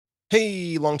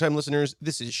Hey, longtime listeners,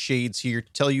 this is Shades here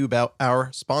to tell you about our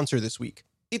sponsor this week.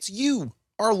 It's you,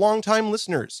 our longtime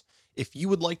listeners. If you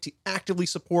would like to actively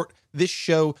support this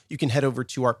show, you can head over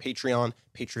to our Patreon,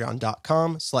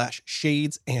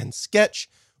 patreon.com/shadesansketch.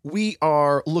 We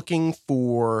are looking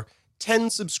for 10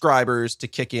 subscribers to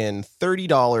kick in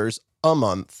 $30 a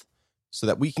month so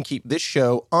that we can keep this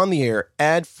show on the air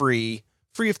ad-free,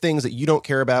 free of things that you don't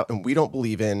care about and we don't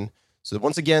believe in. So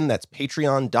once again, that's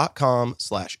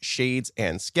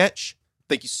patreon.com/shadesansketch.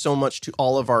 Thank you so much to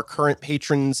all of our current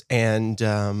patrons. And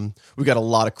we've got a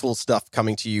lot of cool stuff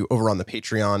coming to you over on the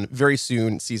Patreon very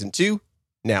soon, season 2.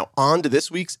 Now on to this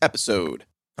week's episode.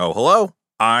 Oh, hello.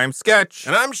 I'm Sketch.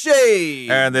 And I'm Shades.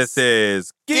 And this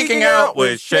is Geeking Out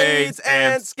with Shades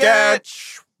and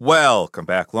Sketch. Welcome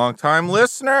back, longtime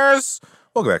listeners.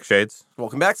 Welcome back, Shades.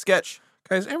 Welcome back, Sketch.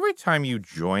 Guys, every time you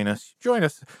join us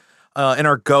in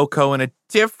our GoCo in a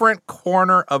different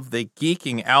corner of the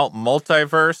Geeking Out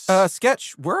multiverse.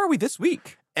 Sketch, where are we this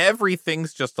week?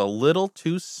 Everything's just a little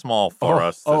too small for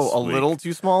us this week. Little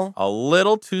too small? A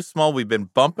little too small. We've been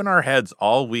bumping our heads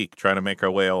all week trying to make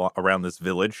our way around this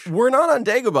village. We're not on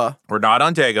Dagobah. We're not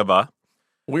on Dagobah.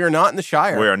 We are not in the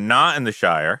Shire. We are not in the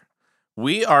Shire.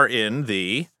 We are in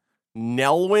the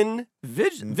Nelwyn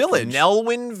Village.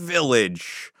 Nelwyn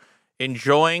Village.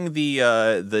 Enjoying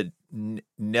the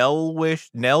Nelvish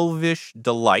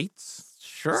delights.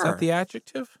 Sure. Is that the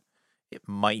adjective? It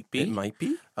might be. It might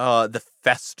be. The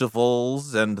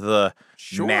festivals and the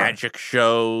magic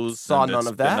shows. Saw none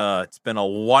of that. It's been a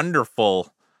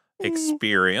wonderful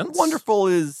experience. Wonderful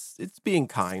it's being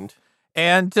kind.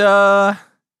 And I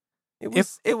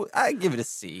give it a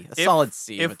C. A solid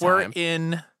C. If we're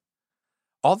in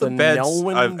all the beds,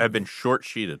 I've been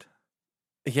short-sheeted.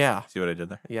 Yeah. See what I did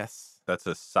there? Yes. That's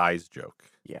a size joke.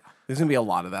 Yeah. There's going to be a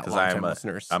lot of that, long-time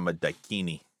listeners. I'm a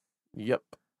daikini. Yep.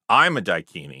 I'm a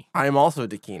daikini. I'm also a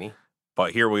daikini.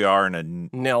 But here we are in a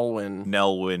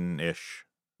Nelwyn-ish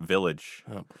village.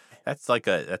 Oh, that's like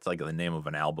the name of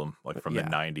an album, like from the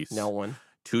 90s. Nelwyn.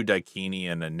 Two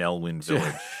daikini and a Nelwyn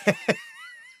village.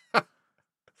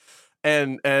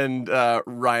 and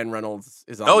Ryan Reynolds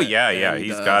is on Oh, it. yeah.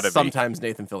 He's got to be. Sometimes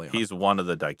Nathan Fillion. He's one of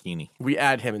the daikini. We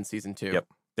add him in season 2. Yep.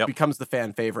 Becomes the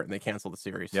fan favorite and they cancel the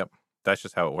series. Yep. That's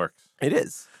just how it works. It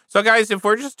is. So, guys, if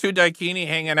we're just two daikini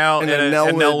hanging out in a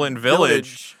Nelwyn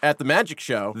village at the magic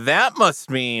show, that must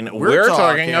mean we're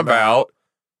talking about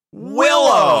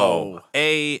Willow,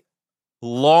 a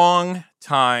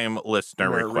long-time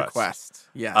listener request.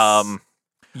 Yes.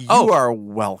 You are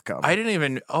welcome. I didn't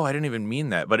even mean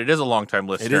that, but it is a long-time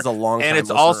listener. It is a long-time and it's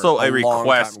listener, also a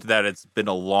request that it's been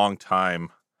a long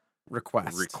time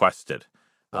requested.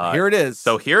 Here it is.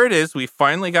 So here it is. We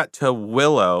finally got to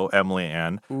Willow, Emily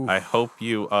Ann. Oof. I hope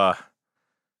you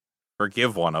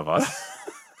forgive one of us.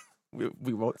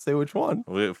 we won't say which one.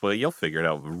 Well, you'll figure it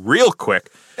out real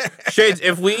quick. Shades,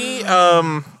 if we're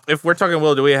talking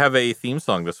Willow, do we have a theme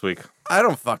song this week? I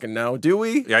don't fucking know. Do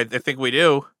we? Yeah, I think we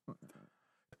do.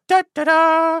 Da da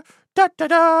da da da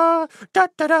da da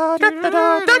da da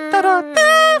da da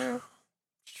da.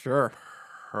 Sure.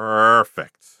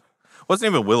 Perfect. Wasn't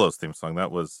even Willow's theme song.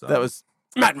 That was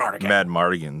Mad Mardigan. Mad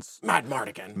Mardigan's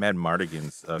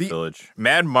village.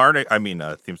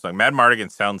 Theme song. Mad Mardigan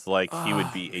sounds like he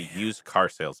would be a used car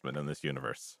salesman in this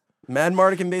universe. Mad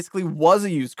Mardigan basically was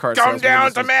a used car salesman. Come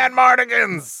down to Mad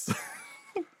Mardigan's.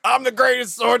 I'm the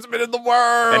greatest swordsman in the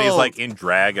world. And he's like in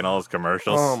drag in all his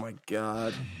commercials. Oh my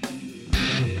god.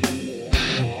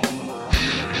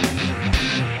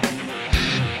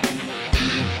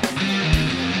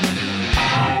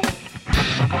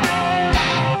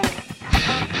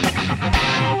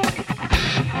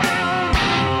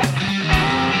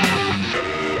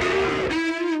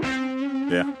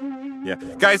 Yeah.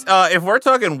 Guys, if we're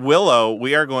talking Willow,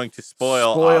 we are going to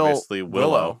spoil obviously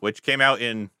Willow, which came out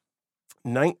in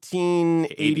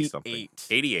 1988.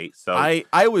 88. So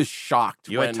I was shocked.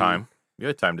 You had time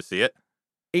to see it.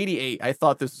 88. I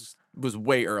thought this was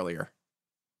way earlier.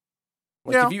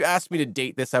 If you asked me to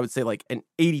date this, I would say like an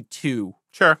 82.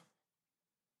 Sure.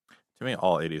 To me,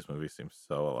 all 80s movies seem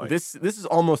so alike. This is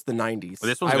almost the 90s.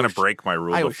 This one's going to break my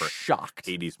rule for shocked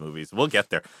 80s movies. We'll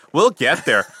get there.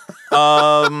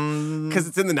 Because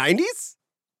it's in the 90s?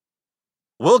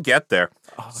 We'll get there.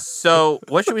 So,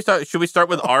 what should we start? Should we start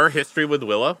with our history with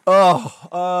Willow?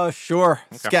 Sure.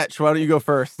 Okay. Sketch, why don't you go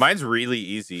first? Mine's really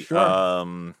easy.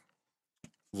 Sure.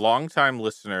 Longtime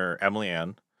listener, Emily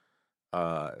Ann,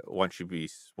 once she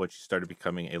started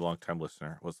becoming a longtime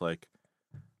listener, was like,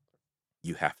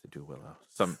 you have to do Willow.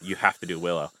 You have to do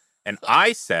Willow. And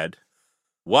I said,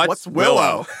 what's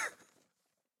Willow?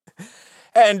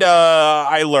 And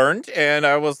I learned, and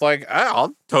I was like,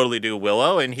 I'll totally do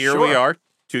Willow. And here we Sure. are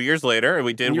 2 years later, and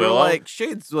we did And you were Willow. like,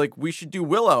 Shades, like, we should do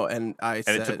Willow. And I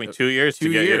said... And it took me 2 years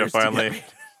to get you to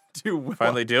do Willow.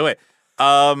 finally do it.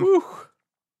 Whew.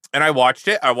 And I watched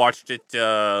it. I watched it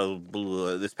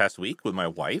this past week with my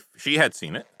wife. She had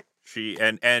seen it. She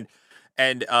and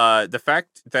the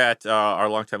fact that our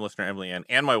longtime listener Emily Ann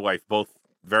and my wife both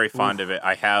very fond of it.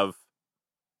 I have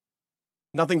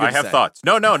Nothing good I to have say. thoughts.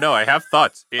 No. I have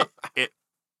thoughts. I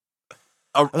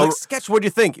was like, Sketch, what do you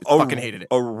think? Fucking hated it.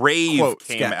 A rave Quote,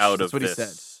 came Sketch. out That's of what he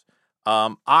this.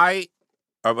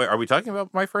 Are we talking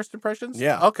about my first impressions?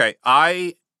 Yeah. Okay.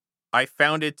 I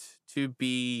found it to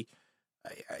be.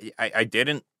 I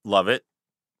didn't love it.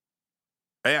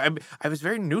 I was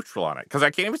very neutral on it because I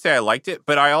can't even say I liked it,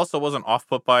 but I also wasn't off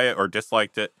put by it or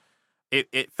disliked it.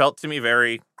 It felt to me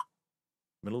very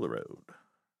middle of the road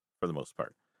for the most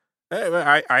part.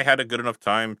 I had a good enough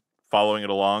time following it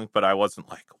along, but I wasn't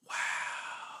like, wow,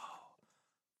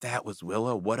 that was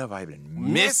Willow. What have I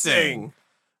been missing?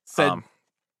 Said,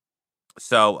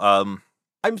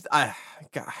 I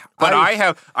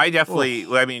definitely,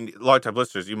 I mean, longtime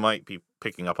listeners, you might be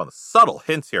picking up on the subtle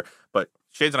hints here, but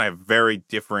Shades and I have very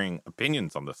differing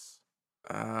opinions on this.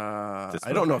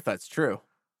 I don't know if that's true.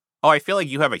 Oh, I feel like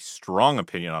you have a strong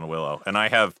opinion on Willow, and I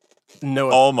have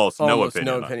Almost no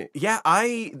opinion. opinion. Yeah,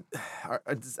 I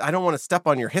don't want to step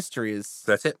on your history.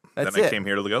 That's it. That's then it. I came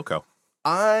here to the GoCo.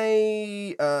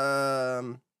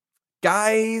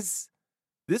 Guys,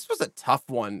 this was a tough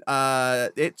one.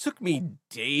 It took me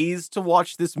days to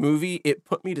watch this movie. It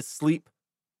put me to sleep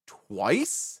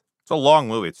twice. It's a long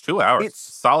movie. It's 2 hours. It's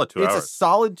a solid 2 hours. It's a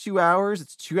solid 2 hours.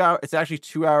 It's 2 hours. It's actually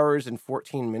 2 hours and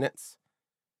 14 minutes.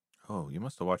 Oh, you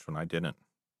must have watched when I didn't.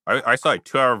 I saw a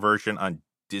 2-hour version on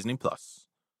Disney Plus.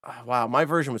 Wow, my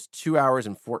version was 2 hours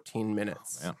and 14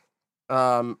 minutes.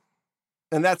 Oh, man.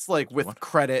 And that's like with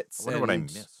credits I wonder and what I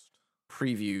missed.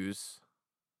 previews.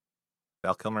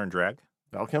 Val Kilmer and Drag.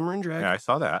 Val Kilmer and Drag. Yeah, I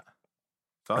saw that.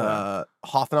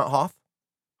 Hoth not Hoth.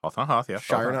 Hoth on Hoth, yeah.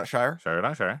 Shire not Shire. Shire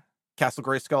not Shire. Castle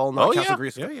Grayskull not Castle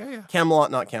Grayskull. Yeah.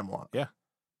 Camelot not Camelot. Yeah.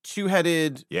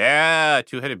 Two-headed. Yeah,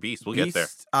 two-headed beast. We'll get there.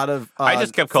 Out of I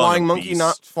just kept calling Flying him Monkey, Beast.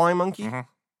 not Flying Monkey. Mm-hmm.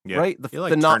 Yeah. Right?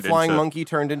 The not flying monkey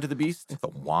turned into the beast. I think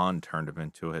the wand turned him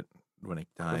into it when he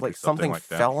died. Like or something like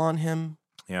that. fell on him.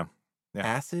 Yeah.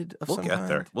 Acid of We'll some get kind.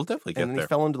 there. We'll definitely get and then there. he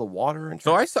fell into the water. And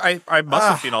so I must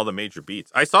have seen all the major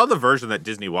beats. I saw the version that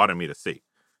Disney wanted me to see.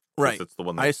 Right. It's the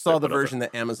one that I saw the version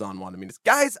that Amazon wanted me to see.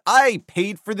 Guys, I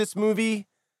paid for this movie.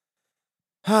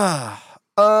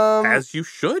 As you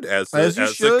should, as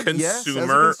a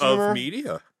consumer of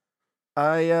media.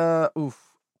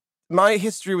 My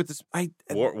history with this,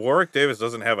 Warwick Davis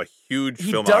doesn't have a huge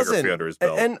filmography under his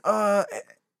belt. And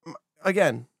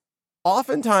again,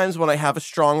 oftentimes when I have a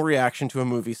strong reaction to a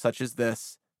movie such as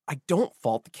this, I don't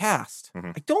fault the cast.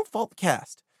 Mm-hmm. I don't fault the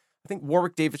cast. I think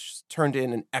Warwick Davis turned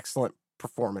in an excellent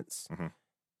performance,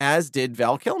 as did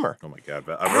Val Kilmer. Oh my God,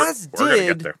 we're gonna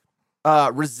get there.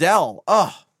 Rizal.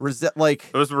 Rizal, like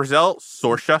it was Rizal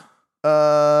Sorsha.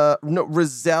 No,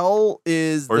 Rizal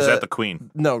is is that the queen?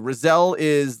 No, Rizal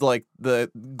is like the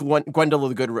Gwendolyn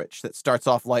the Goodrich that starts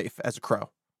off life as a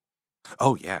crow.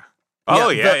 Oh yeah.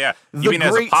 Yeah. You mean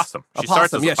as a possum? She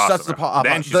starts as a possum.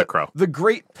 Then she's a crow. The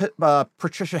great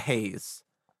Patricia Hayes.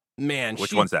 Man,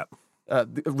 which one's that?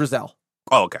 Rizal.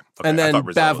 Oh, okay. And then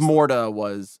Bav Morda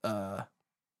was the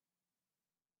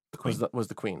queen. Was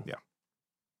the queen. Yeah.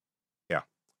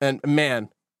 And man,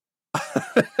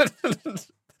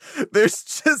 there's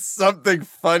just something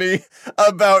funny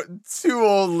about two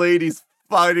old ladies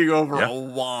fighting over a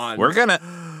wand.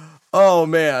 Oh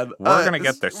man, we're gonna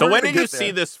get there. So when did you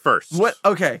see this first?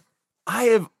 Okay, I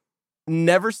have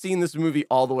never seen this movie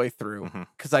all the way through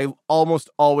because I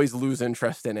almost always lose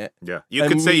interest in it. Yeah, you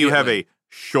could say you have a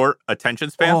short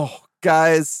attention span. Oh,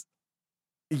 guys,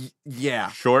 yeah,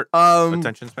 short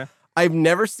attention span. I've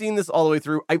never seen this all the way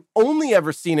through. I've only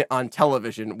ever seen it on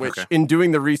television, which in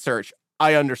doing the research,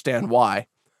 I understand why.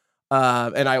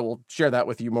 And I will share that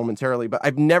with you momentarily, but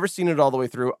I've never seen it all the way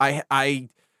through. I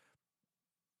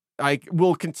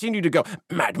will continue to go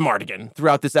Mad Mardigan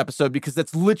throughout this episode because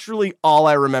that's literally all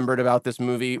I remembered about this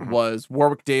movie was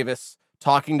Warwick Davis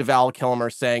talking to Val Kilmer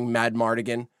saying Mad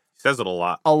Mardigan. He says it a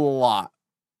lot. A lot.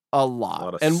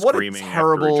 And what a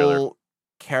terrible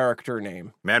character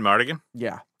name. Mad Mardigan?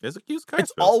 Yeah. It's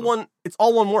all one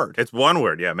word. It's one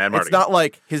word, yeah, Mad Mardigan. It's not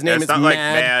like his name is not like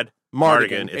Mad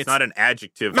Mardigan. It's not an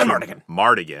adjective. Mad Mardigan.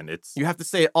 Mardigan. You have to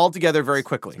say it all together very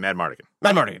quickly. It's Mad Mardigan.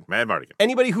 Mad Mardigan. Mad Mardigan.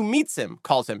 Anybody who meets him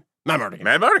calls him Mad Mardigan.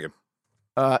 Mad Mardigan.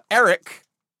 Eric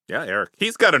Yeah, Eric.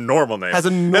 He's got a normal name. Has a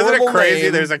Isn't normal it crazy?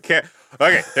 name. There's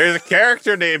a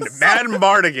character named Mad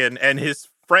Mardigan, and his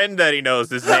friend that he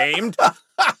knows is named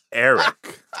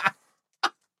Eric.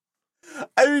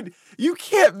 I mean, you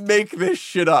can't make this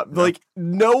shit up. No. Like,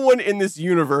 no one in this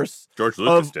universe George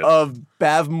Lucas did. of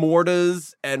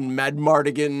Bavmordas and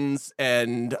Madmardigans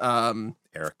and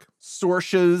Eric.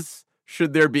 Sorshas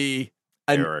should there be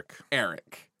an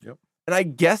Eric. Yep. And I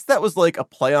guess that was like a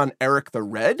play on Eric the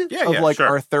Red Yeah, of yeah, like sure.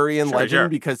 Arthurian Sure, legend sure.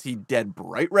 because he had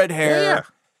bright red hair. Yeah.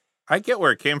 I get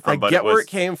where it came from, I but get it was, where it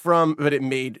came from, but it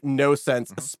made no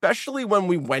sense, Mhm. especially when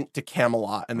we went to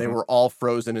Camelot and they Mhm. were all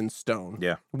frozen in stone.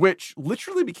 Yeah. Which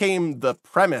literally became the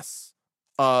premise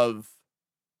of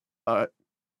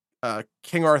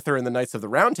King Arthur and the Knights of the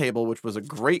Round Table, which was a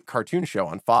great cartoon show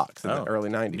on Fox in Oh, the early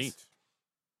 90s,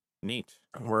 Neat.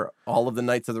 where all of the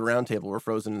Knights of the Round Table were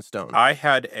frozen in stone. I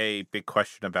had a big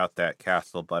question about that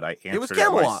castle, but I answered was it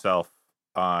Camelot. myself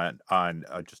on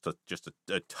just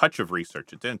a touch of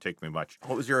research. It didn't take me much.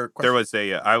 What was your There question?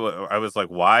 was I was like,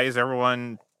 why is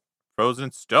everyone frozen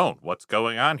in stone? What's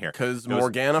going on here? Because it was-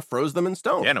 Morgana froze them in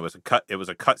stone. Yeah, and it was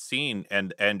a cut scene,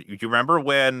 and you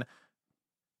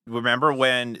remember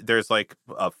when there's like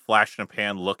a flash and a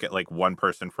pan look at like one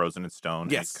person frozen in stone?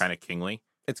 And Yes. he's kind of kingly.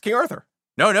 It's King Arthur.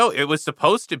 No, it was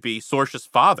supposed to be Sorcia's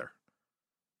father.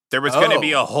 There was going to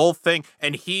be Oh. a whole thing,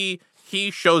 and he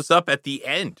shows up at the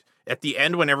end. At the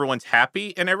end, when everyone's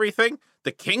happy and everything,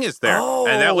 the king is there,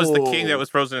 and that was the king that was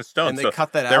frozen in stone. And they So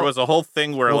cut that out. there was a whole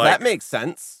thing where well, like that makes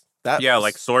sense. That yeah,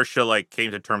 like Sorcia like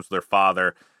came to terms with her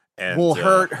father, and well,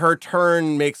 her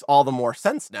turn makes all the more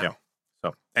sense now. Yeah.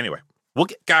 So anyway, we'll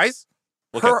get there.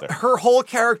 Her whole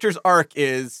character's arc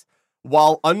is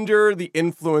while under the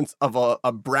influence of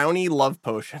a brownie love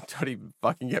potion. Don't even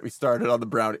fucking get me started on the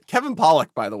brownie. Kevin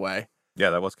Pollak, by the way, Yeah,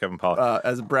 that was Kevin Pollak.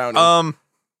 as a brownie.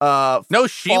 No,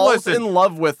 she falls wasn't. in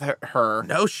love with her.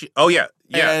 No, she. Oh yeah,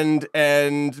 yeah.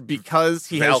 And because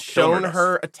he Val has shown Kilmer does.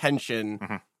 her attention,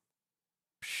 Mhm.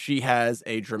 she has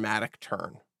a dramatic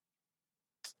turn.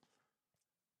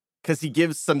 Because he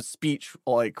gives some speech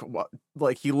like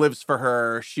he lives for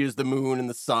her. She is the moon and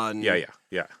the sun.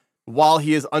 Yeah. While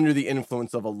he is under the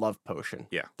influence of a love potion.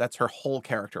 Yeah. That's her whole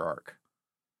character arc.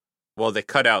 Well, they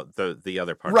cut out the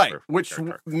other part, Right, of her which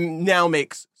character arc. now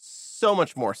makes so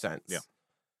much more sense. Yeah.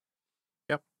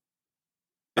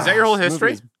 Is that your whole This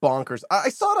movie history? is bonkers. I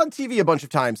saw it on TV a bunch of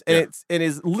times, and Yeah. it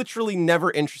is literally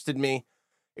never interested me.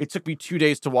 It took me 2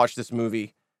 days to watch this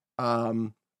movie,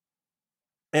 and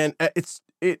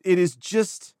it is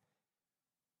just,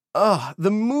 the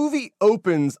movie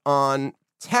opens on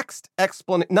text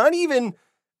explanation, not even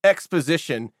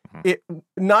exposition, Mhm.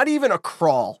 not even a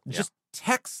crawl, Yeah. just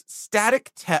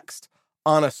static text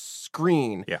on a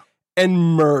screen, Yeah.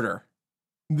 and murder,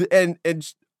 and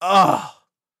just,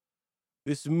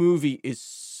 this movie is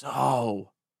so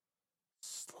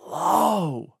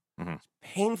slow. Mhm. It's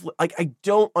painful. Like, I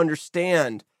don't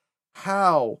understand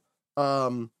how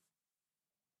oh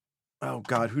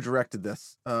God, who directed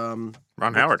this? Ron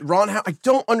Howard. I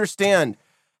don't understand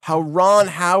how Ron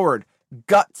Howard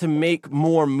got to make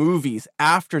more movies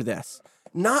after this.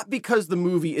 Not because the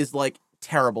movie is like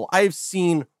terrible. I've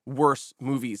seen worse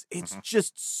movies. It's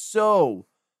just so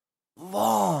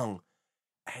long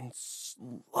and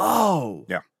slow.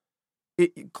 Yeah.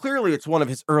 Clearly it's one of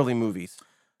his early movies.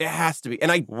 It has to be.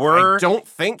 And I We're- don't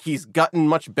think he's gotten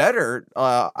much better,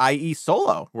 i.e.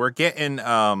 Solo. We're getting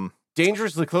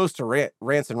Dangerously close to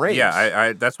Rants and Raves. yeah,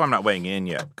 I that's why I'm not weighing in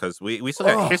yet, because we still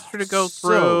got Oh, history to go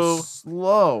so through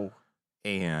slow.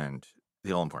 and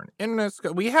the all important.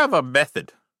 And we have a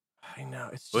method. I know.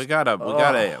 It's just, We got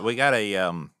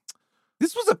a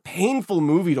This was a painful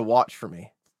movie to watch for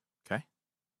me. Okay.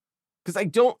 Because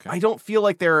I Okay. don't feel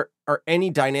like there are any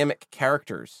dynamic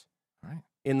characters Right.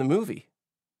 in the movie.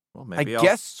 well, I maybe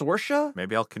guess Sorcia?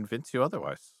 maybe I'll convince you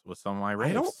otherwise with some of my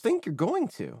raves. I don't think you're going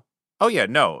to. Oh yeah,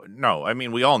 no. I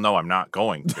mean, we all know I'm not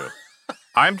going to.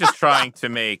 I'm just trying to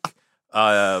make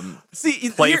See,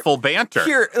 playful banter.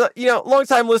 Here,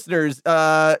 longtime listeners,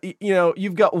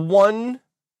 you've got one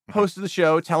host of the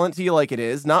show telling it to you like it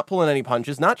is, not pulling any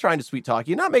punches, not trying to sweet talk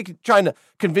you, not trying to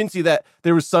convince you that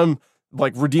there was some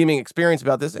like redeeming experience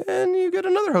about this, and you get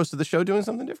another host of the show doing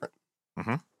something different.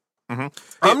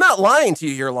 I'm not lying to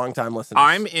you here, longtime listeners.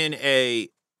 I'm in a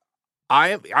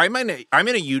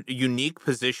unique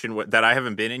position that I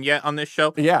haven't been in yet on this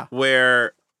show. Yeah.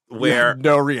 Where You had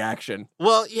no reaction.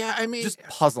 well, yeah, I mean, Just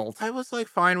puzzled. I was like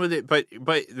fine with it, but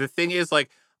the thing is, like,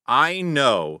 I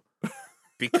know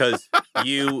because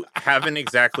you haven't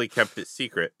exactly kept it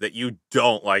secret that you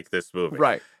don't like this movie,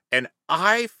 Right. and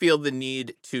I feel the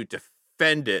need to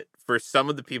defend it for some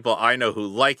of the people I know who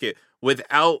like it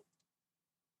without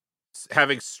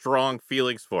having strong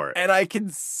feelings for it. And I can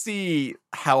see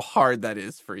how hard that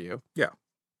is for you.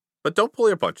 But don't pull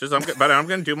your punches. I'm going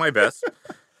to do my best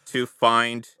to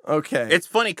find. Okay. It's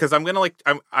funny because I'm gonna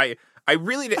I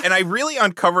really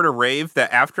uncovered a rave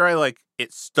that after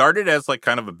it started as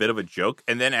kind of a bit of a joke,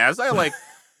 and then as I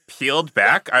peeled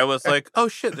back, I was like, oh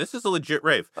shit, this is a legit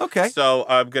rave. Okay. So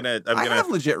I have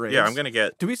legit raves. Yeah, I'm gonna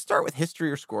get. Do we start with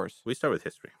history or scores? We start with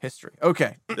history. History.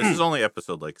 Okay. This is only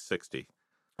episode 60.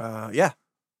 Yeah,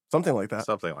 something like that.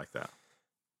 Something like that.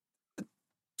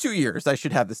 2 years. I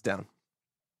should have this down.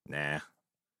 Nah.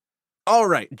 All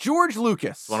right. George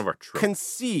Lucas. It's one of our tropes.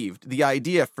 Conceived the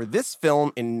idea for this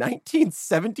film in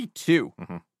 1972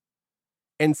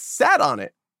 and sat on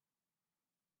it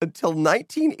until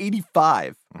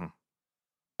 1985.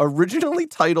 Originally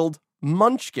titled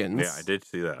Munchkins. Yeah, I did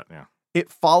see that. Yeah. It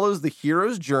follows the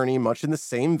hero's journey much in the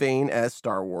same vein as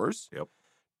Star Wars. Yep.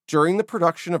 During the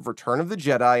production of Return of the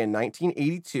Jedi in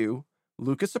 1982,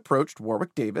 Lucas approached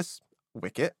Warwick Davis,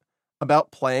 Wicket,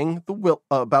 about playing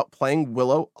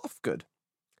Willow Offgood.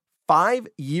 5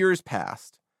 years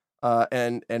passed,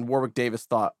 and Warwick Davis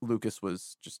thought Lucas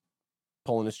was just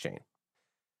pulling his chain.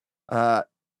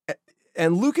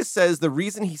 And Lucas says the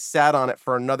reason he sat on it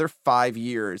for another 5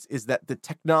 years is that the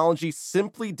technology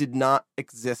simply did not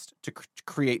exist to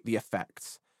create the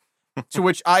effects. To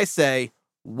which I say,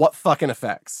 what fucking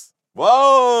effects?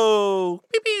 Whoa!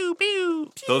 Pew, pew,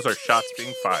 pew. Those are shots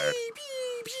being fired.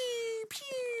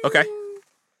 Okay.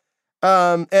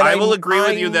 And I will agree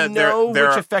with you that there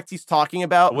which effect he's talking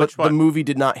about, Which but one? the movie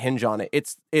did not hinge on it.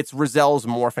 It's Rizzel's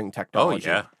morphing technology.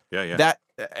 Oh yeah. That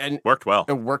and Worked well.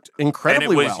 it worked incredibly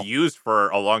And it was well. used for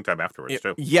a long time afterwards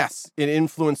too. Yes, it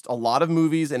influenced a lot of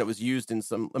movies, and it was used in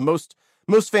some most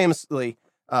famously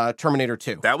Terminator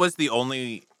 2. That was the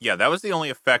only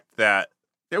effect that.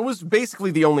 It was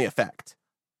basically the only effect.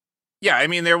 Yeah, I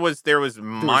mean there was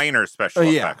minor special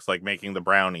yeah. effects like making the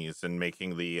brownies and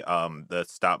making the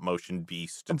stop motion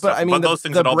beast and But stuff. I mean, those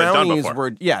things the had all been done brownies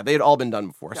before. they had all been done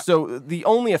before. Yeah. So the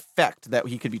only effect that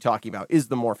he could be talking about is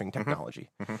the morphing technology.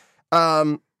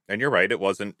 And you're right, it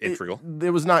wasn't integral.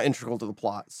 It was not integral to the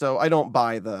plot. So I don't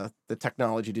buy the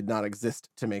technology did not exist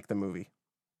to make the movie.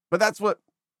 But that's what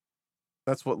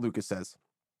Lucas says.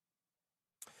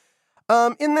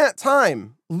 In that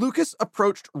time, Lucas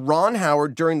approached Ron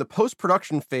Howard during the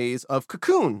post-production phase of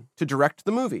Cocoon to direct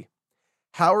the movie.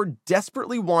 Howard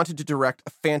desperately wanted to direct a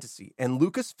fantasy, and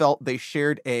Lucas felt they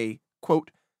shared a, quote,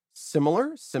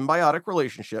 similar symbiotic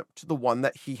relationship to the one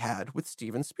that he had with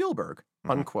Steven Spielberg,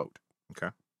 unquote.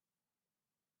 Okay.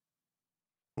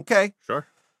 Okay.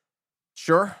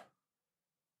 Sure.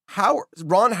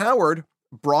 Ron Howard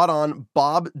brought on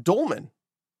Bob Dolman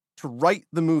to write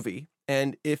the movie,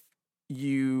 and if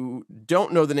you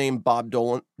don't know the name Bob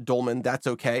Dolman, that's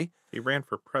okay. He ran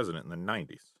for president in the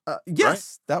 90s.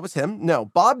 Yes, That was him. No,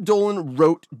 Bob Dolan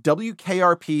wrote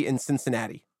WKRP in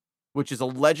Cincinnati, which is a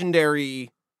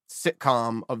legendary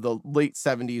sitcom of the late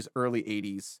 70s, early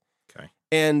 80s. Okay.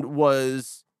 And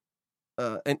was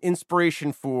an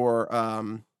inspiration for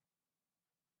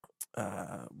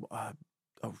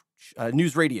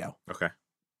news radio. Okay.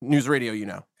 News radio, you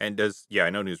know. And I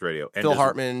know News Radio. And Phil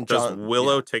Hartman. Does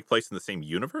Willow take place in the same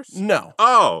universe? No.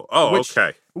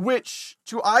 Okay. Which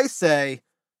to I say,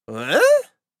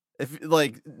 if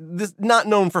this not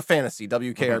known for fantasy,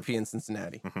 WKRP in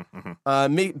Cincinnati.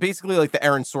 Basically like the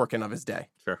Aaron Sorkin of his day.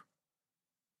 Sure.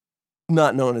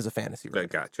 Not known as a fantasy writer.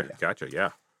 Gotcha.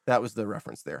 Yeah. That was the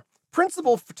reference there.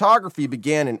 Principal photography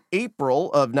began in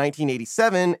April of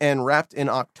 1987 and wrapped in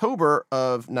October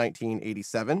of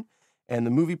 1987. And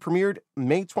the movie premiered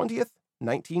May 20th,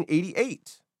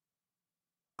 1988.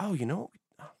 Oh, you know,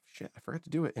 shit, I forgot to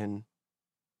do it in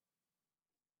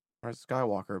Rise of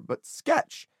Skywalker. But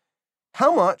Sketch,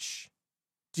 how much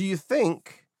do you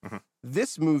think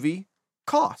this movie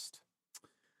cost?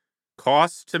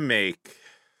 Cost to make.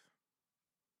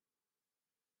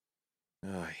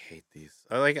 Oh, I hate these.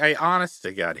 I honest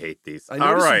to God hate these. I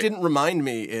noticed you didn't remind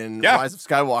me in Rise of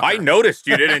Skywalker. I noticed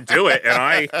you didn't do it,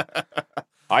 and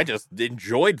I just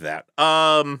enjoyed that.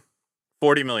 $40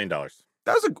 million. That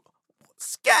was a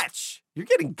Sketch. You're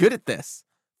getting good at this.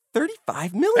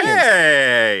 $35 million.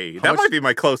 Hey, that might be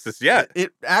my closest yet.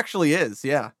 It actually is,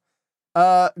 yeah.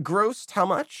 Grossed how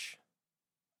much?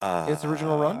 Its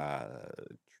original run?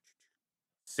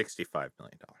 $65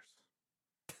 million.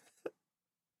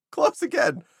 Close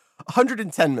again.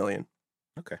 $110 million.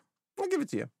 Okay. I'll give it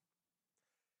to you.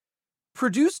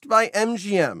 Produced by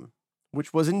MGM,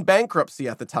 which was in bankruptcy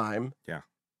at the time. Yeah.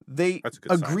 They That's a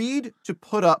good agreed to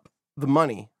put up the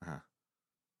money,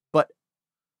 but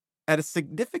at a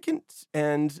significant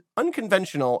and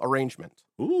unconventional arrangement.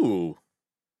 Ooh.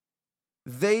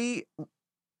 They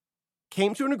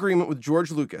came to an agreement with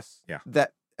George Lucas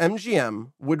that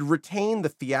MGM would retain the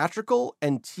theatrical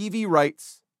and TV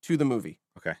rights to the movie.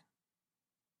 Okay.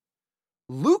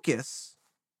 Lucas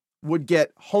would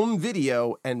get home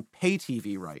video and pay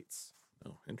TV rights.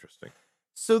 Oh, interesting.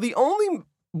 So the only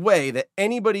way that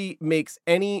anybody makes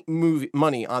any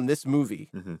money on this movie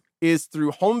is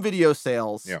through home video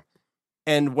sales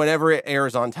and whenever it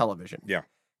airs on television. Yeah.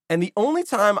 And the only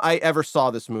time I ever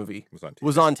saw this movie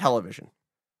was on television.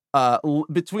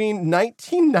 Between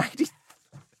 1990,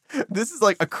 this is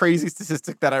like a crazy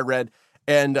statistic that I read,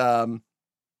 and I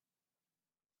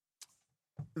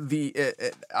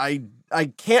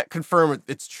can't confirm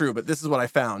it's true, but this is what I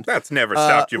found. That's never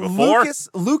stopped you before.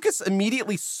 Lucas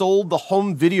immediately sold the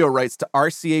home video rights to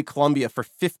RCA Columbia for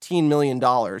 $15 million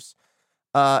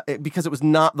because it was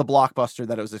not the blockbuster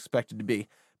that it was expected to be.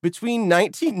 Between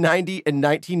 1990 and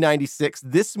 1996,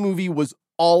 this movie was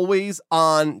always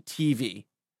on TV.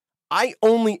 I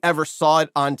only ever saw it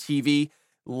on TV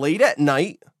late at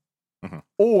night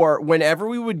or whenever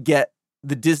we would get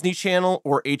the Disney Channel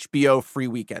or HBO free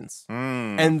weekends.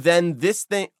 And then this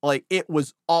thing, like, it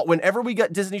was all, whenever we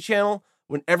got Disney Channel,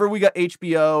 whenever we got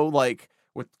HBO, like,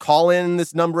 would call in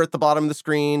this number at the bottom of the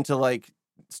screen to, like,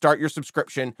 start your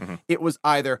subscription. It was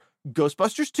either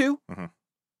Ghostbusters 2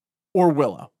 or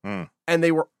Willow. And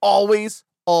they were always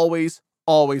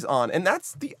on. And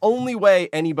that's the only way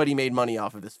anybody made money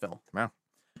off of this film. Wow.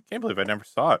 Can't believe I never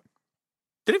saw it.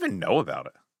 Didn't even know about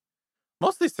it.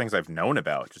 Most of these things I've known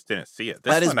about, just didn't see it.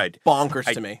 This that is one bonkers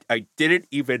to me. I didn't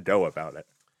even know about it.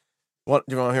 Do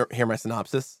you want to hear my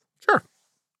synopsis? Sure.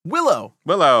 Willow.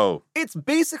 It's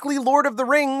basically Lord of the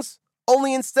Rings,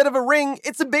 only instead of a ring,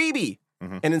 it's a baby.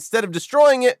 And instead of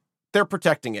destroying it, they're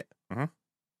protecting it.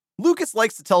 Lucas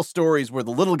likes to tell stories where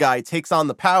the little guy takes on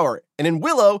the power, and in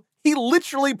Willow, he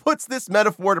literally puts this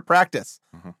metaphor to practice.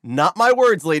 Not my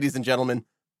words, ladies and gentlemen.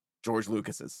 George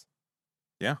Lucas's.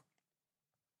 Yeah.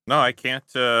 No, I can't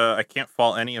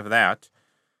fault any of that.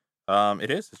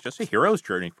 It's just a hero's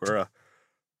journey for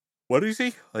what is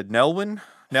he? A Nelwyn?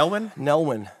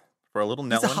 For a little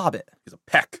Nelwyn. He's a hobbit. He's a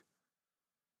peck.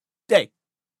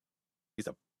 He's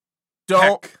a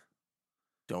peck.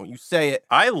 Don't you say it.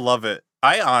 I love it.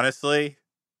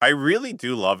 I really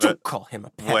do love it. Don't call him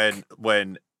a peck.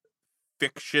 When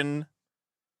fiction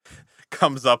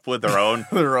comes up with their own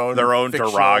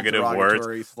derogative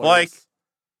words. Slurs. Like,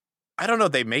 I don't know,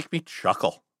 they make me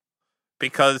chuckle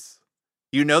because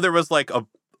there was like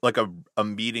a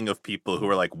meeting of people who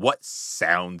were like, what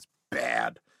sounds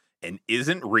bad and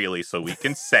isn't really, so we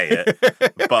can say it,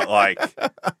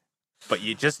 but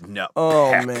you just know.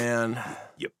 Oh, peck. man.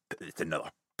 It's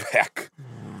another peck.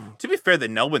 To be fair, the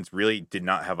Nelwyns really did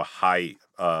not have a high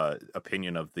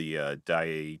opinion of the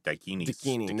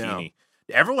Daikini. No.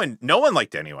 No one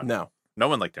liked anyone. No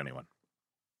one liked anyone,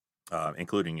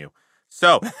 including you.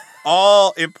 So,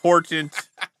 all important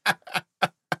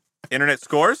internet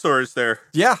scores, or is there?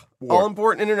 Yeah, all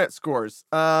important internet scores.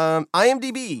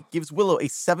 IMDb gives Willow a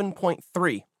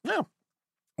 7.3. No.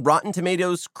 Rotten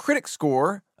Tomatoes critic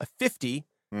score a 50.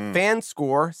 Fan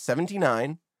score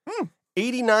 79.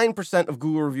 89% of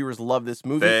Google reviewers love this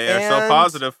movie. They are so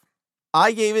positive.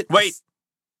 I gave it. Wait,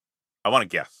 I want to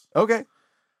guess. Okay.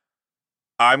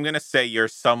 I'm gonna say you're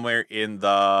somewhere in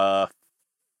the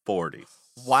 40s.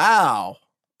 Wow.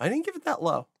 I didn't give it that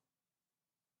low.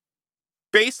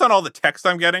 Based on all the text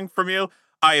I'm getting from you,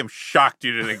 I am shocked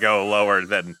you didn't go lower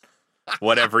than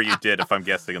whatever you did if I'm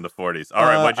guessing in the 40s. All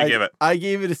right, what'd you give it? I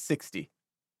gave it a 60.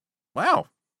 Wow.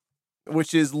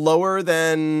 Which is lower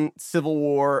than Civil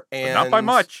War and... But not by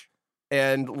much.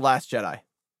 And Last Jedi.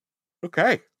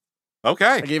 Okay.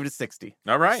 I gave it a 60.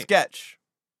 All right. Sketch.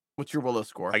 What's your Willow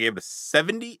score? I gave it a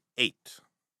 78.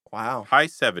 Wow. High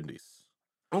 70s.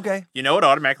 Okay. It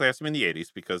automatically has to be in the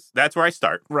 80s because that's where I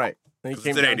start. Right. Then it's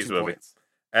an 80s movie. Points.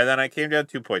 And then I came down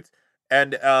 2 points.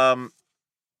 And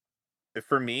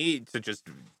for me to just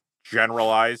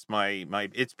generalize my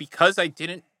it's because I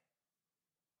didn't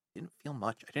feel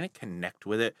much. I didn't connect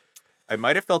with it. I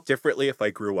might have felt differently if I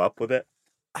grew up with it.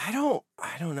 I don't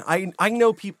know. I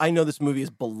know people. I know this movie is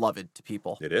beloved to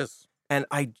people. It is. And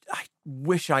I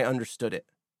wish I understood it.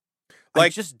 I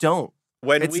just don't.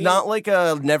 It's not like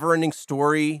a never-ending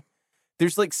story.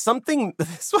 There's like something.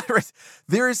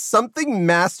 There is something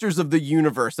Masters of the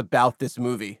Universe about this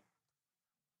movie.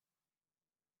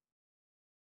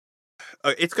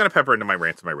 It's gonna pepper into my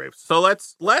rants and my raves. So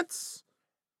let's.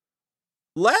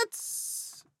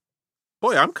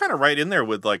 Boy, I'm kind of right in there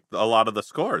with like a lot of the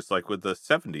scores, like with the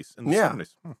 70s and the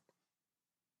 70s.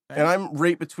 And I'm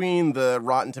right between the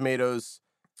Rotten Tomatoes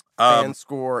fan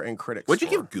score and critic What'd you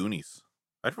score. give Goonies?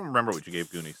 I don't remember what you gave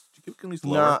Goonies. Did you give Goonies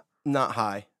lower? Not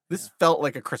high. This felt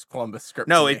like a Chris Columbus script.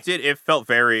 No, to it me. did. It felt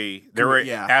very. There were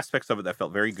Yeah. aspects of it that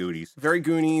felt very Goonies. Very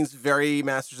Goonies, very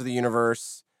Masters of the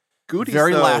Universe. Goonies,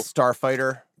 very though, Last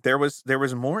Starfighter. There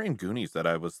was more in Goonies that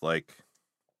I was like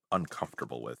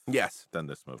uncomfortable with. Yes. Than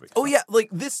this movie. Oh yeah, like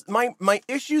this. My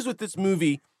issues with this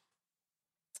movie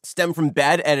stem from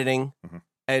bad editing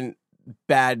and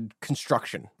bad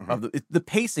construction of the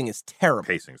pacing is terrible.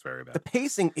 Pacing's very bad. The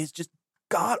pacing is just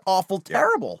god awful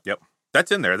terrible. Yep. That's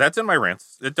in there. That's in my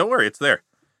rants. Don't worry, it's there.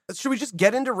 Should we just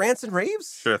get into rants and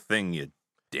raves? Sure thing, you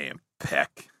damn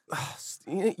Peck.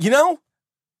 You know,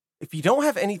 if you don't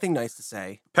have anything nice to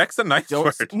say, Peck's a nice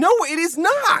word. No, it is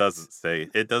not. It doesn't say.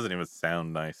 It doesn't even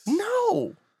sound nice.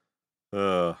 No.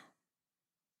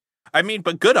 I mean,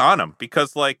 but good on him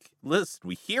because, like, listen,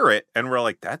 we hear it and we're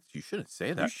like, you shouldn't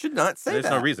say that. You should not say There's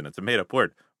that. no reason. It's a made up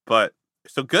word. But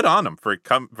so good on him for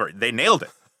they nailed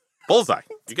it. Bullseye.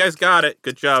 You guys got it.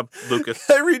 Good job, Lucas.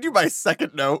 Can I read you my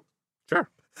second note? Sure.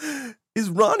 Is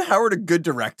Ron Howard a good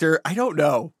director? I don't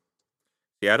know.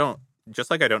 Yeah, I don't. Just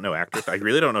like I don't know actors, I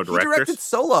really don't know directors. He directed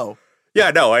Solo.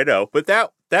 Yeah, no, I know, but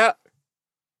that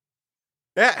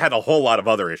had a whole lot of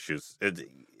other issues.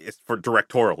 It's for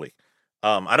directorially.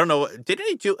 I don't know. Didn't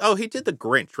he do? Oh, he did The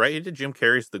Grinch, right? He did Jim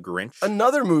Carrey's The Grinch.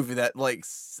 Another movie that, like,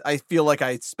 I feel like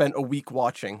I spent a week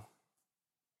watching.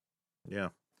 Yeah,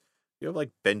 you have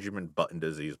like Benjamin Button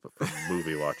disease, but for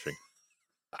movie watching.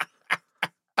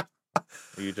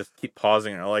 You just keep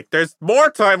pausing and are like, there's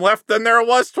more time left than there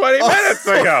was 20 minutes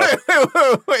ago.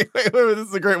 Wait, this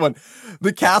is a great one.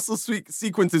 The castle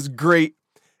sequence is great,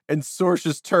 and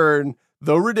Saoirse's turn,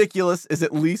 though ridiculous, is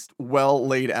at least well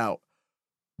laid out.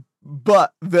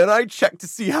 But then I checked to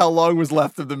see how long was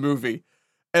left of the movie,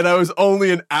 and I was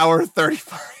only an hour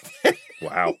 35.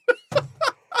 Wow.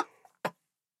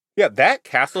 Yeah, that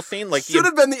castle scene, like, should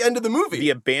have been the end of the movie.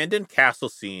 The abandoned castle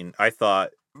scene, I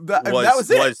thought, that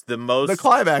was it. Was the most the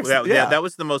climax. Yeah, that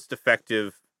was the most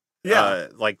effective. Yeah,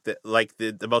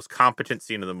 the most competent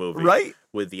scene of the movie, right?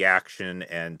 With the action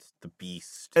and the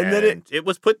beast, and then it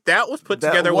was put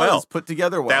together well. Put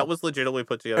together well. That was legitimately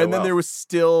put together. And then there was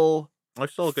still a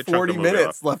good 40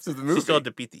 minutes left of the movie. She still had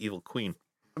to beat the evil queen.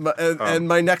 And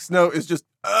my next note is just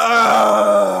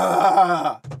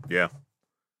yeah. How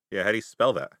do you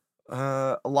spell that?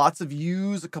 Lots of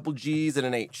U's, a couple G's, and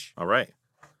an H. All right.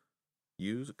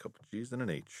 Use a couple G's and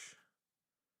an H.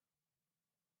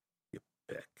 You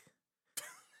beck.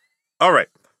 All right.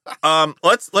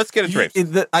 Let's get into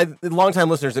it.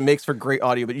 Longtime listeners, it makes for great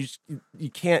audio, but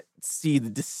you can't see the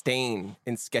disdain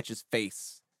in Sketch's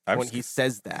face when he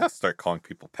says that. I'll start calling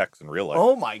people pecks in real life.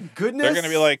 Oh my goodness. They're going to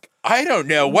be like, I don't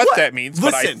know what that means,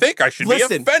 but I think I should be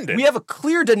offended. We have a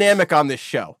clear dynamic on this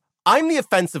show. I'm the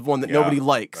offensive one that nobody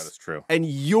likes. That is true. And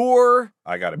you're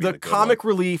I gotta be the comic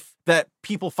relief that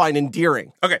people find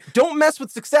endearing. Okay. Don't mess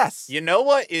with success. You know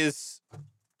what is,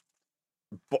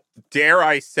 dare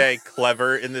I say,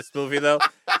 clever in this movie, though?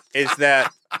 Is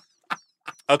that,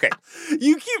 okay.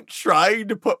 You keep trying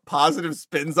to put positive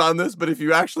spins on this, but if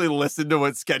you actually listen to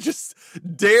what Sketches,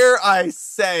 dare I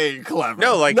say clever.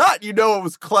 No, like. Not it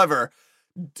was clever.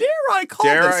 Dare I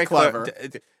call this clever.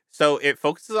 So it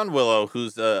focuses on Willow,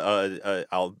 who's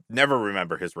I'll never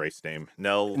remember his race name.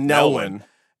 Nelwyn.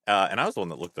 And I was the one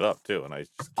that looked it up too, and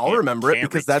I'll remember it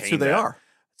because that's who they are.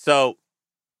 So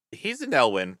he's a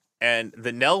Nelwyn, and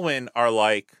the Nelwyn are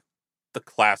like the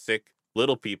classic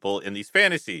little people in these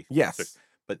fantasy. Yes.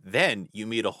 But then you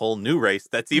meet a whole new race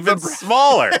that's even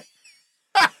smaller.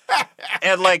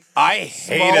 And like I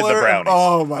hated the brownies.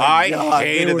 Oh my God. I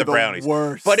hated the brownies.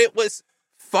 Worst. But it was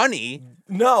funny.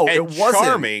 No, and it wasn't.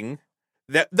 Charming.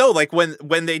 Like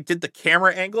when they did the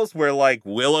camera angles where like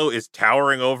Willow is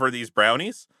towering over these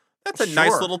brownies, that's a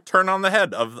nice little turn on the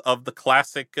head of the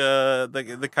classic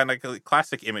the kind of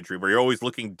classic imagery where you're always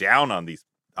looking down on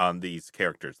these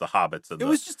characters, the hobbits. And it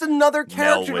was just another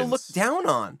character to look Nelwyns. Down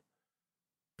on.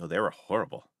 No, they were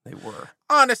horrible. They were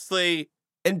honestly,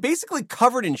 and basically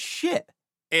covered in shit.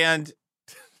 And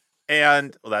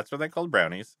well, that's what they called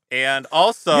brownies. And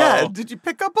also, yeah, did you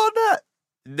pick up on that?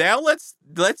 Now let's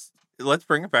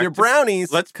bring it back. They're brownies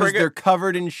because they're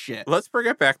covered in shit. Let's bring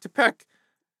it back to Peck.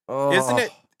 Oh.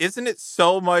 Isn't it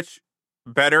so much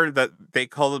better that they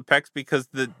call them Pecks because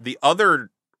the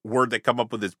other word they come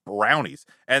up with is brownies,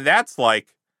 and that's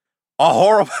like a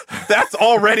horrible. That's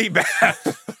already bad.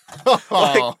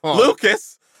 Like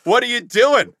Lucas, what are you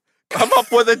doing? Come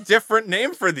up with a different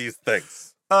name for these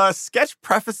things. Sketch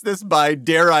prefaced this by,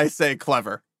 dare I say,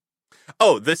 clever.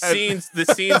 Oh, the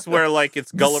scenes where like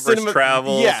it's Gulliver's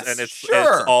Travels, yes, and it's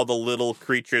sure. all the little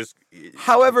creatures.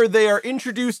 However, they are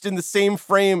introduced in the same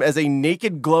frame as a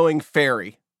naked glowing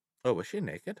fairy. Oh, was she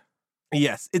naked?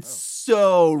 Yes, it's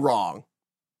so wrong.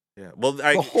 Yeah. Well,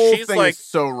 The whole she's thing like is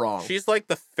so wrong. she's like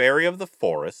the fairy of the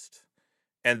forest,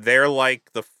 and they're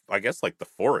like I guess like the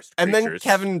forest and creatures.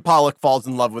 then Kevin Pollak falls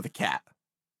in love with a cat.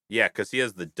 Yeah, because he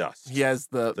has the dust. He has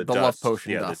the dust. love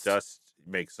potion Yeah, dust. the dust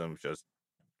makes him just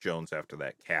Jones after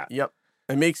that cat. Yep.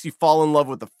 It makes you fall in love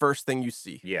with the first thing you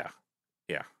see. Yeah.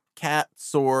 Cat,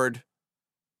 sword,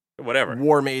 Whatever.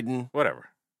 war maiden, Whatever.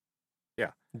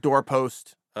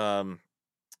 doorpost,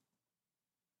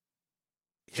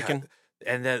 chicken.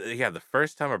 And then the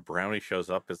first time a brownie shows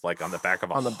up is like on the back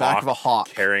of a hawk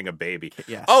carrying a baby.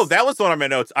 Yes. Oh, that was one of my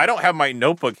notes. I don't have my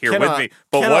notebook here with me,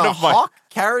 but can one a of my hawk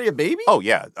carry a baby? Oh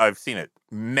yeah, I've seen it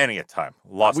many a time.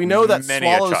 We know that many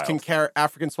swallows a child. can carry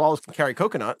African swallows can carry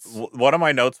coconuts. One of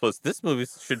my notes was this movie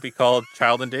should be called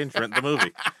Child Endangerment the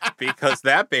movie because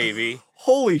that baby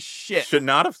Holy shit! should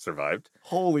not have survived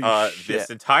Holy shit! this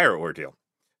entire ordeal,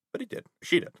 but he did.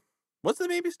 She did. What's the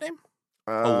baby's name?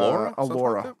 Alora.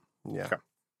 Alora. Yeah. Okay.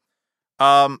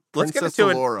 Let's Princess get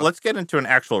into Alora. Let's get into an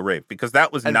actual rape because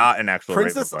that was not an actual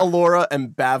Princess rape. Alora and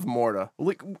Bav Morta.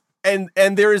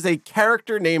 And there is a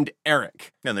character named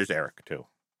Eric. And there's Eric too.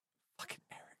 Fucking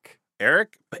Eric.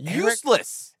 Eric, but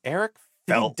Useless. Eric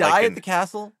Did he felt die like at the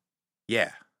castle?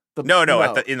 Yeah. The- No,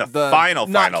 in the final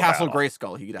not Castle battle.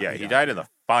 Grayskull. He died. Yeah, he died in the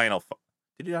final.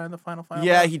 Did he die in the final?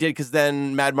 Yeah, battle? he did because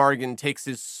then Mad Mardigan takes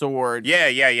his sword. Yeah,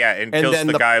 and kills then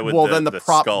the guy with then the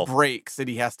prop skull. breaks and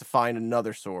he has to find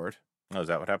another sword. Oh, is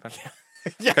that what happened?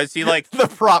 Yeah, Because he the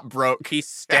prop broke. he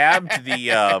stabbed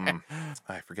the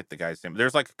I forget the guy's name.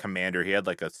 There's like a commander. He had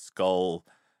like a skull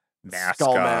mask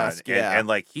Skull on, mask, yeah. and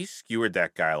like he skewered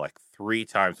that guy like 3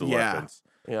 times with Yeah. weapons.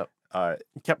 Yep. That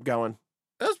He kept going.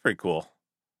 was pretty cool.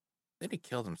 Then he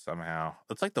killed him somehow.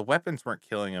 It's like the weapons weren't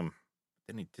killing him.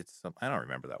 Then he did some. I don't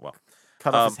remember that well.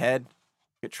 Cut off his head.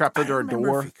 Get trapped I under a remember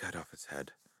door. if he cut off his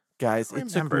head. Guys, I it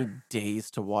took me remember. days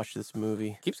to watch this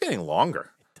movie. Keeps getting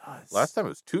longer. It does. Last time it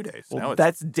was 2 days. Well, now it's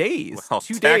that's days. well,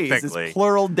 2 days technically. is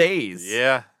plural days.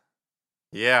 yeah.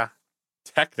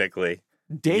 Technically,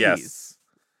 Days. yes.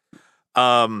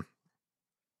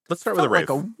 Let's start with the Felt rave. like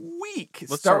a week.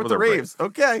 Let's start with the raves.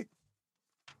 Okay.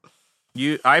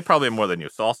 I probably have more than you,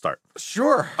 so I'll start.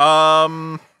 Sure.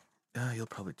 You'll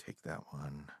probably take that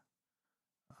one.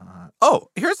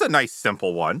 Here's a nice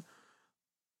simple one.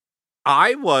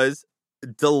 I was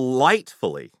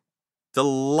delightfully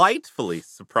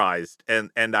surprised,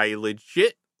 and I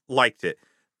legit liked it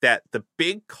that the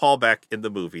big callback in the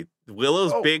movie,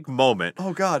 Willow's big moment,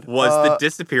 Oh God. was the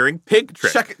disappearing pig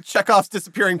trick. Chekhov's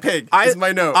disappearing pig is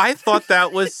my note. I thought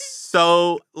that was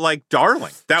so like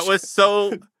darling. That was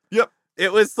so. Yep.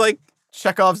 It was like.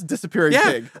 Chekhov's disappearing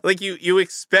pig. Like you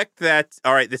expect that,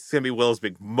 all right, this is going to be Willow's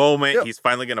big moment. Yep. He's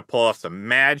finally going to pull off some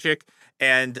magic.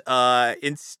 And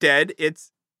instead,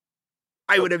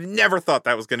 I would have never thought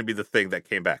that was going to be the thing that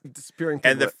came back. Disappearing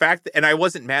pig. And the fact and I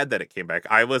wasn't mad that it came back.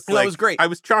 I was No, like, that was great. I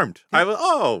was charmed. I was,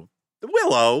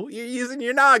 Willow, you're using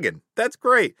your noggin. That's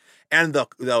great. And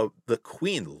the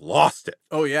queen lost it.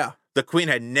 Oh yeah. The queen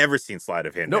had never seen sleight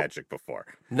of hand Nope. magic before.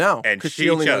 No, And because she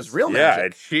only knows real Yeah, magic.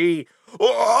 and she.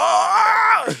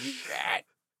 Oh, shit.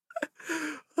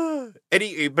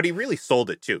 But he really sold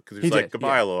it too, because he was He like, did,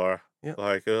 "Goodbye, yeah. Laura." Yep.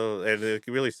 Like, and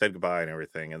he really said goodbye and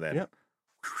everything, and then. Yep.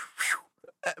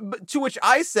 But to which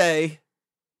I say,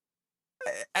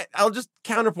 I'll just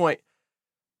counterpoint.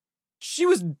 She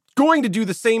was going to do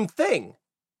the same thing.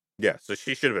 Yeah, so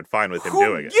she should have been fine with him Who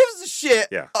doing it. gives a shit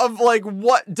Yeah. of like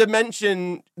what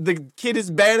dimension the kid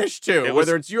is banished to? It was-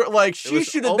 Whether it's your like, she was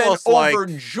should have been almost like-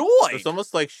 overjoyed. It's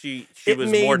almost like she It was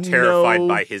made more terrified no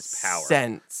by his power.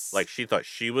 Sense. Like she thought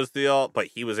she was the alt, but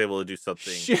he was able to do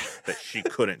something that she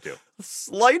couldn't do.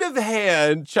 Sleight of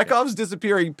hand, Chekhov's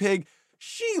disappearing pig.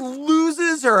 She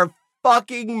loses her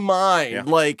fucking mind, Yeah.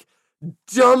 like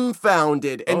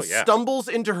dumbfounded, and Oh, yeah. stumbles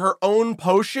into her own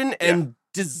potion and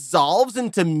dissolves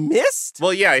into mist.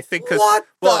 Well, yeah, I think because What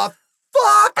the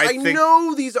fuck? I think-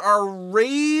 know these are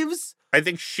raves. I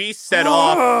think she set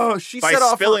off She by set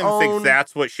off spilling her own... things.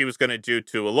 That's what she was going to do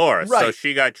to Alora. So Right.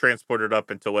 she got transported up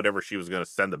into whatever she was going to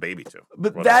send the baby to.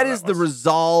 But whatever that is the was.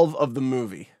 resolve of the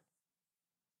movie.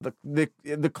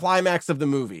 The climax of the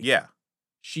movie. Yeah,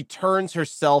 She turns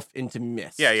herself into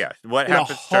mist. yeah. What In a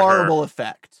happens horrible to her?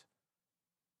 effect.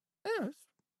 Yeah,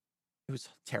 It was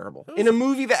terrible. It was In a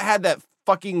movie that had that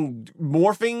fucking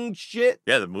morphing shit,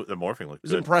 yeah, the morphing looked it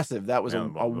was good. impressive. That was Yeah, a the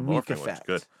weak morphing looked effect.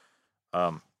 good.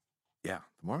 Yeah,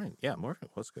 morphing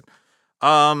was good.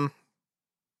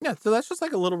 Yeah, so that's just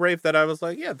like a little rave that I was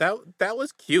like, yeah, that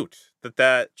was cute.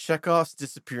 That Chekhov's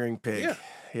disappearing pig. Yeah.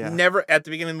 Yeah. Never at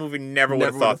the beginning of the movie, never would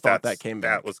have Never would've thought that came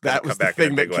back. That was going to come back the in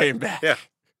thing a big that way. came back. Yeah.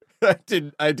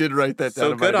 I did write that down.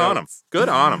 So in my good on him. notes. Good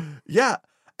on him. Yeah.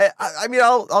 I mean,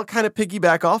 I'll kind of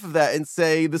piggyback off of that and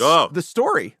say the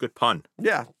story. Good pun.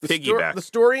 Yeah. Piggyback. The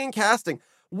story and casting.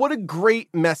 What a great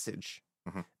message.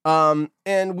 Mhm.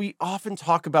 And we often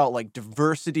talk about like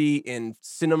diversity in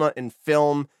cinema and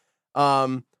film.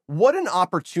 What an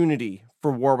opportunity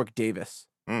for Warwick Davis.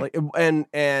 Mm. Like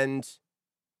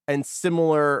and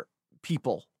similar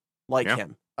people like Yeah.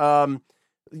 him.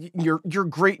 Your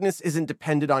greatness isn't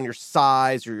dependent on your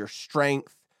size or your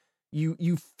strength.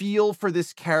 You feel for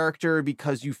this character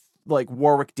because like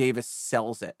Warwick Davis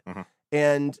sells it. Mhm.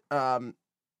 And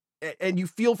you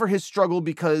feel for his struggle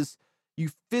because you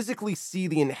physically see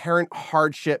the inherent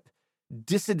hardship,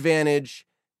 disadvantage,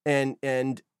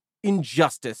 and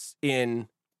injustice in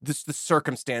the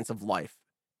circumstance of life.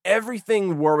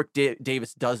 Everything Warwick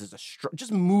Davis does is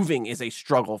just moving is a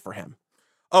struggle for him.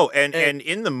 Oh, and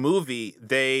in the movie,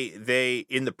 they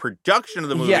in the production of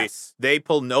the movie, Yes. they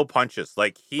pull no punches.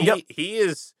 Like Yep.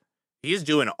 he's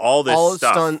doing all this All his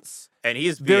stuff, stunts. and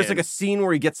There's like a scene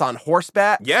where he gets on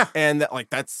horseback. yeah, And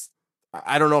that's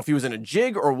I don't know if he was in a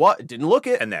jig or what. Didn't look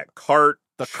it. and that cart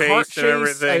The chase cart chase. and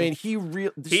everything. I mean,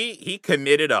 he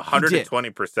committed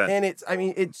 120%. and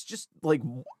it's just like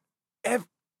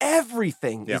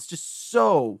everything Yeah. is just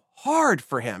so hard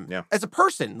for him Yeah. as a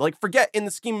person. Like, forget in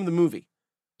the scheme of the movie.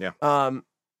 Yeah.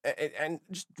 And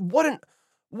just what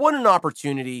an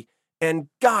opportunity. And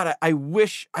God, I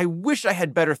wish I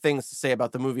had better things to say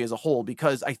about the movie as a whole,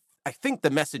 because I think the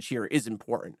message here is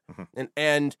important. Mhm.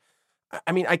 And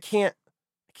I mean, I can't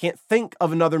think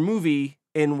of another movie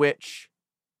in which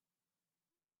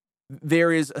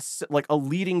there is a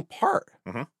leading part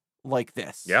Mhm. like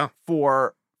this. Yeah.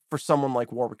 For someone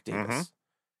like Warwick Davis.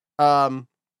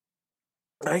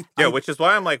 Which is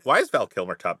why I'm like, why is Val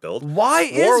Kilmer top billed? Why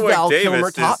is Warwick Val Davis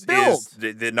Kilmer top billed?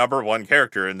 is the number one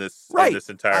character in this Right. in this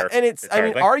entire And it's, I entire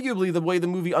mean, thing. arguably the way the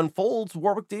movie unfolds,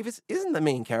 Warwick Davis isn't the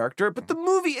main character, but the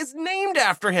movie is named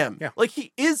after him. Yeah. Like,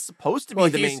 he is supposed to be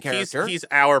the main character. He's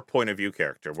our point of view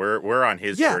character. We're on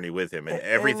his Yeah. journey with him, and And-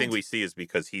 everything we see is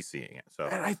because he's seeing it. So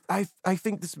And I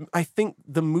think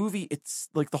the movie, it's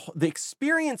like the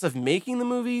experience of making the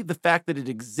movie, the fact that it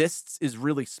exists is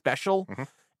really special. Mhm.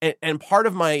 And part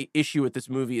of my issue with this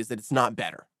movie is that it's not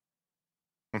better.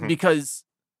 Mhm. Because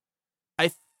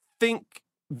I think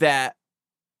that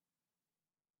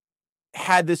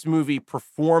had this movie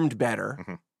performed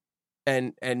better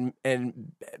Mhm. and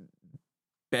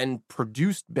been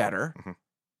produced better, Mhm.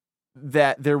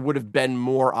 that there would have been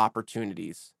more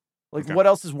opportunities. Like, Okay. what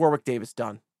else has Warwick Davis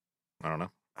done? I don't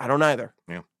know. I don't either.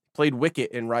 Yeah. Played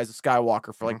Wicket in Rise of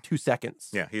Skywalker for like 2 seconds.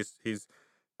 Yeah, he's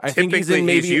I think he's in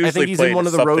typically I think he's in played one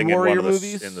of the Road something in one Warrior of the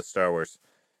movies. in the Star Wars,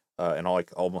 and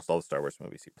almost all the Star Wars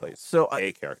movies he plays So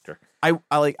a character. I'm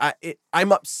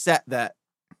upset that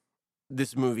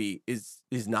this movie is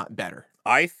not better.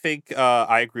 I think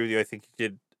I agree with you. I think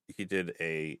he did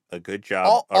a good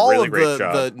job, a All really of great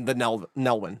job. the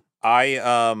Nelwyn.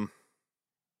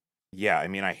 Yeah, I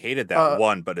mean, I hated that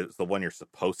one, but it was the one you're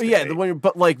supposed to. Yeah, hate. the one,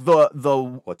 but like the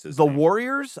What's his the name?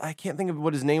 Warriors. I can't think of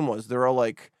what his name was. They're all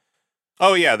like,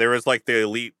 Oh yeah, there was like the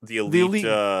elite elite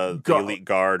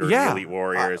guard or yeah. the elite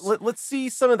warriors. Let's see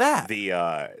some of that.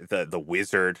 The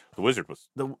wizard. The wizard was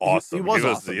The- awesome. He was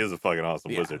awesome. He was a fucking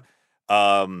awesome Yeah. wizard.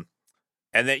 And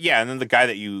then the guy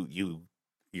that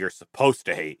you're supposed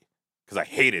to hate, because I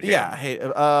hated him. Yeah. Hey, God,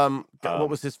 what Um,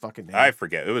 was his fucking name? I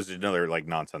forget. It was another like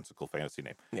nonsensical fantasy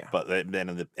name. Yeah. But then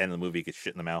in the end of the movie, he gets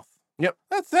shit in the mouth. Yep.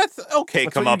 That's okay.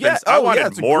 That's what you Comeuppance. get. I Oh, yeah, wanted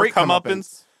it's a more great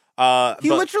comeuppance. He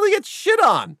But- literally gets shit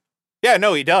on. yeah,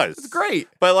 no, he does. It's great.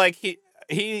 But like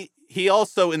he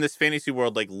also in this fantasy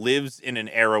world like lives in an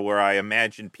era where I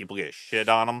imagine people get shit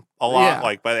on him a lot, Yeah.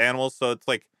 like by the animals. So it's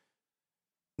like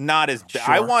not as Sure.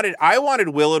 I wanted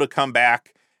Willow to come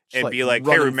back Just, and be like, hey,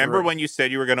 running remember through. when you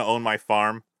said you were going to own my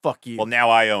farm? Fuck you. Well, now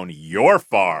I own your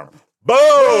farm. Boom!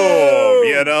 Boom!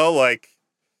 You know, like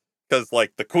because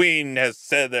like the queen has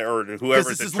said that, or Because whoever's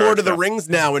this in is charge Lord of the now. Rings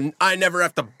now, and I never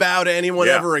have to bow to anyone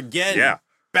Yeah. ever again. Yeah,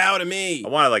 Bow to me. I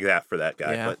wanted like that for that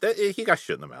guy, Yeah. but he got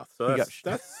shit in the mouth, so He that's, got shit.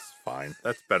 that's fine.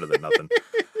 That's better than nothing.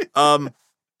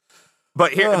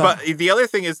 But the other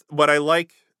thing is, what I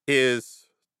like is,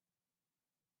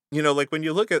 you know, like when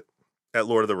you look at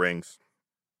Lord of the Rings,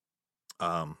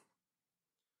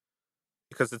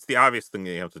 because it's the obvious thing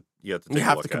that you have to take You a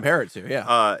have look to at. compare it to,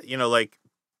 yeah. You know, like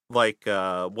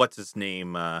what's his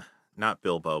name? Not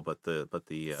Bilbo, but the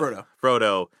Frodo.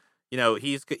 Frodo.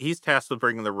 he's tasked with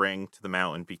bringing the ring to the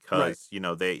mountain Right. because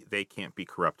they can't be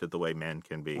corrupted the way men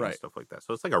can be and Right. stuff like that.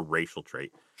 So it's like a racial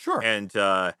trait. Sure.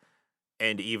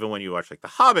 And even when you watch like the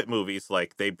Hobbit movies,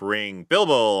 like they bring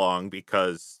Bilbo along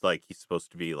because like he's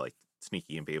supposed to be like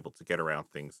sneaky and be able to get around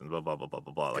things and blah blah blah blah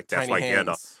blah blah. Like that's Tiny why hands.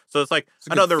 Gandalf. So it's like He's a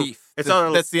good another. thief. It's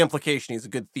another. That's the implication. He's a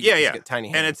good thief. Yeah, He's yeah. got tiny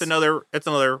hands. And it's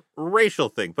another racial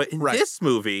thing. But in Right. this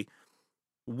movie,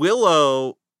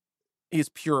 Willow He's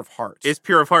pure of heart. is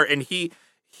pure of heart, and he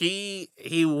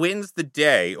wins the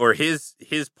day, or his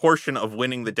portion of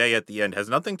winning the day at the end has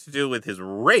nothing to do with his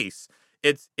race.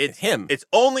 It's him. It's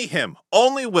only him.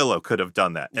 Only Willow could have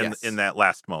done that Yes. in that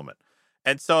last moment.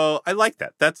 And so I like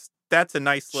that. That's a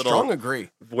nice little Strong agree.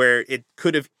 where it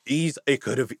could have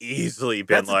easily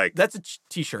been that's a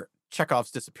t-shirt.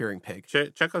 Chekhov's disappearing pig.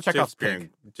 Chekhov's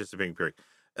pig. disappearing pig.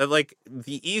 Like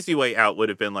the easy way out would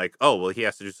have been like, oh well, he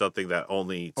has to do something that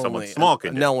only someone small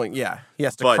can do. Knowing, yeah, he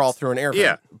has to But- crawl through an air vent.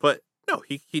 Yeah, but no,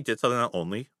 he did something that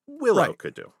only Willow Right.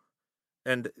 could do.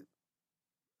 And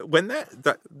when that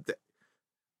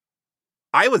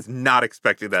I was not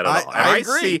expecting that at all. And I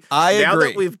agree. See, I now agree.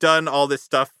 that we've done all this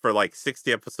stuff for like 60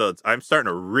 episodes, I'm starting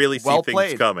to really see Well things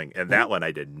played. coming. And that one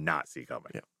I did not see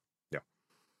coming. Yeah. Yeah.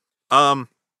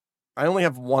 I only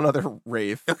have one other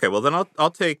rave. Okay, well then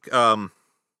I'll take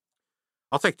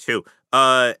two.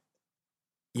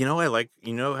 You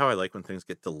know how I like when things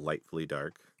get delightfully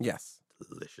dark? Yes.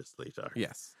 Deliciously dark.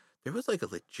 Yes. There was like a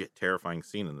legit terrifying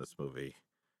scene in this movie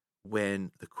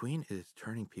when the queen is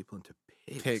turning people into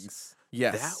pigs. Pigs.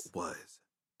 Yes. That was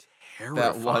terrifying.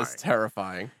 That was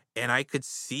terrifying. And I could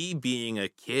see being a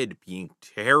kid being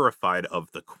terrified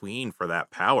of the queen for that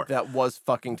power. That was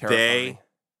fucking terrifying. They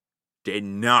did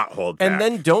not hold back. And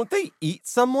then don't they eat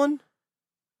someone?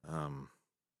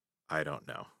 I don't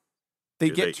know. They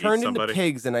Do get they eat turned into somebody?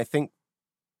 pigs, and I think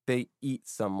they eat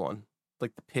someone.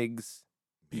 Like the pigs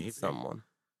Maybe. eat someone.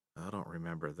 I don't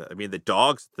remember that. I mean, the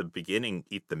dogs at the beginning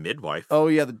eat the midwife. Oh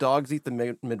yeah, the dogs eat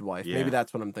the midwife. Yeah. Maybe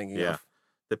that's what I'm thinking Yeah. of.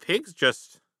 The pigs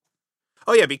just.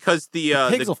 Oh yeah, because the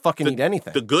Pigs will fucking eat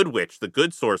anything. the good witch, the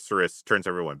good sorceress, turns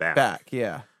everyone back.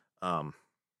 yeah.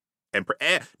 And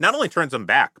not only turns them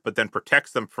back, but then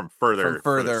protects them from further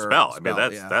spell. I mean,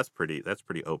 that's pretty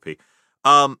OP.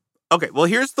 Okay, well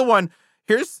here's the one.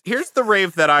 Here's the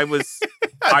rave that I was.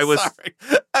 Sorry.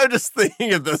 I'm just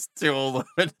thinking of those two old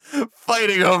women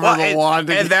fighting over the wand.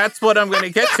 and that's what I'm going to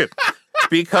get to,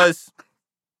 because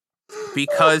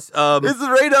it's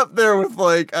right up there with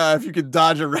like if you can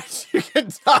dodge a wrench, you can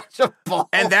dodge a ball.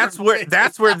 and that's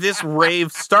where this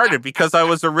rave started, because I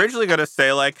was originally going to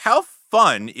say like, how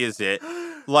fun is it?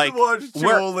 Like watch two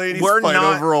old ladies we're fight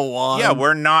not- over a wand. Yeah,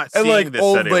 we're not And, seeing like, this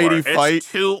old anymore. lady It's fight.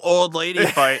 two old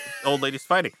ladies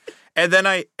fighting. And then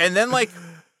like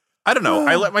I don't know.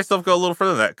 I let myself go a little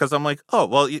further than that because I'm like, oh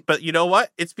well, but you know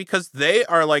what? It's because they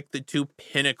are like the two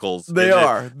pinnacles. They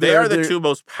are. They are the two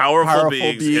most powerful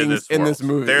beings in this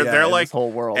movie. They're in like this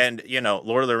whole world. And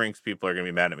Lord of the Rings people are gonna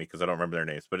be mad at me because I don't remember their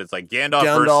names, but it's like Gandalf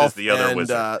versus the other and,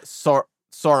 wizard.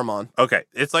 Saruman. Okay,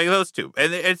 it's like those two,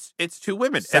 and it's two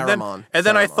women. Saruman. And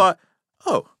then I Saruman. thought,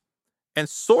 oh, and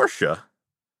Sorsha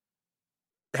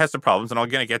has some problems, and I'm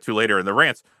gonna get to later in the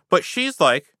rants, but she's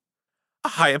like a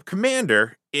high up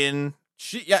commander in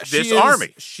this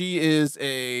army. She is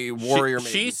a warrior.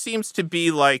 She maiden. seems to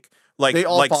be like They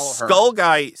all follow her. Skull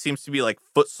Guy seems to be like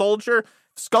foot soldier.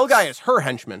 Skull Guy is her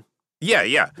henchman. Yeah.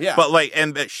 Yeah. But like,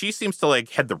 and that she seems to like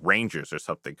head the Rangers or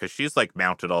something because she's like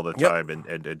mounted all the Yep. time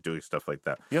and doing stuff like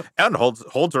that. Yep. And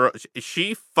holds her.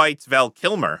 She fights Val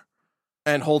Kilmer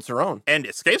And holds her own. and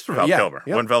escapes from Val Yeah, Kilmer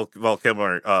yep. when Val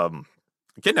Kilmer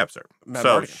kidnaps her. Mad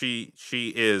So Mardigan. she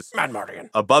is Mad Mardigan.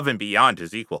 above and beyond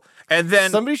his equal. And then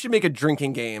Somebody should make a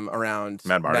drinking game around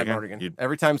Mad Mardigan? You'd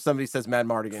Every time somebody says Mad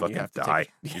Mardigan, fucking you have to die.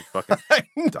 take You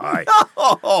fucking die.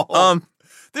 No!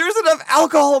 There's enough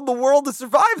alcohol in the world to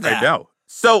survive that. I know.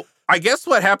 So I guess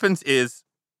what happens is,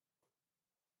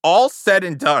 all said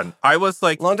and done, I was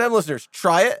like, Long-time listeners,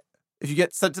 try it. If you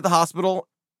get sent to the hospital,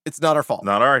 it's not our fault.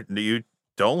 not our. You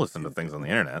don't listen to things on the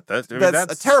internet. That's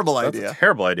a terrible That's idea. a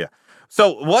terrible idea.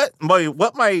 So what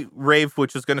my rave,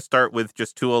 which is going to start with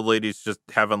just two old ladies just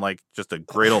having like just a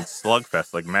great old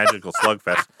slugfest, like magical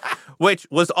slugfest, which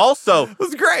was also It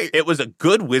was great. it was a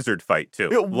good wizard fight too.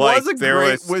 It like, was a there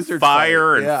great was wizard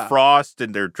fire fight, and yeah. frost,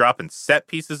 and they're dropping set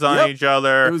pieces on Yep. each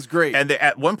other. It was great. And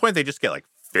at one point they just get like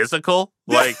physical,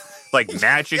 like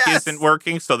magic Yes. isn't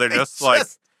working, so they're They just like,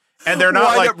 just and they're not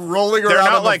wind like up rolling they're around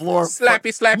not on the like floor.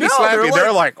 slappy. No,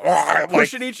 They're like, oh,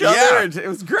 pushing each other. Yeah. And it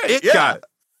was great. It yeah. got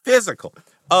physical.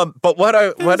 But what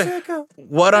I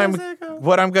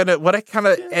kind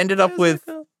of ended up with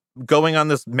going on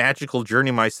this magical journey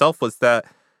myself was that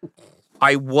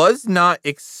I was not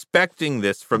expecting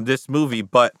this from this movie,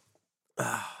 but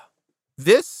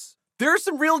this There are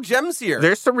some real gems here.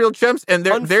 there's some real gems, and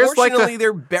there's like Unfortunately,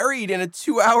 they're buried in a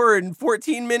 2-hour and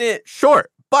 14-minute sure,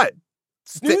 but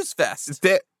snooze fest.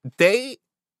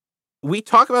 we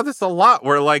talk about this a lot.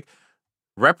 Where like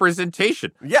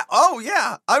representation, Yeah. Oh,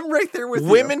 yeah. I'm right there with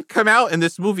women come out in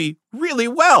this movie really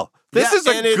well. This Yeah, is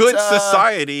a and it's, good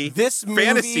society, This movie,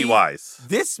 fantasy wise.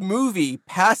 This movie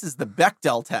passes the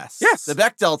Bechdel test. Yes. The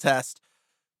Bechdel test.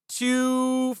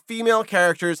 2 female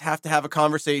characters have to have a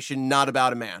conversation not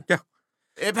about a man. Yeah.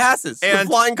 It passes with And-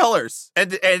 flying colors.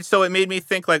 And so it made me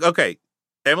think like, okay,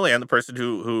 Emily, I'm the person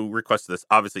who requested this,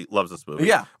 obviously loves this movie.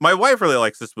 Yeah. My wife really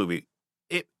likes this movie.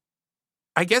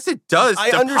 I guess it does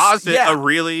deposit yeah. a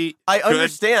really I good,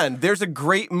 understand. There's a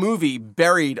great movie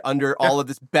buried under all of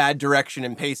this bad direction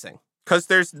and pacing. because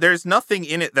there's nothing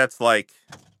in it that's like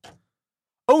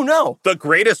Oh, no. the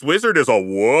greatest wizard is a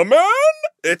woman.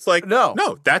 It's like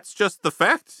No. that's just the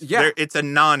fact. Yeah. It's a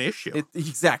non-issue.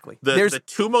 Exactly. The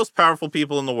 2 most powerful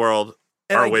people in the world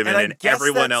are women, I and guess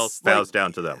everyone that's, else bows like,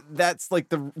 down to them. That's like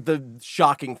the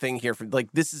shocking thing here. For like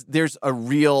there's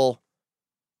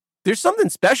something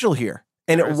special here,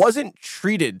 and There it is. wasn't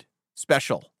treated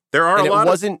special, There are and a lot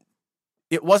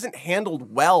it wasn't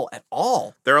handled well at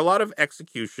all. There are a lot of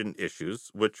execution issues,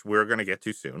 which we're going to get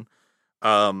to soon.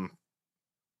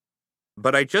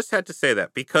 But I just had to say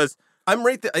that because I'm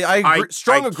right there. I agree,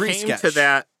 strong I agree. came Sketch to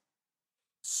that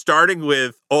starting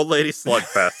with Old Lady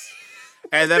Slugfest,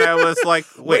 and then I was like,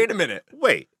 Wait a minute.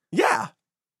 wait, Yeah,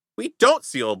 we don't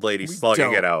see Old Lady We slugging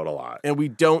don't. it out a lot, and we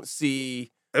don't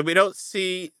see and we don't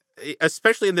see,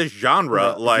 especially in this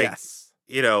genre, like yes.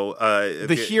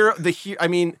 the hero. I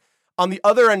mean, on the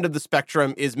other end of the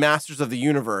spectrum is Masters of the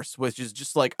Universe, which is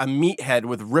just like a meathead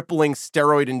with rippling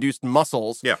steroid-induced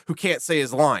muscles, Yeah. who can't say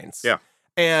his lines. Yeah.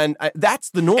 And that's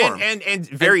the norm. and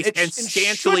very it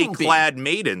scantily shouldn't be. clad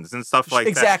maidens and stuff like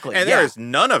Exactly, that. And yeah. there is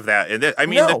none of that in this. I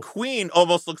mean, No. the queen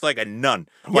almost looks like a nun.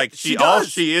 Yeah, Like she all does.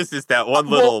 she is that one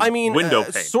little window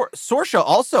pane. Sorsha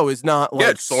also is not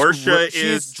like Sorsha she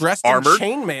is dressed armored.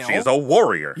 in chainmail. She's a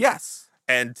warrior. yes,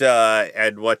 And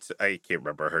what I can't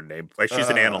remember her name. She's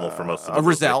an animal for most of the movie.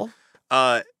 Rizal.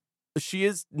 Uh, She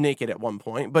is naked at one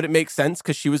point, but it makes sense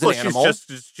because she was well, an animal.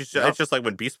 she's Yep. it's just like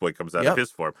when Beast Boy comes out Yep. of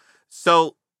his form.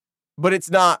 So But it's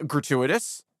not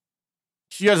gratuitous.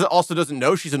 She also doesn't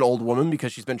know she's an old woman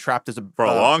because she's been trapped as For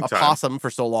a long time. possum for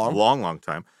so long. long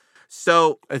time.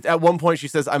 So At one point, she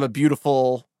says, "I'm a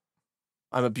beautiful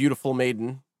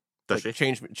maiden. does Like,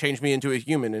 she? change me into a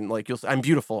human, and like I'm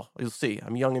beautiful. You'll see.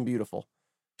 I'm young and beautiful."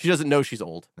 She doesn't know she's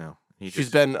old. No.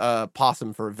 She's been a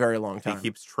possum for a very long He time.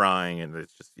 keeps trying, and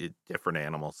it's just different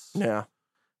animals. Yeah,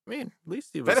 I mean, at least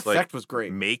he that was like effect was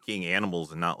great. making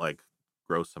animals and not like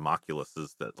gross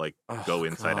homunculuses that like Oh, go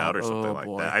inside out or God. something Oh, like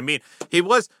boy. that. I mean,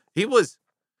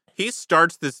 he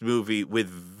starts this movie with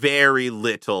very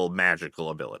little magical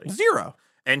ability, Zero.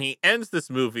 and he ends this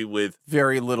movie with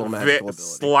Very little magical ability.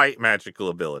 slight magical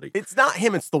ability, It's not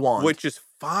him. It's the wand. which is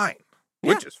fine.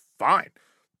 Yeah. Which is fine.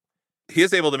 He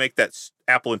is able to make that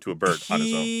apple into a bird on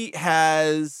his own. He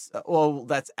has. Well,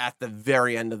 that's at the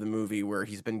very end of the movie where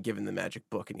he's been given the magic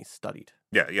book and he's studied.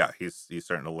 Yeah. He's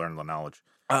starting to learn the knowledge.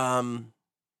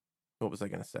 What was I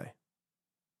going to say?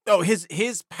 Oh,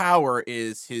 his power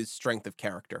is his strength of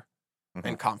character Mhm.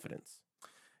 and confidence,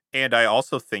 And I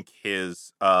also think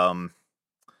his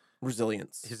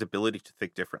resilience. ability to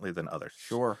think differently than others.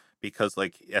 Sure. Because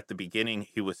like at the beginning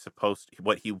he was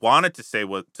what he wanted to say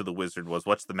to the wizard was,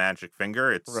 "What's the magic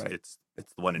finger? It's Right. it's the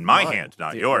one in my Mine. hand,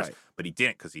 not Yeah, yours." right. But he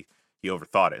didn't, because he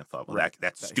overthought it and thought, well, Right.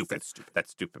 that's stupid. That's stupid.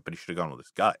 That's stupid. But he should have gone with his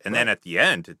gut. And then at the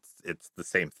end, it's the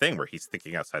same thing where he's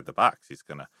thinking outside the box. He's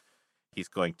going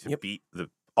to Yep. beat the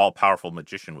all powerful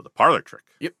magician with a parlor trick.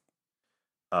 Yep.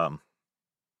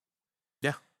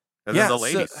 Yeah. And Yeah, then the so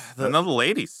ladies. the- and then the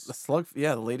ladies.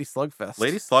 The Lady Slugfest.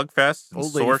 Lady Slugfest and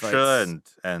Old lady Sorsha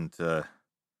fights. and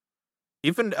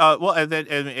even and then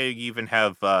and you even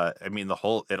have I mean the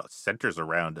whole it centers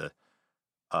around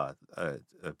a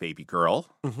baby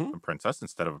girl, Mhm. a princess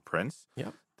instead of a prince.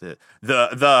 Yep.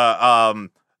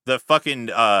 The fucking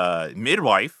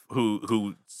midwife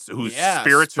who Yeah,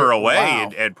 spirits her away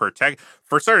wow. and protect.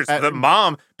 For starters, the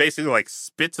mom basically like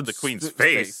spits in the queen's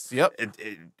face. Yep.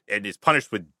 And is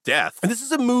punished with death. And this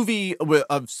is a movie with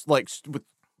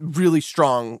really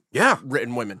strong Yeah.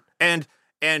 written women And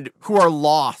who are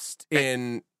lost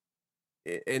in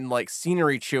like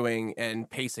scenery chewing and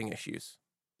pacing issues.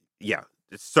 yeah,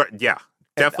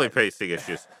 definitely pacing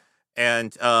issues.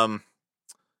 And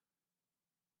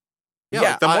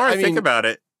Yeah, the more I mean, think about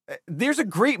it, there's a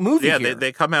great movie yeah, here.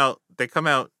 they come out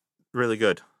really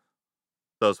good.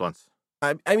 Those ones.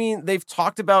 I mean, they've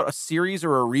talked about a series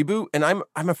or a reboot, and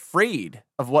I'm afraid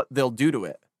of what they'll do to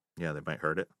it. Yeah, they might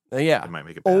hurt it. Yeah, They might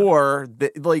make it bad. or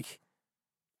like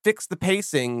fix the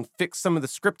pacing, fix some of the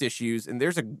script issues, and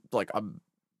there's a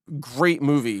great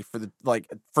movie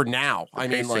for now.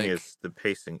 The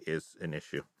pacing is an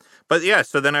issue. But yeah,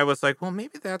 so then I was like, well,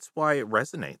 maybe that's why it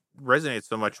resonates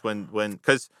so much when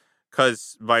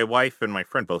because my wife and my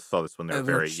friend both saw this when they were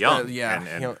very young.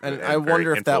 And I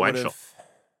wonder if that would have.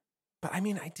 But I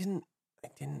mean, it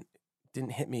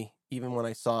didn't hit me even when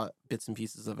I saw bits and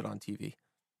pieces of it on TV.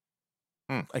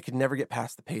 I could never get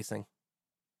past the pacing.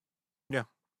 Yeah.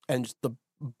 And just the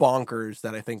bonkers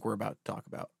that I think we're about to talk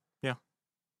about. Yeah.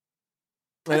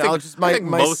 And I think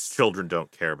most children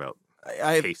don't care about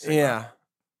pacing. Yeah.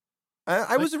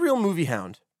 I was a real movie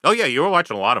hound. Oh, yeah. You were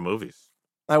watching a lot of movies.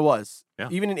 I was. Yeah.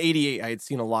 Even in '88, I had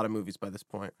seen a lot of movies by this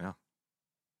point. Yeah.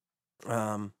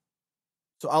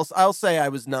 So I'll say I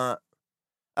was not.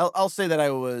 I'll say that I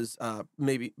was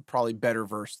probably better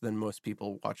versed than most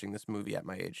people watching this movie at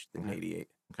my age in '88.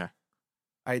 Okay.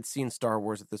 I had seen Star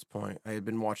Wars at this point. I had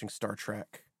been watching Star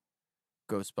Trek,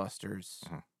 Ghostbusters.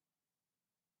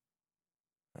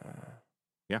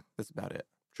 Yeah, that's about it.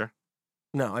 Sure.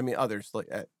 No, I mean others. Like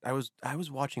I was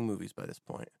watching movies by this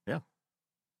point. Yeah.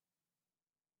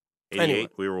 '88. Anyway.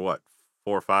 We were what,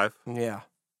 4 or 5? Yeah.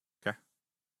 Okay.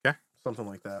 Something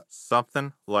like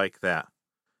that.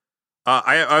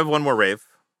 I have one more rave.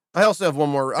 I also have one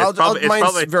more. Mine's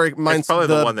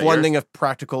the blending of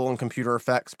practical and computer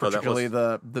effects, particularly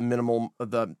the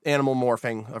animal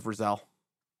morphing of Rizal.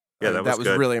 Yeah, that was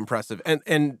good. Really impressive. And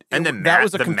that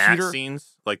was a computer matte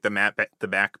scenes, like the matte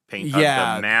paint.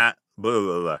 Yeah, the matte. Blah,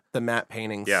 blah, blah. The matte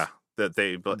paintings. Yeah, because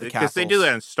they do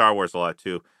that in Star Wars a lot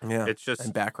too. Yeah, it's just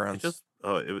and backgrounds.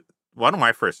 One of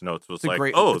my first notes was it's a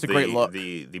great look.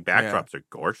 The backdrops are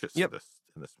gorgeous in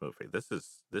this movie. This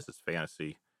is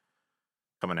fantasy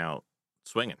coming out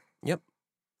swinging. Yep,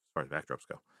 as far as backdrops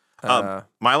go.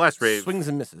 My last rave swings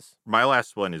and misses. My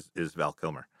last one is Val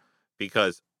Kilmer,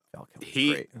 because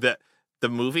the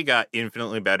movie got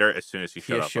infinitely better as soon as he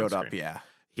showed up. Yeah,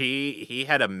 he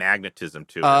had a magnetism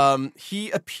to him.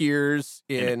 He appears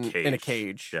in a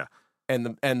cage. Yeah,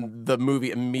 and the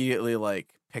movie immediately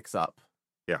picks up.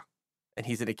 Yeah, and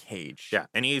he's in a cage. Yeah,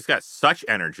 and he's got such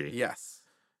energy. Yes,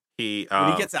 when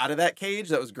he gets out of that cage,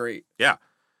 that was great. Yeah,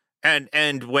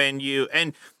 and when you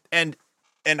and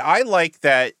I like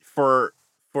that for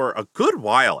a good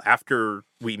while after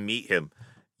we meet him,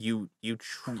 you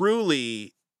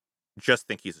truly just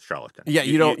think he's a charlatan. Yeah,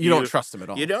 you don't trust him at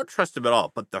all. You don't trust him at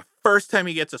all. But the first time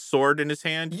he gets a sword in his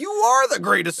hand, you are the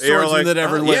greatest swordsman that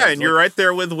ever lived. Yeah, and you're right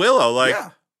there with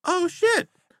Willow. Oh shit.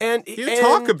 And you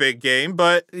talk a big game,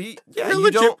 but you're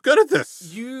legit good at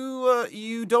this.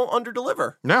 You don't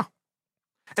underdeliver. No.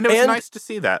 And it was nice to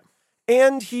see that.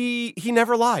 And he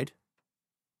never lied.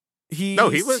 He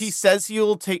says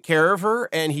he'll take care of her,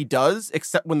 and he does,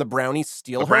 except when the brownies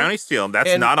steal her. The brownies steal him.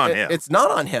 That's not on him. It's not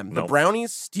on him. Nope. The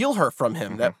brownies steal her from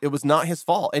him. Mm-hmm. It was not his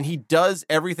fault. And he does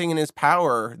everything in his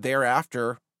power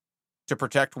thereafter to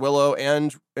protect Willow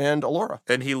and Alora.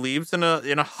 And he leaves in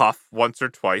a huff once or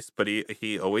twice, but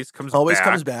he always comes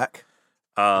back.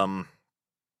 Even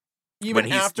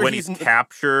when he's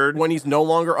captured, when he's no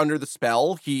longer under the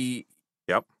spell, he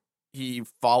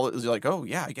follows. Like, oh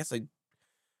yeah, I guess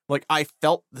I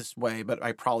felt this way, but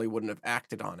I probably wouldn't have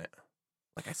acted on it.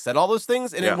 Like I said all those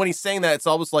things, and when he's saying that, it's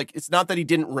almost like it's not that he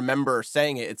didn't remember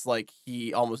saying it. It's like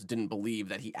he almost didn't believe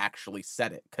that he actually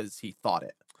said it because he thought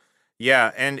it.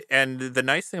 Yeah, and the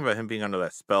nice thing about him being under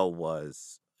that spell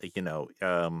was, it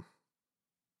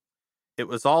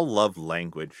was all love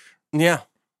language. Yeah.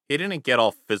 He didn't get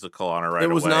all physical on her right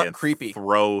away. It was not creepy.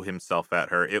 Throw himself at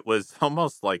her. It was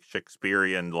almost like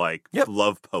Shakespearean,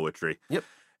 love poetry. Yep.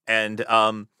 And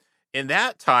in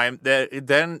that time,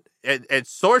 then at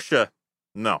Sorsha,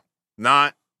 no,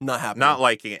 not happening. Not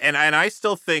liking it. And I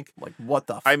still think, what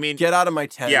the? I mean, get out of my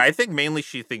tent. Yeah, I think mainly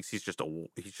she thinks he's just a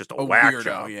whack weirdo.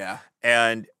 Job. Yeah.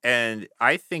 And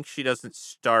I think she doesn't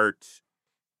start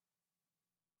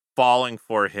falling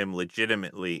for him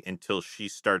legitimately until she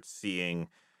starts seeing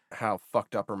how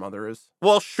fucked up her mother is.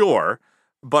 Well, sure,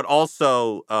 but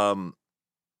also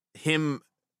him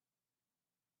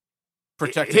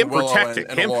protecting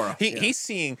and him. Alora. He's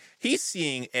seeing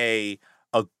a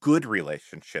good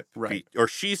relationship, right? Or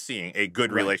she's seeing a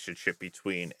good relationship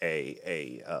between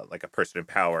a person in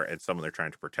power and someone they're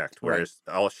trying to protect. Whereas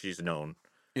all she's known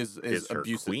is her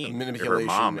abuse, queen, manipulation,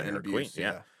 her mom, and her abuse, queen.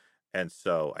 Yeah. And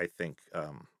so I think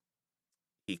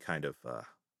he kind of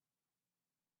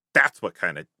that's what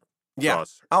kind of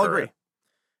draws I'll her agree.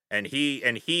 In.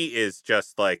 And he is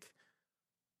just like,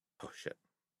 oh shit.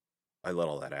 I let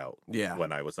all that out. Yeah.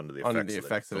 When I was under the Under the effects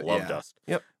effects of the it, love yeah. dust.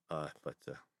 Yep. But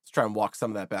Let's try and walk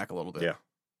some of that back a little bit. Yeah.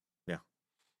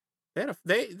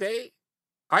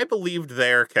 I believed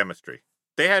their chemistry.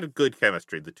 They had good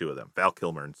chemistry, the two of them, Val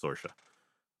Kilmer and Saoirse.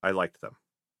 I liked them.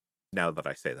 Now that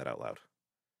I say that out loud.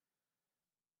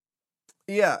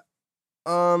 Yeah.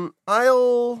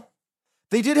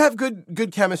 They did have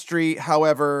good chemistry,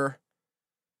 however,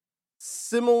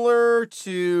 similar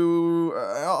to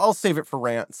I'll save it for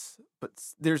rants, but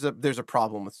there's a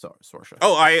problem with Saoirse.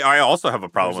 Oh, I also have a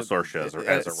problem with Saoirse as a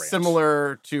rant.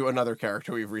 Similar to another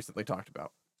character we've recently talked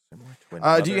about.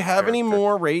 Do you have character. any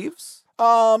more raves?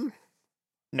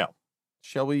 No.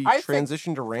 Shall we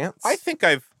transition to rants? I think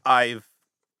I've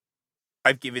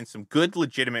given some good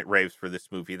legitimate raves for this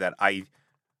movie that I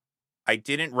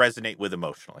didn't resonate with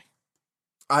emotionally.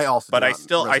 I also But I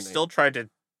still tried to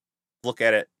look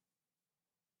at it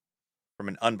from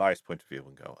an unbiased point of view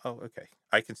and go, "Oh, okay.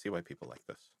 I can see why people like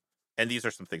this." And these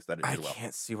are some things that I do well. I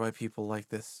can't see why people like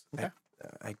this. Okay.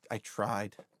 I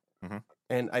tried. Mm-hmm.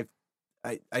 And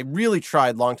I really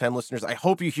tried, longtime listeners. I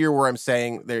hope you hear where I'm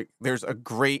saying there's a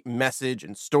great message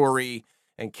and story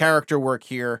and character work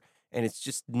here, and it's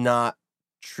just not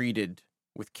treated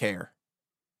with care.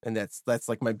 And that's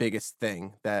like my biggest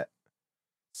thing, that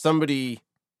somebody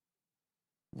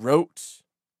wrote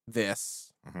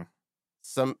this,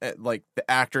 some like the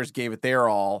actors gave it their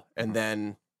all, and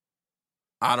then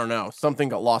I don't know, something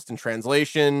got lost in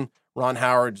translation. Ron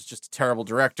Howard's just a terrible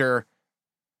director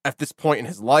at this point in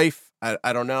his life.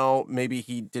 I don't know. Maybe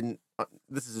he didn't.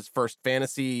 This is his first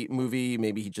fantasy movie.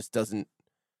 Maybe he just doesn't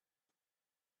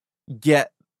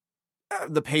get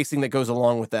the pacing that goes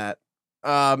along with that.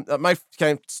 Can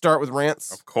I start with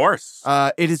rants? Of course.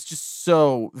 It is just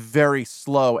so very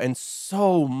slow and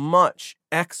so much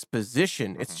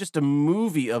exposition. It's just a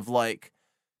movie of like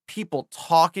people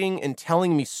talking and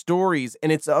telling me stories,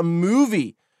 and it's a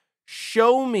movie.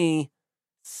 Show me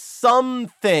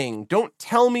something. Don't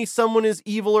tell me someone is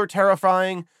evil or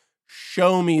terrifying.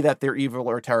 Show me that they're evil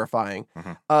or terrifying.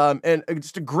 And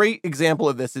just a great example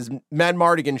of this is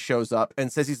Madmartigan shows up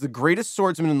and says he's the greatest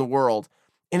swordsman in the world.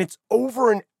 And it's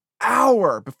over an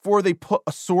hour before they put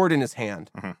a sword in his hand.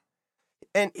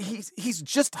 And he's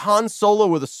just Han Solo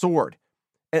with a sword.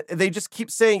 And they just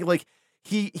keep saying, like,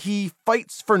 he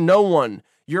fights for no one.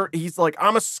 He's like,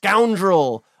 I'm a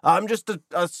scoundrel. I'm just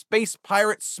a space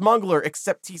pirate smuggler,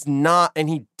 except he's not, and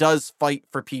he does fight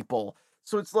for people.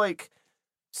 So it's like,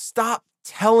 stop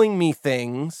telling me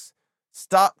things.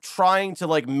 Stop trying to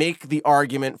like make the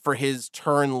argument for his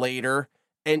turn later,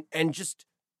 and just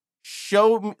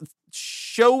show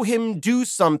him do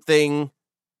something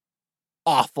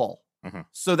awful,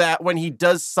 so that when he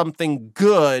does something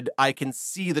good, I can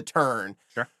see the turn.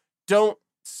 Sure. Don't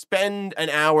spend an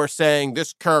hour saying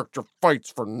this character fights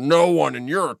for no one and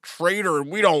you're a traitor and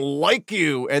we don't like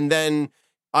you, and then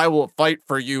I will fight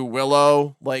for you,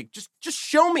 Willow. Like, just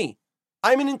show me.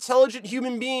 I'm an intelligent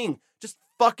human being. Just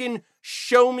fucking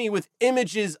show me with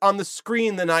images on the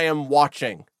screen than I am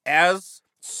watching. As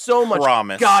so much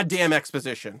goddamn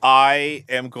exposition. I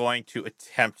am going to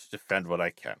attempt to defend what I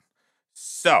can.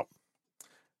 So,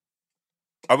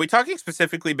 are we talking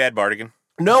specifically Madmartigan?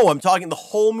 No, I'm talking the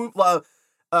whole movie.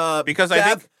 Because I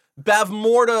think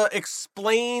Bavmorda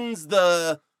explains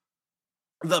the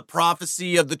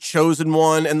prophecy of the chosen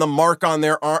one and the mark on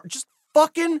their arm. Just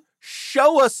fucking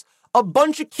show us a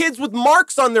bunch of kids with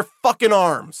marks on their fucking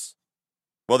arms.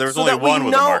 Well, there's only one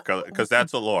with a mark, because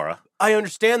that's Alora. I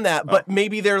understand that, but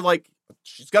maybe they're like,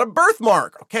 she's got a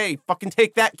birthmark. Okay, fucking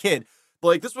take that kid.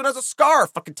 Like, this one has a scar.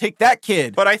 Fucking take that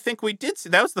kid. But I think we did see,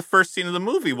 that was the first scene of the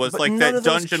movie, was like that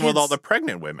dungeon with all the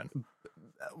pregnant women.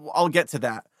 I'll get to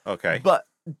that. Okay. But,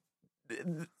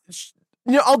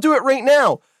 I'll do it right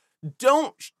now.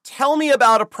 Don't tell me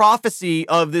about a prophecy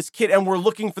of this kid and we're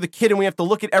looking for the kid and we have to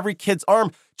look at every kid's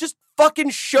arm. Just fucking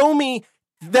show me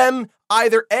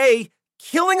either A,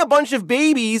 killing a bunch of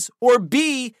babies, or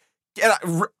B,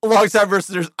 alongside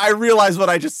listeners, I realize what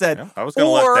I just said. Yeah, I was going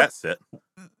to let that sit.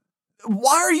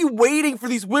 Why are you waiting for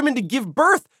these women to give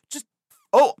birth?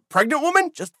 Pregnant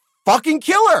woman? Just fucking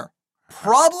kill her.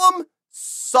 Problem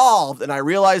solved. And I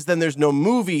realize then there's no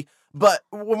movie, but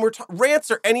when we're rants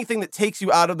are anything that takes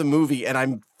you out of the movie, and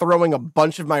I'm throwing a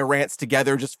bunch of my rants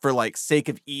together just for like sake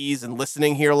of ease and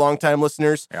listening here, longtime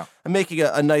listeners. Yeah. I'm making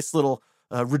a nice little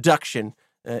reduction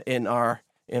in our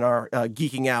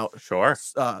geeking out. Sure.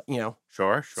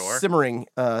 Sure. Sure. Simmering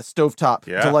stovetop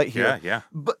delight here. Yeah.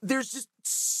 But there's just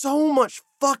so much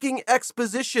fucking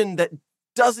exposition that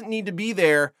doesn't need to be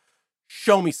there.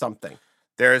 Show me something.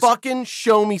 Fucking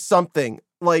show me something.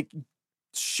 Like,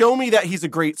 show me that he's a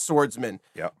great swordsman.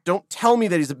 Yeah. Don't tell me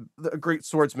that he's a great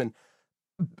swordsman.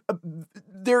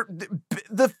 The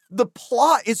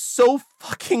plot is so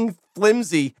fucking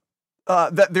flimsy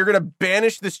that they're gonna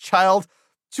banish this child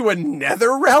to a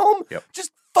nether realm. Yep.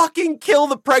 Just fucking kill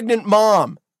the pregnant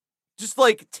mom. Just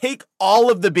like take all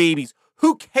of the babies.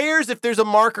 Who cares if there's a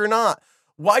mark or not?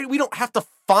 Why we don't have to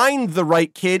find the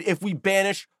right kid if we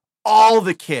banish all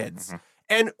the kids? Mm-hmm.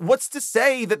 And what's to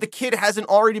say that the kid hasn't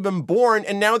already been born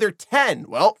and now they're 10?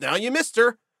 Well, now you missed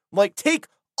her. Like, take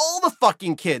all the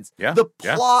fucking kids. Yeah, The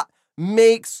plot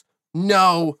makes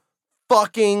no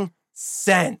fucking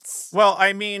sense. Well,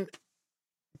 I mean,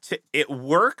 it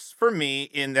works for me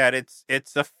in that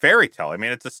it's a fairy tale. I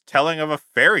mean, it's a telling of a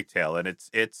fairy tale, and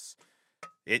it's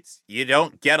you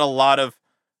don't get a lot of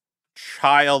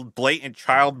blatant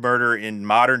child murder in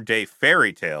modern day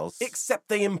fairy tales, Except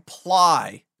they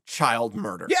imply child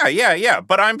murder. Yeah.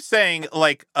 But I'm saying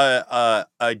like a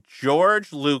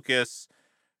George Lucas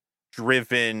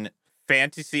driven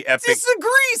fantasy epic.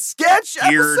 Disagree, Sketch.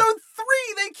 Geared- Episode 3,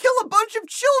 they kill a bunch of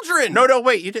children. No,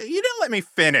 wait. You didn't let me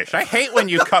finish. I hate when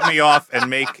you cut me off and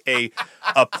make a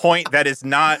point that is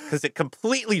not, because it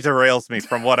completely derails me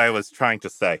from what I was trying to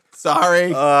say.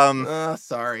 Sorry.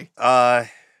 Sorry.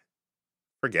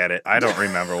 Forget it. I don't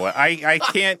remember what I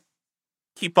can't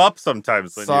keep up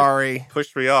sometimes when you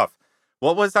push me off.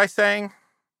 What was I saying?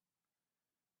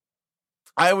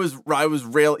 I was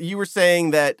you were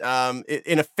saying that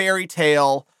in a fairy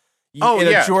tale,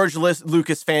 a George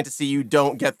Lucas fantasy, you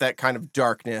don't get that kind of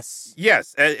darkness.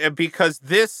 Yes, because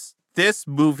this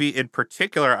movie in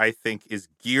particular, I think, is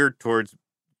geared towards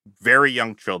very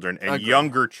young children and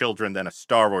younger children than a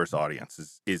Star Wars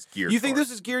audience is geared. You think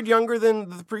this is geared younger than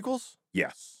the prequels?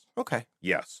 Yes. Okay.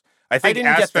 Yes. I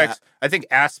think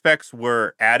aspects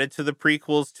were added to the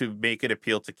prequels to make it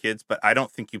appeal to kids, but I don't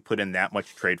think you put in that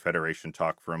much Trade Federation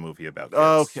talk for a movie about kids.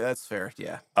 Okay, that's fair.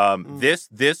 Yeah.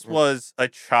 This was a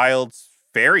child's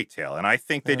fairy tale, and I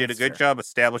think they did a good job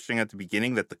establishing at the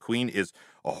beginning that the Queen is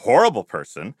a horrible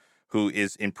person who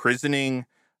is imprisoning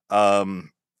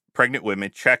pregnant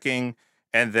women, checking,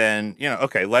 and then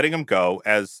letting them go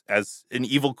as an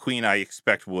evil queen I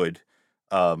expect would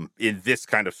in this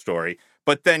kind of story.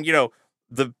 But then,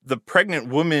 the pregnant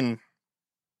woman,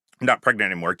 not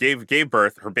pregnant anymore, gave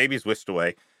birth, her baby's whisked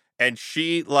away, and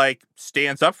she,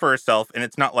 stands up for herself, and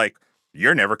it's not like,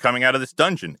 you're never coming out of this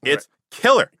dungeon. It's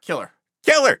kill her. Kill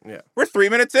her. Yeah. We're 3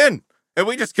 minutes in, and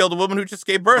we just killed a woman who just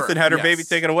gave birth and had her baby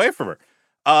taken away from her.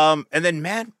 And then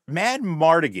Mad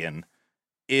Mardigan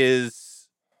is...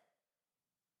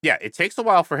 Yeah, it takes a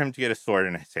while for him to get a sword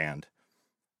in his hand.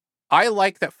 I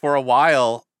like that for a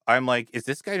while... I'm like, is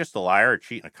this guy just a liar or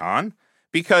cheating a con?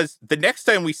 Because the next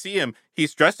time we see him,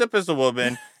 he's dressed up as a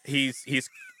woman. He's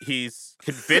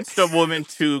convinced a woman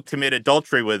to commit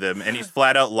adultery with him, and he's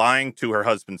flat out lying to her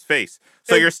husband's face.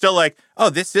 So you're still like, oh,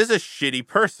 this is a shitty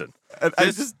person.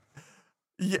 That's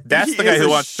the guy who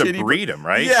wants to breed him,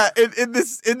 right? Yeah. In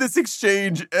this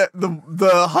exchange,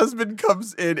 the husband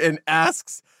comes in and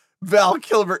asks Val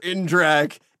Kilmer in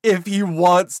drag if he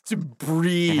wants to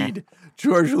breed.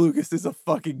 George Lucas is a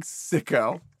fucking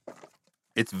sicko.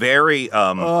 It's very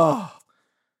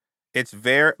it's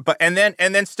very and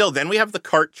then we have the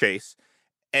cart chase,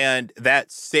 and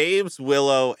that saves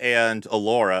Willow and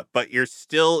Allura, but you're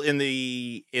still in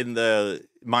the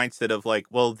mindset of like,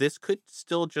 well, this could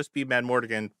still just be Mad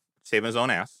Mardigan saving his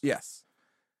own ass. Yes.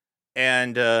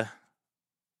 And I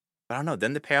don't know,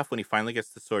 then the payoff when he finally gets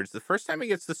the sword. Is the first time he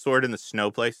gets the sword in the snow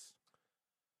place?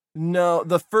 No,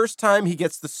 the first time he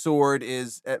gets the sword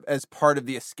is as part of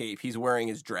the escape. He's wearing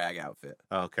his drag outfit.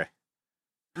 Oh, okay.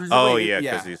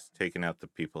 Because he's taking out the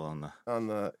people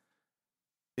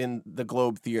in the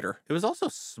Globe Theater. It was also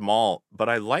small, but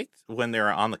I liked when they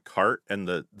were on the cart and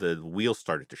the wheels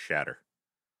started to shatter.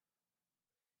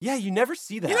 Yeah, you never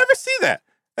see that. You never see that.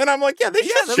 And I'm like, they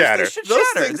should shatter.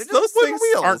 Those things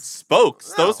aren't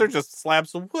spokes. No. Those are just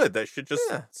slabs of wood that should just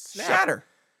shatter.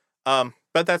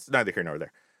 But that's neither here nor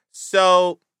there.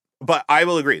 So, but I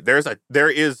will agree. There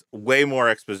is way more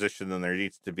exposition than there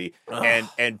needs to be,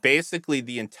 and basically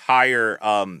the entire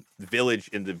village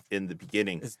in the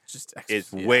beginning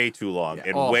is way too long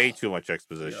and way too much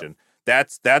exposition. Yep.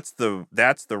 That's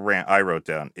the rant I wrote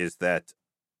down. Is that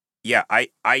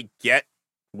I get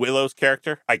Willow's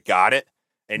character, I got it,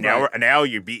 and now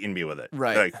you're beating me with it,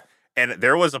 right? And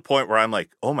there was a point where I'm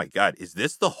like, oh my god, is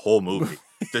this the whole movie?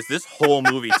 Does this whole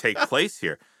movie take place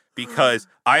here? Because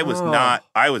I was not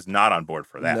on board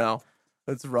for that. No,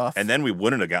 that's rough. And then we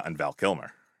wouldn't have gotten Val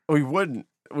Kilmer. We wouldn't.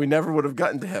 we never would have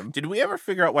gotten to him. Did we ever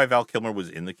figure out why Val Kilmer was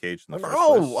in the cage in the first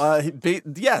place?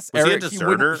 Yes, Was he a Eric.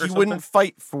 deserter or He wouldn't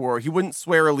fight for. He wouldn't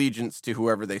swear allegiance to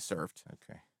whoever they served.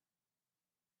 Okay.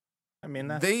 I mean,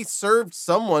 They served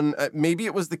someone. Maybe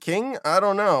it was the king. I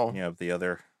don't know. Yeah, the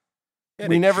other.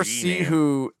 We never see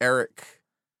who Eric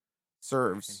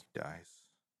serves. He dies.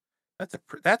 That's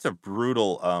a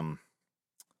brutal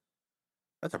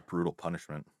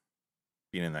punishment.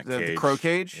 Being in that cage. The crow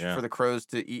cage Yeah. for the crows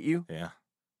to eat you. Yeah.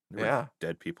 There were Yeah.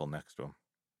 dead people next to him.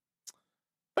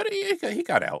 But he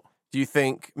got out. Do you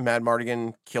think Mad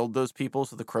Mardigan killed those people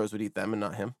so the crows would eat them and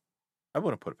not him? I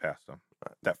wouldn't put it past him.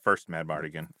 That first Mad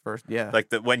Mardigan. First, yeah.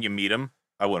 Like when you meet him,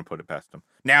 I wouldn't put it past him.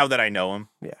 Now that I know him,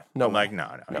 Yeah. I'm way. like,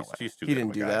 no, No he's too He good didn't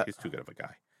of a do guy. that. He's too good of a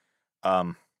guy.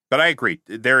 But I agree.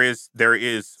 There is.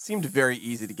 It seemed very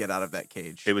easy to get out of that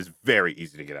cage. It was very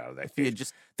easy to get out of that If he cage. had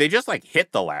just, They just like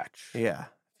hit the latch. yeah.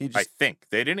 He I just think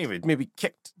they didn't even. maybe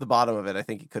kicked the bottom of it. I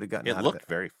think he could have gotten It out of looked it.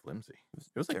 very flimsy.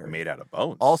 It was like very- made out of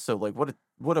bones. Also, like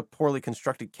what a poorly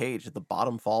constructed cage. The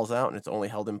bottom falls out and it's only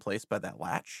held in place by that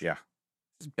latch. Yeah.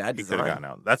 It's bad he could design. have gotten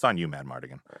out. That's on you, Mad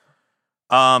Mardigan.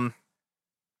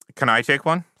 Can I take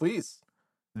one? Please.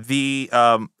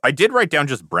 I did write down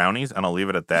just brownies, and I'll leave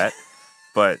it at that.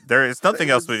 But there is nothing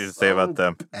They else were we need to say about so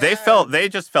them. bad. They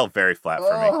just felt very flat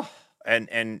for me. Ugh.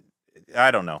 And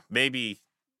I don't know. Maybe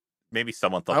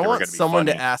someone thought I they were want going to be someone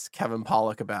funny. to ask Kevin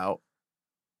Pollak about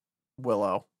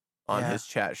Willow on Yeah. his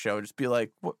chat show. Just be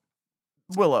like, "What,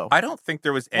 Willow?" I don't think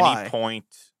there was any Why?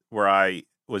 point where I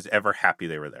was ever happy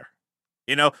they were there.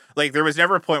 You know, like there was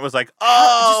never a point where it was like,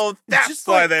 oh, that's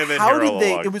why like, they've been how here did all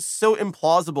they? along. It was so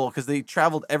implausible because they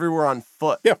traveled everywhere on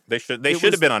foot. Yeah, they should It have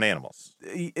was- been on animals.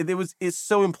 It's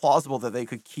so implausible that they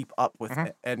could keep up with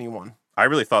Mhm. anyone. I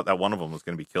really thought that one of them was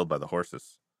going to be killed by the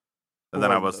horses. And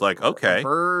then I Or was the- like, or a okay.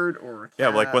 bird or a Yeah,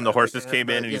 like when the cat, horses like, came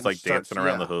in and he's like starts- dancing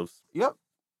around the yeah. hooves. Yep.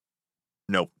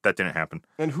 Nope, that didn't happen.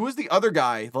 And who was the other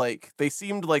guy? Like they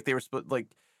seemed like they were like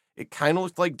it kind of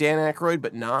looked like Dan Aykroyd,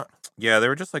 but not. Yeah, they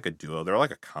were just like a duo. They were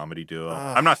like a comedy duo.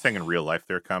 Ugh. I'm not saying in real life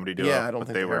they're a comedy duo. Yeah, I don't but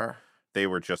think they were. are. They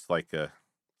were just like a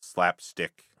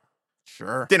slapstick.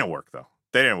 Sure. Didn't work though.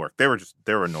 They didn't work. They were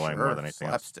annoying more Sure, than anything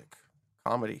else. slapstick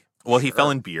comedy. Well, he fell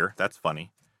Sure. in beer. That's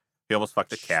funny. He almost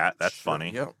fucked a cat. That's Sure,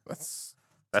 funny. Yep. That's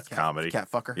That's cat, comedy. Cat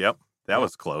fucker. Yep, that Yep.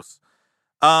 was close.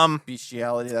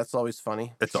 Bestiality. That's always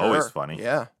funny. It's always funny.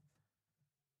 Yeah.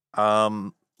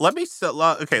 Let me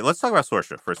okay, let's talk about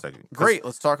Sorsha for a second. Great.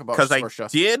 Let's talk about Because I Sorsha.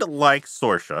 did like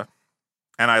Sorsha,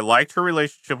 and I liked her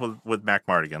relationship with Mac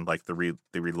Mardigan, like the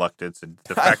reluctance and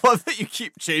the I fact. love that you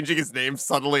keep changing his name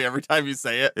subtly every time you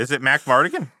say it. Is it Mac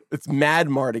Mardigan? It's Mad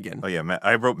Mardigan. Oh yeah,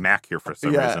 I wrote Mac here for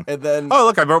some reason. and then Oh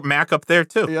look, I wrote Mac up there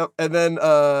too. yep, and then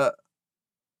I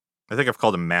think I've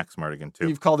called him Max Mardigan too.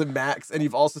 you've called him Max, and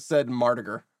you've also said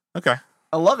Mardiger. Okay,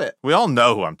 I love it. we all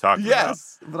know who I'm talking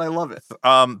Yes, but I love it.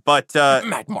 about. But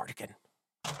Mad Mardigan.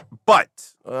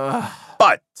 but Ugh.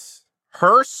 but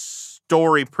her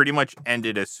story pretty much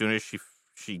ended as soon as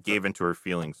she gave into her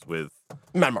feelings with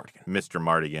Mad Mardigan. Mr.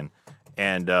 Mardigan,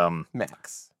 and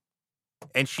Max.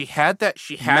 she had that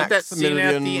scene at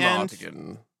Maximilian the end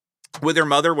Mardigan. with her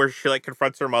mother where she like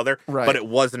confronts her mother, Right. but it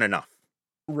wasn't enough.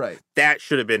 Right. That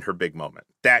should have been her big moment.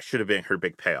 That should have been her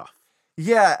big payoff.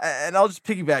 Yeah, and I'll just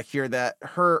piggyback here that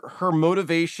her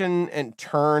motivation and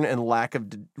turn and lack of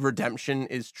redemption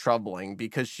is troubling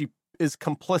because she is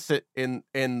complicit in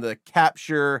the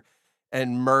capture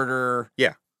and murder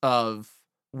Yeah. of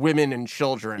women and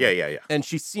children. Yeah. And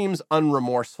she seems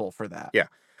unremorseful for that. Yeah.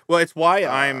 Well, it's why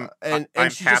I'm and I'm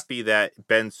she just- happy that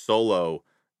Ben Solo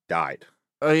died.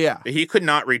 Oh yeah. He could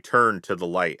not return to the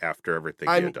light after everything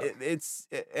he I had mean,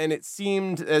 done. it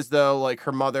seemed as though like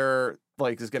her mother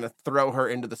like is gonna throw her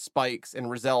into the spikes, and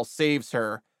Rizal saves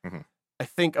her. Mhm. I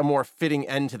think a more fitting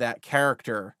end to that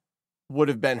character would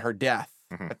have been her death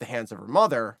Mhm. at the hands of her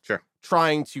mother, Sure.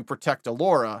 trying to protect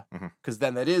Alora, Mhm. because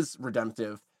then that is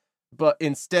redemptive. But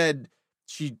instead,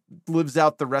 she lives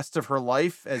out the rest of her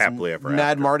life as Happily ever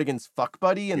Mad after. Mardigan's fuck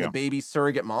buddy and Yeah. the baby's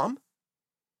surrogate mom.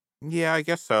 Yeah, I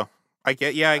guess so. I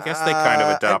guess they kind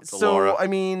of adopt So Laura. I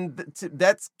mean,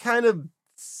 that's kind of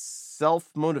self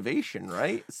motivation,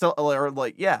 right? So or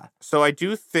like, yeah, So I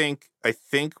think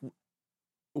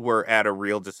we're at a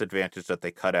real disadvantage that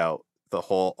they cut out the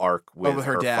whole arc with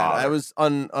her dad. father. I was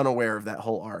unaware of that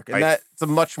whole arc, and I that's a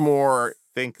much more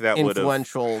think that would have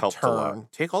influential helped a lot. turn.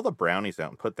 Take all the brownies out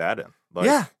and put that in. Like,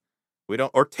 Yeah, we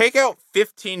don't, or take out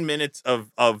 15 minutes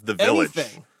of the village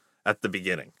anything. at the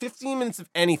beginning. 15 minutes of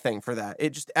anything for that.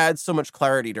 It just adds so much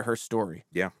clarity to her story.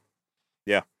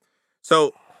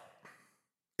 So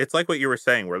it's like what you were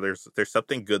saying, where there's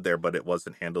something good there, but it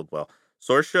wasn't handled well.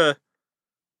 Sorsha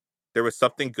There was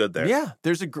something good there. Yeah,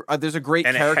 there's a great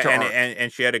and character arc.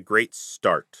 and she had a great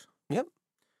start. Yep.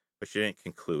 But she didn't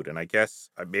conclude, and I guess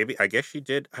she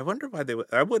did. I wonder why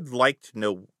I would like to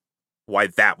know why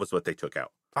that was what they took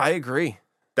out. I agree.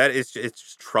 It's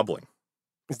just troubling.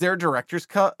 Is there a director's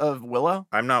cut of Willow?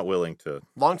 I'm not willing to.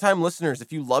 Longtime listeners,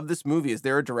 if you love this movie, is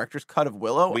there a director's cut of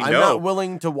Willow? We I'm know. not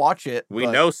willing to watch it. We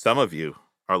but know some of you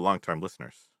are longtime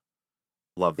listeners.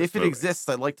 Love this if it movie. exists,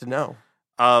 I'd like to know.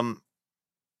 Do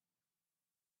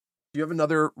you have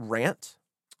another rant?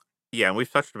 Yeah, and we've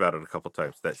touched about it a couple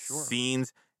times. That Sure.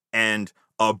 scenes end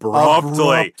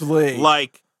abruptly.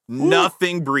 Like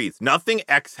nothing breathes, nothing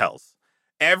exhales.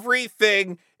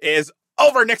 Everything is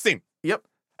over. Next scene. Yep.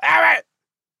 All right.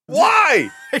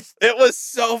 Why? It was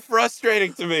so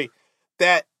frustrating to me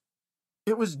that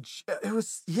it was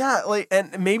like,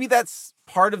 and maybe that's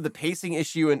part of the pacing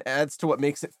issue and adds to what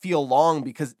makes it feel long,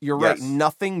 because you're right,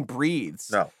 nothing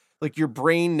breathes. No. Like your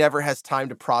brain never has time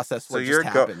to process what just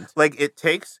happened. Like it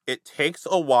takes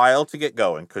a while to get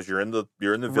going because you're in the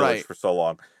village for so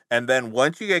long. And then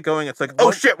once you get going, it's like,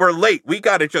 oh shit, we're late. We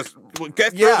got to just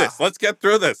get through this. Let's get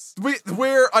through this.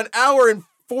 We're an hour and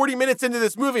 40 minutes into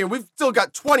this movie, and we've still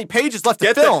got 20 pages left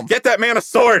to film. Get that man a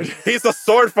sword. He's a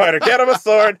sword fighter. Get him a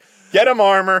sword. Get him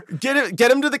armor. Get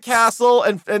him to the castle,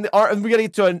 and we got to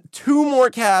get to 2 more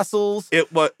castles. There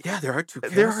are 2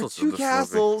 castles. There are 2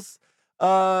 castles.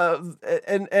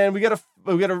 And we gotta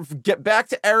get back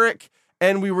to Eric.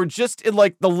 And we were just in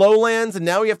like the lowlands, and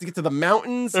now we have to get to the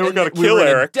mountains. And we gotta kill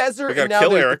Eric. Desert. We gotta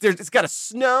kill Eric. It's gotta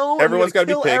snow. Everyone's gotta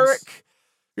be pigs. Eric.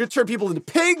 You're gonna turn people into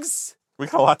pigs. We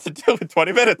got a lot to do in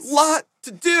 20 minutes. In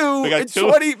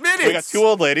 20 minutes. We got 2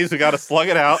 old ladies. We got to slug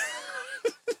it out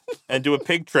and do a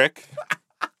pig trick.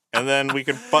 And then we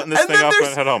can button this thing up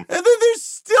and head home. And then there's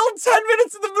still 10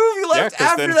 minutes of the movie left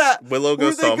after that. Willow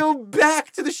goes home. They go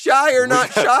back to the Shire,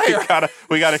 Shire.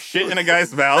 We got a shit in a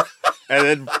guy's mouth, and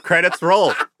then credits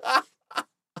roll.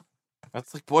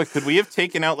 That's like, boy, could we have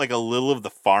taken out like a little of the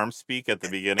farm speak at the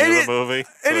beginning of the movie?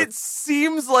 And it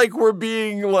seems like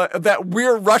that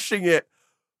we're rushing it,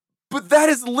 but that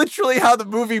is literally how the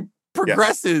movie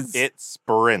progresses. Yes. It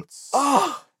sprints.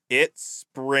 Oh. It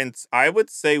sprints. I would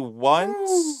say once.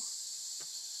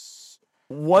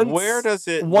 Where does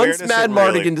it? Once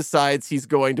Mardigan decides he's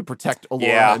going to protect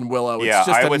Allura and Willow, it's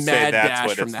just a mad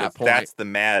dash from that point. That's the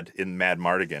mad in Mad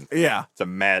Mardigan. Yeah, it's a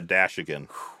mad dash again.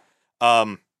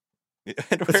 And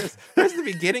where's the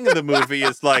beginning of the movie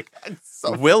is like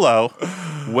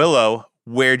Willow,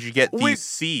 where'd you get these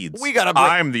seeds?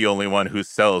 I'm the only one who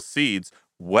sells seeds.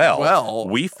 Well,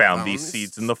 we found these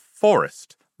seeds in the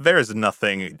forest. There's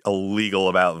nothing illegal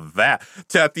about that.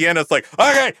 At the end, it's like,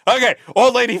 okay,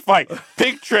 old lady fight,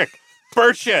 pig trick,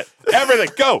 bird shit, everything,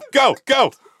 go.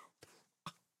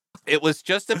 It was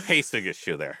just a pacing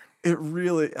issue there. It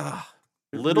really,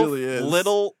 really is.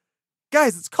 Little.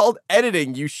 Guys, it's called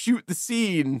editing. You shoot the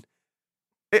scene.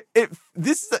 You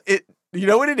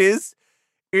know what it is?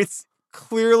 It's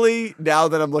clearly, now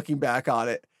that I'm looking back on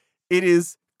it, it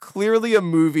is clearly a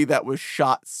movie that was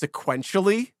shot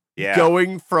sequentially. Yeah.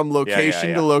 Going from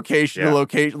location to location to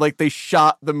location. Like they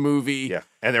shot the movie. Yeah.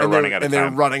 And they're running out of time.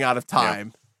 And they're running out of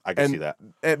time. Yeah, I can see that.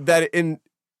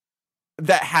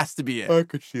 That has to be it. I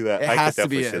could see that. I could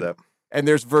definitely see that. And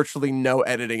there's virtually no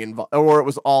editing involved. Or it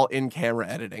was all in-camera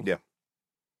editing. Yeah.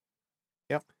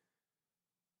 Yep.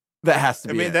 That has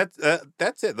to be it.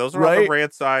 That's it. Those are all the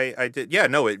rants I did. Yeah,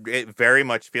 no, it very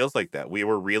much feels like that. We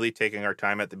were really taking our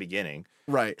time at the beginning.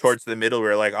 Right. Towards the middle, we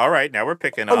were like, all right, now we're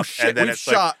picking up. Oh, shit, and then it's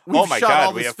like, oh my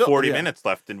God, we have 40 minutes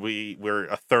left and we're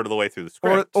a third of the way through the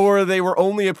script. Or they were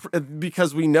only,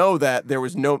 because we know that there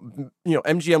was no,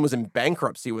 MGM was in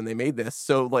bankruptcy when they made this.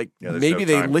 So like maybe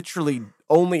they literally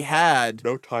only had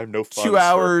no time, no fun. 2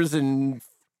 hours and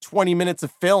 20 minutes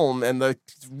of film, and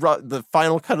the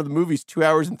final cut of the movie is 2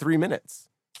 hours and 3 minutes.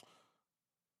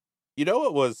 You know,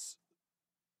 it was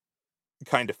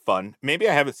kind of fun. Maybe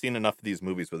I haven't seen enough of these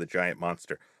movies with a giant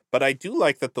monster, but I do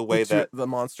like that the way that the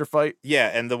monster fight. Yeah,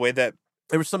 and the way that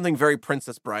there was something very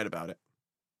Princess Bride about it.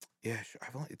 Yeah,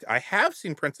 I have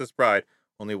seen Princess Bride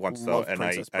only once though, and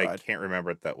I can't remember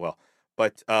it that well.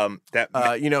 But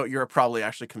you're probably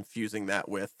actually confusing that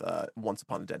with Once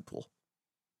Upon a Deadpool.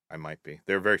 I might be.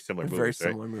 They're very similar movies. Very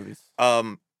similar movies.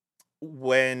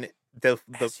 When the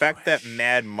fact that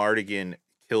Mad Mardigan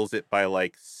kills it by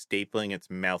like stapling its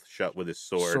mouth shut with his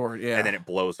sword, and then it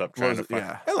blows up trying to fight.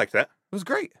 Yeah. I like that. It was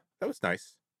great. That was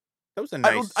nice. That was a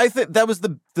nice. I think that was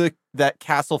that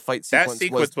castle fight sequence. That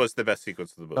sequence was the best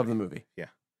sequence of the movie. Yeah.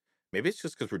 Maybe it's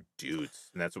just because we're dudes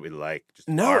and that's what we like. Just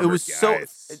it was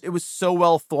guys. so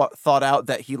well thought out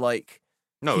that he like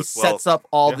No, he it's- sets up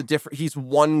all yeah. the different. He's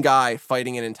one guy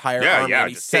fighting an entire Yeah, army. yeah. And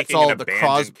he Just sets taking all an the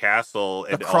abandoned castle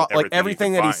and like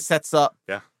everything that he sets up.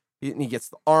 Yeah. And he gets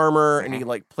the armor, and he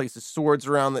like places swords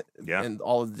around it, Yeah. and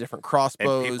all of the different And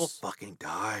crossbows. people fucking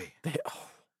die.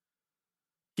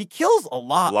 He kills a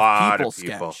lot of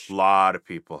people. Sketch. Lot of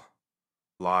people.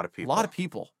 Lot of A people. lot of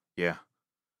people. Yeah.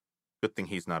 Good thing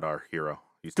he's not our hero.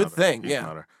 He's Good not thing, he's yeah.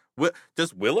 not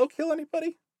does Willow kill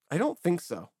anybody? I don't think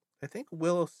so. I think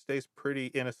Willow stays pretty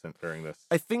innocent during this.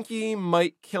 I think he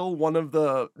might kill one of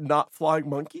the not flying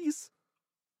monkeys.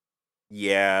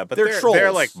 Yeah, but They're they're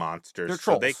trolls. like monsters, They're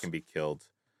so they trolls. can be killed.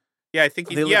 Yeah, I think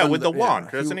They he, live with the wand,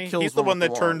 he doesn't he? kills He's the one with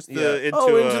that the turns wand. the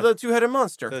into the two-headed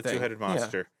monster. the thing. two-headed Yeah.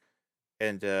 monster.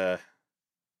 And and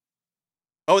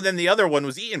then the other one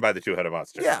was eaten by the two-headed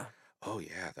monster. Yeah. Oh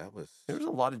yeah, that was There was a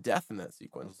lot of death in that there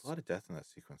sequence. was a lot of death in that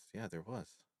sequence. Yeah, there was.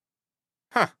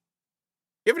 Huh.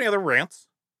 You have any other rants?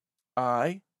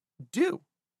 I do.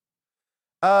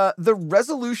 The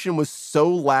resolution was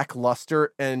so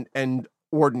lackluster and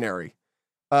ordinary.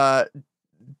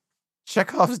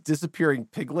 Chekhov's disappearing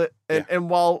piglet, and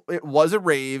while it was a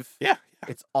rave, Yeah.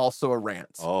 it's also a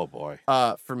rant. Oh boy.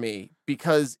 For me,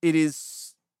 because it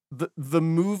is the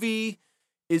movie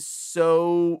is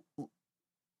so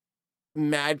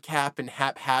madcap and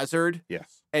haphazard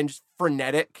Yes. and just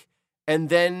frenetic, and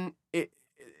then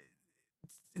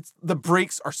it's the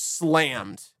brakes are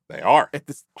slammed They are. at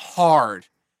this hard,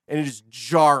 and it is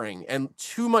jarring, and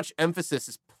too much emphasis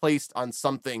is placed on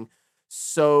something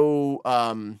so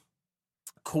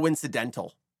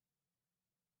coincidental.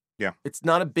 Yeah. It's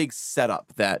not a big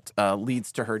setup that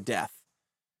leads to her death.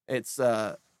 It's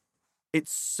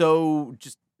so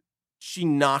just she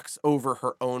knocks over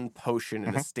her own potion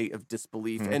in a state of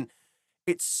disbelief, and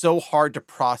it's so hard to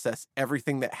process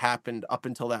everything that happened up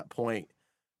until that point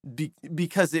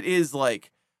because it is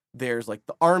like there's like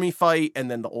the army fight, and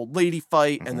then the old lady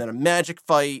fight, and then a magic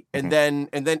fight, and then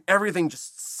everything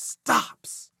just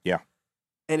stops. Yeah.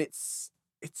 And it's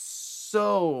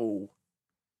so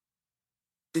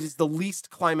it is the least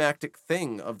climactic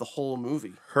thing of the whole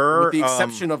movie. Her with the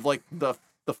exception of like the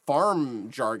farm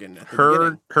jargon at the her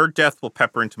beginning. her death will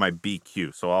pepper into my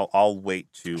BQ, so I'll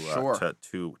wait to Sure.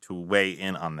 to weigh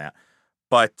in on that.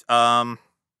 But yeah,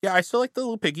 I still like the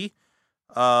little piggy.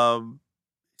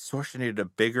 Sorcha needed a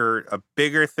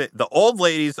bigger thing. The old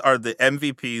ladies are the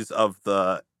MVPs of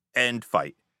the end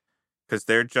fight because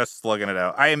they're just slugging it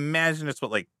out. I imagine it's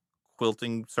what like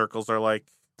quilting circles are like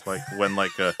when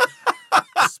like a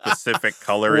specific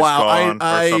color is gone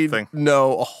or something. I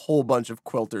know a whole bunch of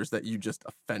quilters that you just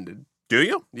offended. Do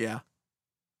you Yeah.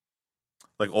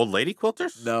 like old lady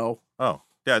quilters? No. Oh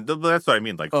yeah, that's what I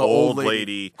mean. Like Oh, old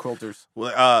lady quilters.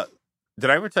 Did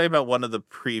I ever tell you about one of the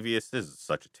previous? This is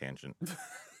such a tangent.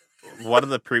 One of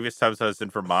the previous times I was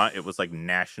in Vermont, it was like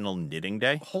National Knitting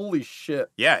Day. Holy shit.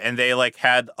 Yeah, and they like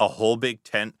had a whole big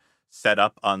tent set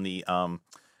up on the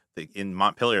in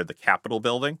Montpelier, the Capitol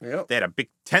building. Yep. They had a big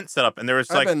tent set up, and there was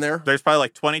I've like been there. there's probably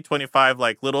like 20, 25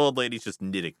 like little old ladies just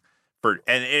knitting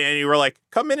and you were like,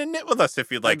 come in and knit with us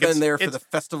if you'd like. I've been there for the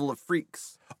Festival of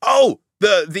Freaks. Oh,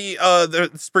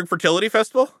 the Spring Fertility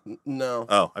Festival. No.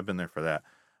 Oh, I've been there for that.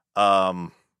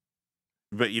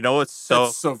 But you know it's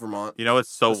That's so Vermont. you know it's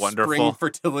so The wonderful. Spring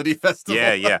Fertility Festival.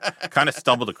 Yeah. Kind of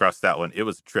stumbled across that one. It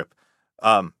was a trip.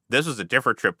 This was a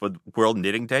different trip with World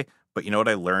Knitting Day. But you know what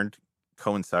I learned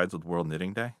coincides with World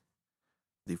Knitting Day?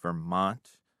 The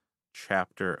Vermont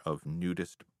chapter of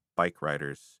nudist bike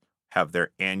riders have their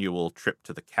annual trip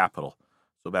to the Capitol.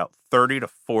 So about 30 to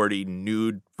 40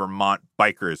 nude Vermont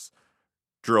bikers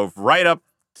drove right up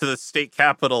to the state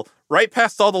capitol, right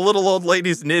past all the little old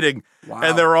ladies knitting. Wow.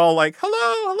 And they were all like,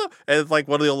 hello. And like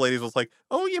one of the old ladies was like,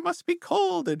 oh, you must be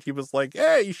cold. And he was like,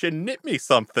 hey, you should knit me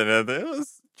something. And it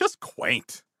was just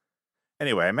quaint.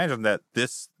 Anyway, I imagine that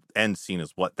this end scene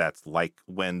is what that's like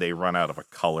when they run out of a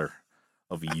color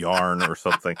of yarn or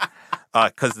something.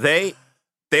 Because they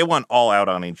went all out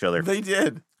on each other. They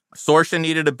did. Sorcha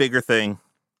needed a bigger thing.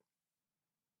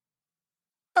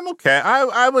 I'm okay.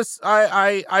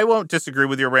 I won't disagree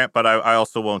with your rant, but I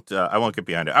also won't get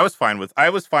behind it. I was fine with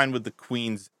the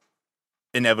Queen's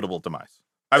inevitable demise.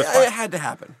 I was fine. It had to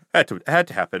happen. It had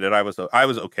to happen, and I was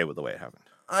okay with the way it happened.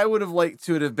 I would have liked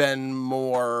to have been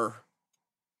more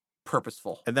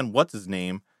purposeful. And then what's his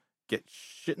name get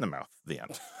shit in the mouth at the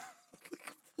end.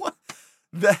 What?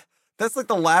 That's like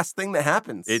the last thing that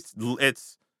happens. It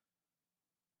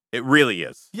really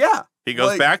is. Yeah. He goes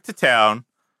Like- back to town.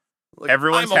 Like,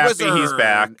 Everyone's I'm a happy he's wizard.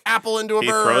 back. Apple into a He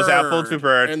bird. throws apple to a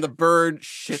bird. And the bird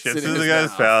shits in Shits his in the guy's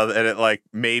mouth. mouth, and it like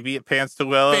maybe it pans to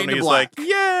Will, Fade and to he's black. like,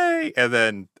 "Yay!" And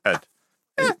then it's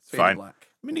Fade to fine. black.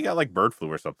 I mean, he got like bird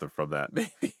flu or something from that.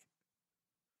 Maybe.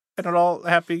 And it all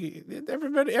happy.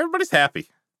 Everybody's happy.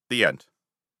 The end.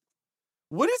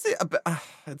 What is it about?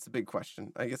 That's a big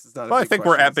question. I guess it's not. Well, I think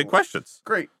we're at big question. questions.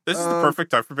 Great. This is the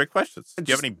perfect time for big questions. Do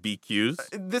you have any BQs?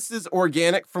 This is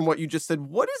organic from what you just said.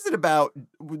 What is it about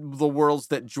the worlds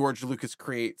that George Lucas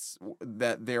creates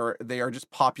that they are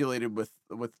just populated with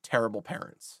terrible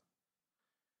parents?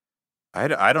 I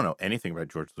don't know anything about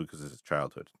George Lucas's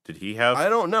childhood. Did he have? I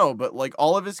don't know, but like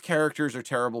all of his characters are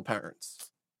terrible parents.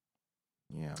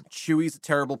 Yeah. Chewie's a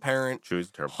terrible parent. Chewie's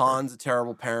a terrible Han's a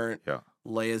terrible parent. Yeah.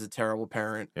 Leia's a terrible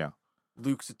parent. Yeah.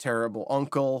 Luke's a terrible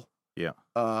uncle. Yeah.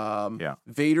 Yeah.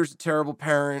 Vader's a terrible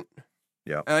parent.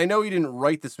 Yeah. And I know he didn't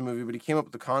write this movie, but he came up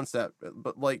with the concept.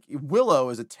 But like Willow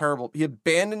is a terrible. He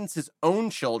abandons his own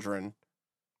children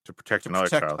to protect to another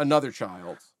protect child. another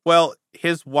child. Well,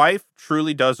 his wife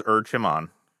truly does urge him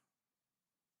on.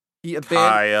 He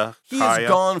Kaya. He is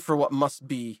gone for what must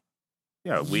be.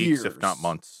 Yeah, weeks, if not years.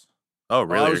 months. Oh,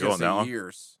 really? Well, I was You're gonna going that say long?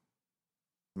 years.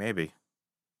 Maybe.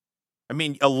 I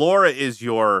mean, Alora is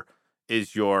your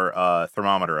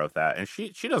thermometer of that, and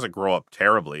she doesn't grow up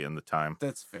terribly in the time.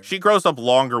 That's fair. She grows up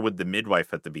longer with the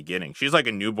midwife at the beginning. She's like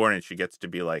a newborn, and she gets to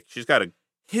be like she's got a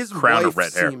His crown wife of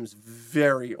red hair. seems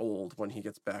very old when he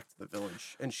gets back to the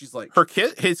village, and she's like,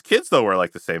 His kids though were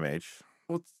like the same age.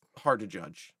 well, it's hard to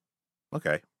judge.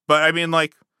 Okay, but I mean,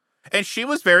 like, and she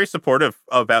was very supportive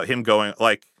about him going.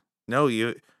 Like, no,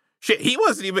 he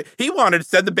wasn't even. He wanted to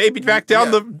send the baby back down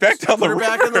the Put her river.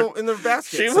 back in the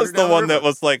basket. She Set was her the down one river. that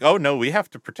was like, "Oh no, we have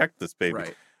to protect this baby."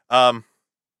 Right.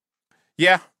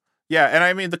 Yeah, and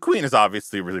I mean, the queen is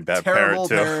obviously a really bad Terrible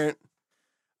parent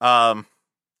too.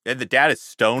 And the dad is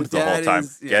stoned the whole dad time.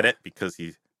 is- Get yeah. it? Because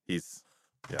he's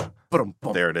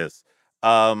Ba-dum-bum. there. It is.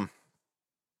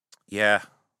 Yeah.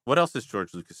 What else has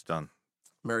George Lucas done?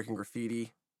 American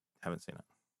Graffiti. Haven't seen it.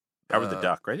 Howard the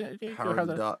Duck, right? Did you Howard have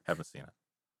the that? Duck. Haven't seen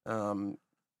it.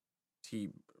 He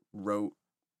wrote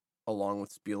along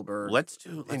with Spielberg. Let's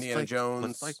do Indiana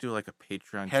Jones. Let's do like a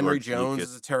Patreon. Henry George Jones Lucas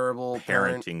is a terrible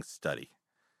parent. parenting study.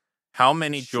 How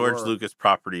many George Sure. Lucas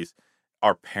properties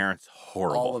are parents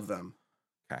horrible? All of them.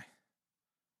 Okay.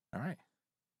 All right.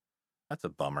 That's a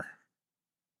bummer.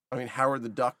 I mean, Howard the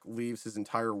Duck leaves his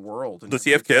entire world. And Does never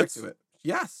he have gets back kids? to it.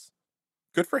 Yes.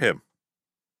 Good for him.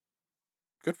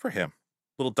 Good for him.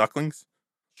 Little ducklings.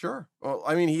 Sure. Well,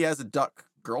 I mean, he has a duck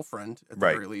girlfriend at the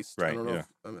Right, very least. right, I don't know. yeah.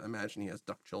 I imagine he has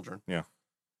duck children. This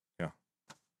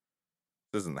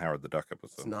isn't the Howard the Duck It's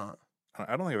episode. not.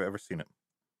 I don't think I've ever seen it.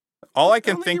 All I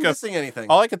can don't think you're of. missing anything.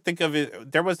 All I can think of is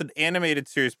there was an animated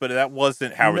series, but that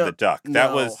wasn't Howard the Duck.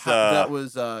 That was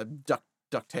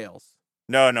DuckTales.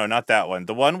 no, not that one.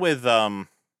 The one with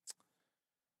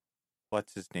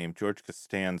what's his name? George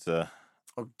Costanza.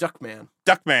 Oh, Duckman.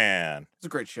 Duckman. It's a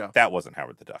great show. That wasn't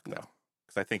Howard the Duck, No. though.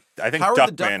 Because I think Howard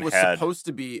the Duck Duckman was had supposed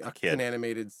to be kid. an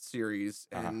animated series,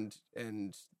 Uh-huh.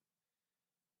 and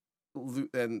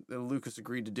Lucas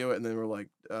agreed to do it, and then we're like,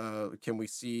 "Can we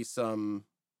see some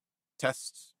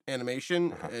test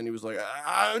animation?" Uh-huh. And he was like,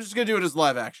 "I'm just gonna do it as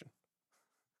live action,"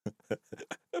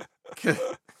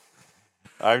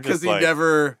 I'm because just he like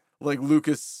never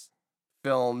Lucasfilm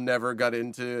never got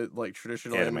into like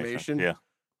traditional animation. Yeah.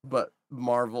 But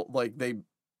Marvel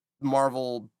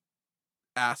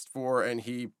asked for, and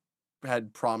he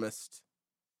had promised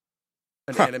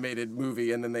an animated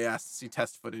movie, and then they asked to see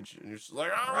test footage, and you're just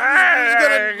like,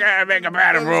 I'm gonna make a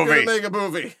better I'm just gonna movie. make a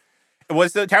movie.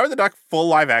 Was the Howard the Duck full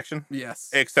live action? Yes.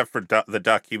 Except for the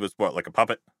duck, he was what, like a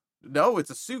puppet? No, it's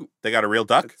a suit. They got a real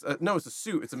duck. No, it's a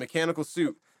suit. It's a mechanical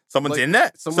suit. Someone's like, in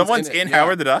that. someone's in it, yeah.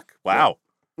 Howard the Duck. Wow.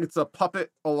 It's a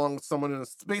puppet along with someone in a.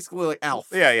 It's basically like Alf.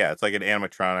 Yeah. It's like an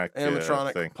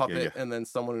animatronic thing. puppet, Yeah. and then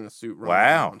someone in a suit. running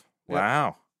Wow. around. Yep.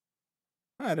 Wow.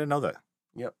 I didn't know that.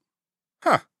 Yep.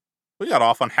 Huh. We got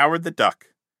off on Howard the Duck.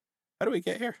 How do we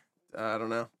get here? I don't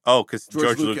know. Oh, because George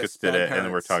George Lucas did bad it, and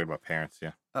then we're parents. talking about parents.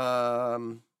 Yeah.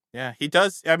 Yeah, he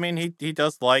does. I mean, he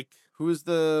does like. Who is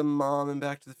the mom in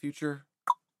Back to the Future?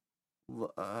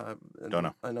 Don't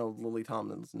know. I know Lily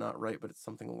Tomlin's not right, but it's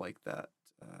something like that.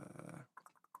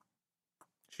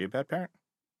 Is she a bad parent?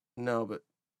 No, but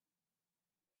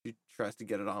she tries to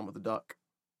get it on with the duck.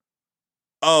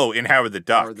 Oh, in Howard the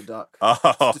Duck. Howard the Duck. Oh.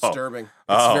 It's disturbing. It's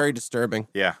Oh. very disturbing.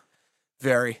 Yeah.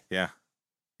 Very. Yeah.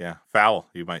 Foul,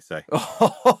 you might say.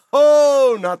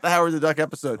 Oh, not the Howard the Duck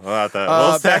episode. Well,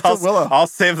 back to Willow. I'll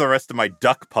save the rest of my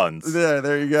duck puns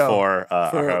There you go. for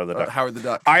Howard the Duck. Howard the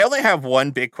Duck. I only have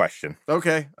one big question.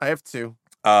 Okay, I have two.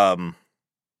 And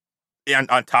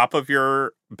on top of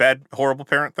your bad, horrible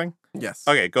parent thing? Yes.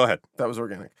 Okay, go ahead. That was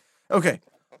organic. Okay.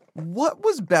 what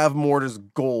was Bavmorda's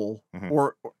goal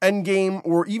or end game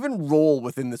or even role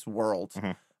within this world?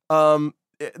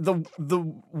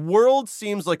 The world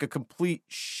seems like a complete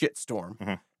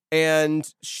shitstorm.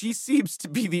 And she seems to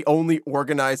be the only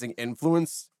organizing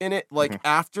influence in it. Like,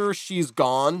 after she's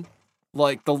gone,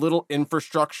 like, the little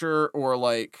infrastructure or,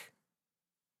 like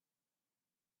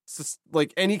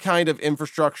any kind of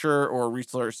infrastructure or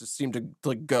resources seem to,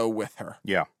 like, go with her.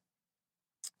 Yeah.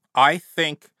 I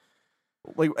think...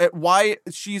 Like, why...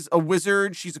 She's a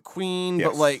wizard, she's a queen,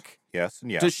 but, like... Yes,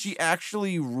 and yes. Does she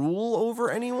actually rule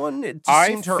over anyone? It just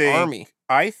seemed her army.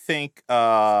 I think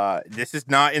this is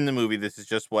not in the movie. This is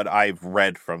just what I've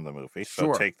read from the movie.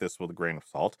 So take this with a grain of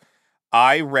salt.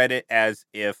 I read it as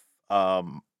if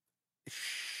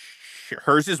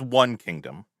hers is one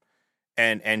kingdom,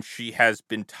 and she has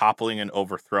been toppling and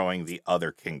overthrowing the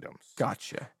other kingdoms.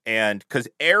 Gotcha. And because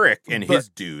Eric and his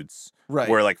dudes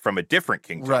were like from a different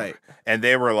kingdom, and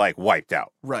they were like wiped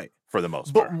out, for the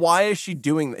most part. But why is she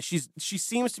doing that? She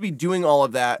seems to be doing all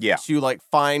of that to like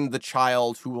find the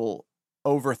child who will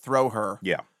overthrow her.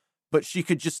 Yeah. But she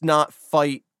could just not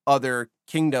fight other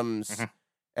kingdoms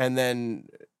and then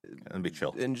and be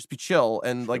chill. And just be chill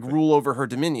and like rule over her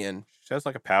dominion. She has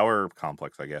like a power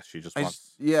complex, I guess. She just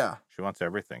wants she wants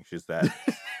everything. She's that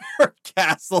her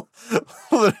castle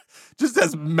just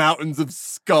has mountains of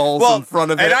skulls in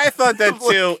front of it. And I thought that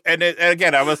too. And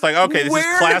again, I was like, okay, this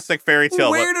is classic fairy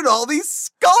tale. Where did all these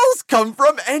skulls come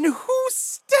from? And who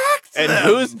stacked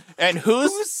them? And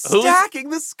who's stacking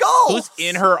the skulls? Who's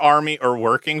in her army or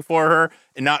working for her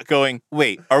and not going,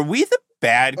 wait, are we the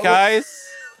bad guys?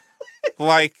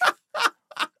 Like,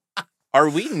 are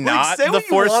we not the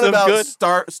force of good?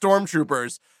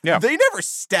 Stormtroopers. Yeah. They never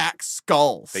stack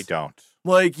skulls. They don't.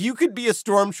 Like, you could be a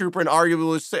stormtrooper and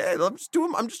arguably say, hey, I'm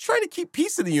just trying to keep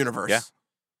peace in the universe. Yeah.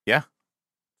 Yeah.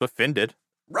 That's what Finn did.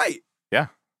 Right. Yeah.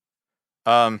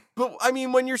 But I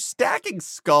mean, when you're stacking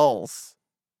skulls.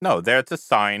 No, that's a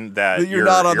sign that you're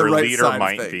not on the right leader side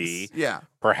might of things. be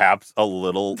perhaps a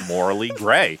little morally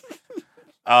gray.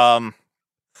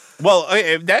 Well,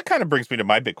 that kind of brings me to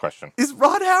my big question. Is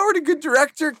Ron Howard a good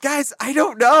director? Guys, I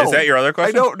don't know. Is that your other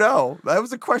question? I don't know. That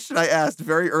was a question I asked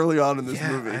very early on in this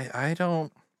movie. I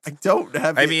don't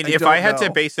have I mean, if I had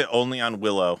to base it only on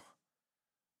Willow,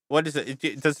 what is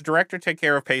it? Does the director take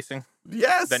care of pacing?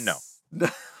 Yes. Then no.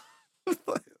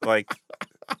 Like,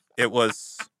 it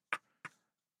was...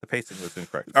 The pacing was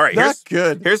incorrect. All right,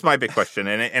 here's my big question,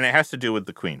 and it has to do with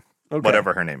the queen,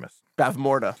 whatever her name is.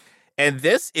 Bavmorda. And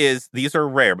these are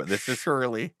rare, but this is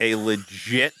Shirley, a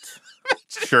legit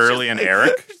Shirley and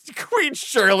Eric. Queen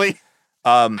Shirley.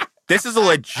 This is a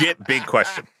legit big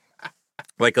question.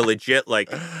 Like a legit, like,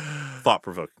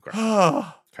 thought-provoking question.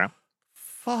 Okay.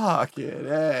 Fuck it,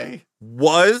 hey.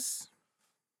 Was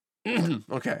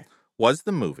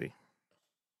the movie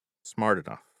smart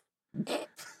enough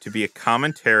to be a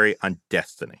commentary on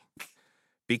destiny?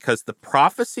 Because the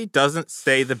prophecy doesn't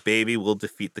say the baby will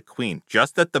defeat the queen,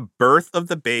 just that the birth of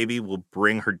the baby will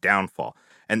bring her downfall.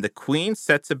 And the queen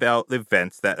sets about the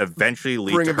events that eventually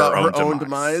lead to her own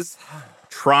demise,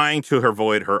 trying to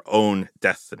avoid her own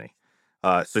destiny.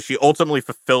 So she ultimately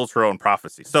fulfills her own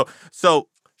prophecy. So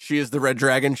she is the red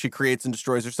dragon. She creates and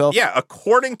destroys herself. Yeah,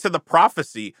 according to the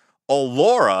prophecy,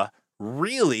 Allura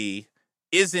really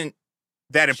isn't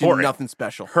that important. She's nothing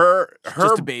special. She's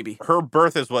just a baby. Her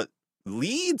birth is what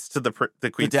leads to the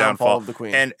queen's downfall of the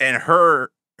queen, and her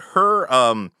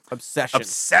obsession,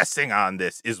 obsessing on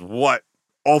this is what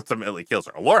ultimately kills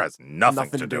her. Allura has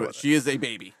nothing to do with it. She is a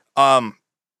baby. And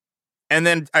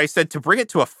then I said, to bring it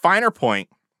to a finer point,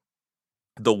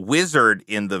 the wizard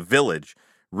in the village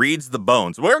reads the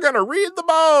bones. We're gonna read the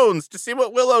bones to see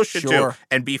what Willow should do.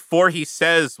 And before he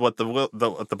says what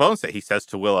the bones say, he says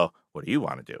to Willow, "What do you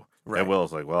want to do?" Right. And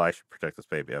Willow's like, "Well, I should protect this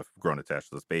baby. I've grown attached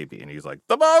to this baby." And he's like,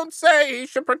 "The bones say he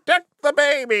should protect the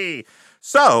baby."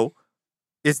 So,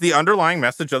 is the underlying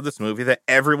message of this movie that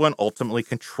everyone ultimately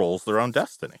controls their own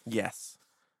destiny? Yes.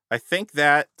 I think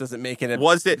that... Does it make it...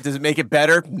 Does it make it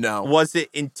better? No. Was it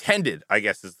intended, I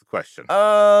guess is the question.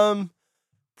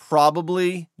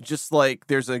 Probably. Just like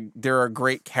there are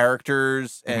great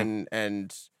characters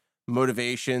and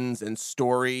motivations and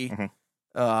story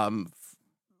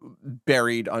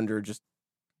buried under just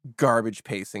garbage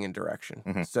pacing and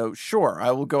direction. So sure,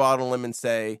 I will go out on a limb and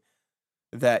say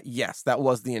that yes, that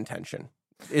was the intention.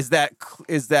 Is that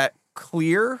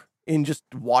clear in just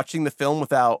watching the film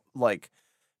without like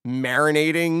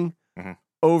marinating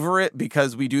over it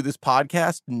because we do this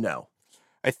podcast? No.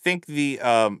 I think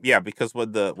because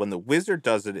when the wizard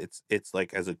does it, it's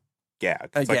like as a gag.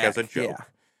 It's like as a joke. Yeah.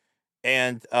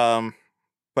 And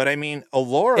But I mean,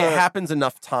 Alora. It happens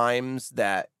enough times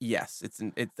that yes,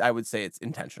 I would say it's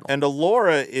intentional. And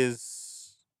Alora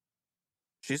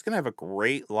she's gonna have a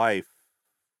great life.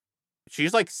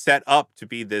 She's like set up to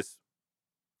be this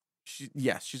she's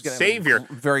gonna savior, have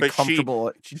very but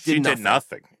comfortable. She did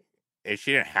nothing. And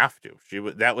she didn't have to.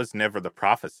 That was never the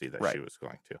prophecy that Right. she was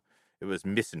going to. It was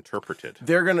misinterpreted.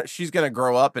 She's gonna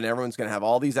grow up, and everyone's gonna have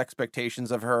all these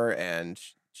expectations of her, and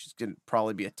she's gonna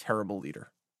probably be a terrible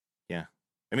leader. Yeah,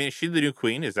 I mean, is she the new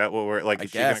queen? Is that what we're like? I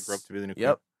Is she gonna guess. grow up to be the new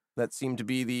Yep, that seemed to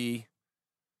be the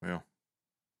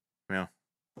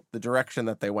the direction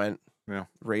that they went. Yeah.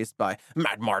 Raised by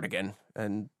Madmartigan and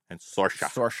queen? And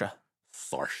Sorsha.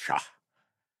 Sorsha,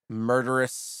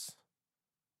 murderous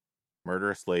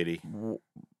lady,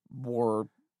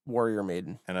 warrior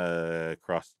maiden. and a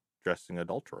cross-dressing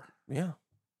adulterer. Yeah.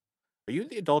 Are you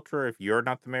the adulterer if you're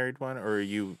not the married one, or are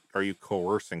you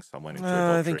coercing someone into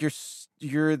adultery? I think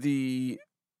you're the.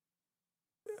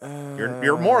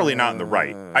 You're morally not in the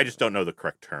right. I just don't know the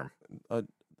correct term.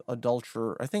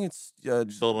 Adulterer. I think it's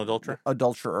Still an adulterer?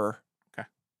 adulterer.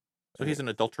 So he's an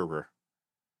adulterer.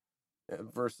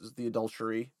 Versus the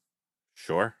adultery.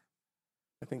 Sure.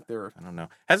 I think they're. I don't know.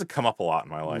 Hasn't come up a lot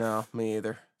in my life. No, me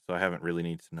either. So I haven't really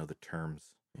needed to know the terms.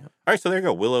 Yep. All right, so there you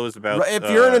go. Willow is about. If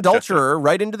you're an adulterer,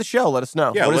 write into the show. Let us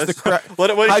know. Yeah, What is the correct? what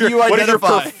how is do you what is your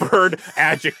identify? preferred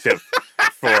adjective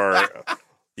for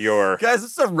your Guys,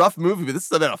 this is a rough movie, but this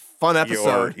has been a fun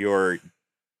episode. your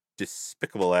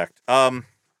despicable act?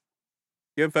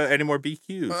 You have any more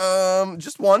BQs?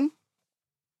 Just one.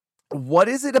 What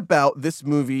is it about this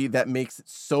movie that makes it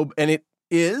so? And it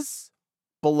is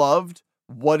beloved.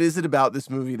 What is it about this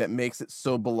movie that makes it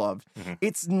so beloved? Mhm.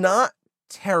 It's not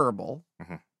terrible.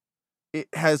 Mhm. It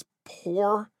has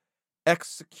poor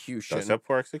execution. Does have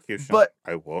poor execution, but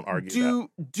I won't argue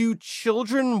that. Do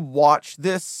children watch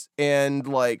this and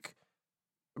like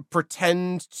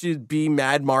pretend to be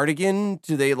Madmartigan?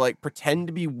 Do they like pretend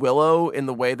to be Willow in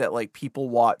the way that like people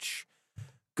watch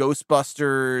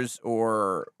Ghostbusters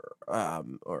or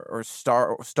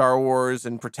Star Wars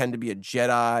and pretend to be a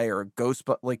Jedi or a ghost?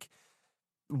 But like,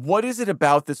 what is it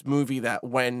about this movie that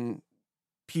when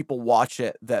people watch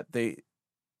it that they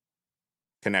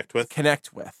Connect with?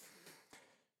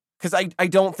 Because I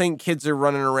don't think kids are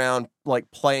running around like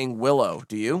playing Willow.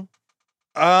 Do you?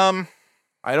 I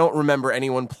don't remember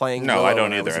anyone playing. No, Willow I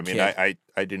don't when either. was a I mean, kid.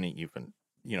 I didn't even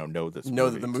know this. know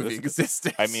movie that the movie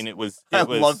existed. I mean, it was. I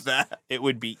love that. It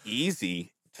would be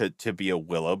easy to be a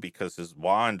Willow because his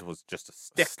wand was just a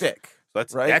stick.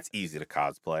 So right? that's easy to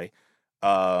cosplay.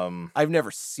 I've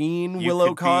never seen you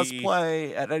Willow could be-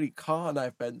 cosplay at any con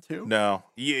I've been to. No,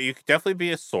 you could definitely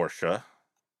be a Sorsha.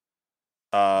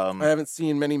 I haven't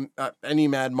seen any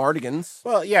Madmartigans.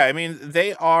 Well, yeah, I mean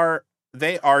they are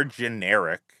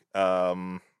generic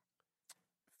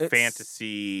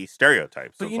fantasy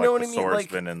stereotypes But of you like know what the I mean? Like-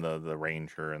 swordsman and the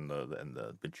ranger and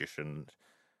the magician.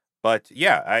 But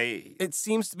yeah, It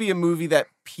seems to be a movie that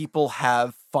people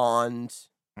have fond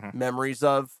Mhm. memories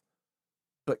of,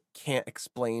 but can't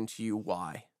explain to you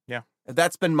why. Yeah.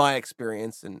 That's been my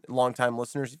experience. And longtime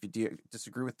listeners, if you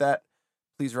disagree with that,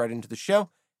 please write into the show.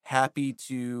 Happy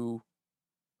to.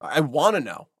 I want to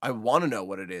know. I want to know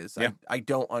what it is. Yeah. I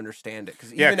don't understand it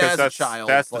because yeah, even as a that's, child,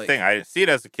 that's like, the thing. I didn't see it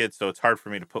as a kid, so it's hard for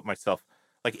me to put myself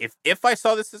like if I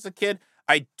saw this as a kid,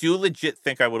 I do legit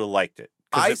think I would have liked it.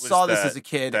 'Cause I it was saw this as a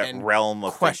kid that and realm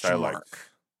of things I question liked.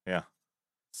 mark. Yeah.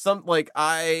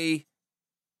 I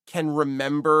can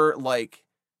remember like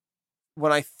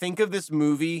when I think of this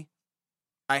movie,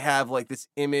 I have like this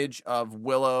image of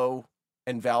Willow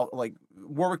and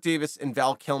Warwick Davis and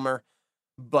Val Kilmer,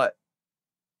 but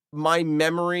my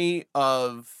memory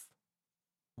of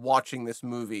watching this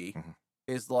movie Mhm.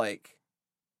 is like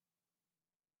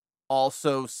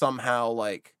also somehow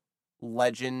like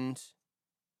Legend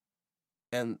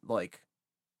and like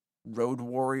Road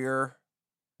Warrior.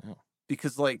 Oh.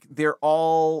 Because like they're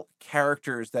all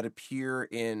characters that appear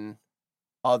in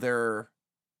other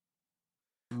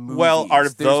movies. Well, are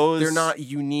those- they're not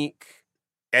unique.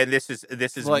 And this is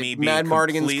Like me being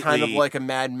Madmartigan's kind of completely- like a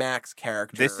Mad Max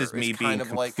character. This is me being kind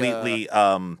of like completely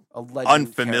a Legend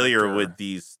unfamiliar character. with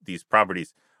these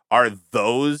properties. Are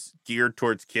those geared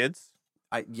towards kids?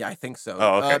 I think so.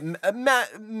 Oh,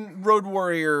 okay. Road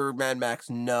Warrior, Mad Max,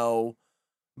 no,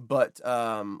 but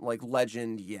like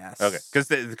Legend, yes. Okay,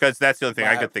 because that's the only thing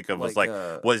I could think of was like,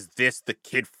 uh, was this the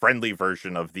kid friendly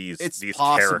version of these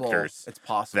possible. characters It's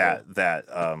possible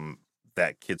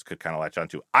that kids could kind of latch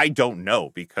onto? I don't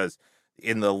know because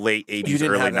in the late '80s, didn't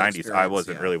early have that '90s, I experience,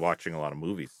 wasn't yeah. really watching a lot of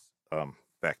movies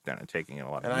back then and taking in a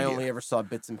lot of And I media. only ever saw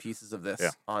bits and pieces of this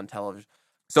Yeah. on television.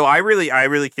 So I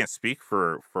really can't speak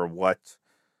for what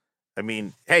I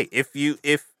mean, hey,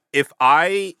 if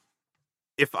I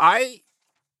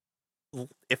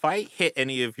hit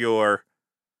any of your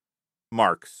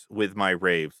marks with my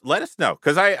raves, let us know,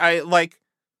 because I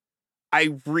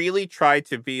really try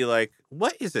to be like,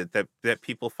 what is it that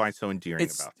people find so endearing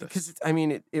about this? Because I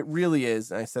mean, it really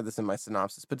is. And I said this in my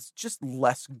synopsis, but it's just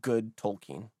less good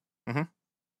Tolkien. Mhm.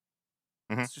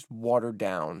 Mhm. It's just watered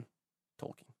down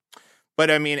Tolkien. But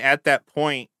I mean, at that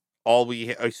point, so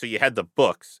you had the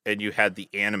books and you had the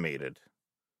animated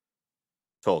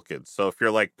Tolkien. So if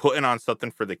you're like putting on something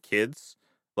for the kids,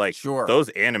 like Sure. those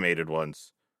animated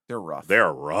ones, They're rough.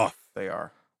 they're rough. They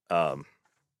are.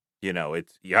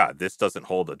 This doesn't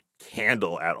hold a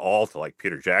candle at all to like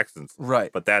Peter Jackson's,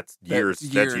 Right. but that's years.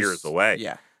 That's years away.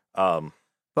 Yeah. Um,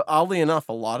 But oddly enough,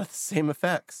 a lot of the same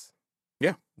effects.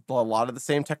 Yeah. A lot of the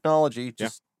same technology,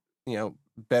 just,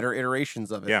 better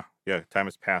iterations of it. yeah. Time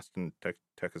has passed and tech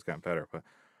has gotten better, but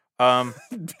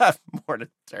That more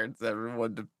turns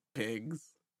everyone to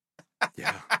pigs.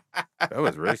 yeah, that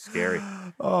was really scary.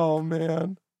 Oh,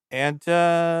 man. And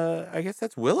I guess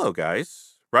that's Willow,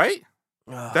 guys. Right?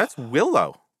 That's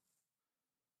Willow.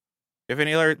 You have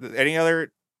any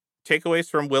other takeaways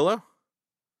from Willow?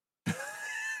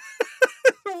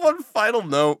 One final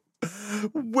note.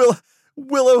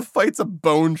 Willow fights a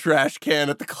bone trash can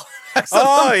at the climax.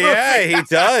 Oh yeah, he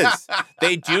does.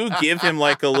 They do give him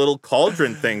like a little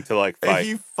cauldron thing to like fight.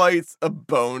 He fights a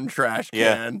bone trash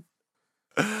can.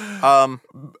 Yeah.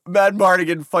 Mad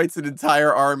Mardigan fights an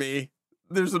entire army.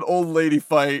 There's an old lady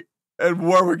fight, and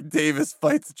Warwick Davis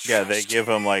fights a trash they give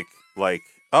him like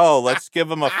let's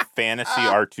give him a fantasy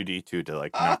R2D2 to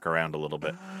like knock around a little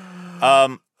bit.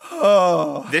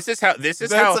 This is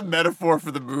That's a metaphor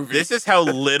for the movie. This is how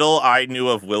little I knew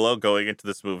of Willow going into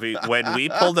this movie. When we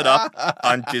pulled it up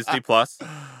on Disney Plus,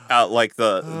 like like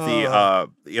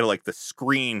the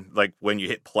screen, like when you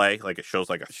hit play, like it shows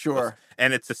like sure,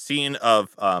 and it's a scene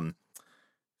of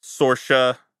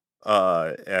Sorsha,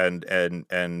 and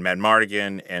Mad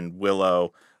Mardigan and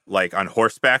Willow like on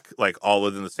horseback, like all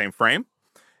within the same frame.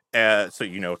 So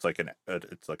it's like a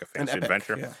fantasy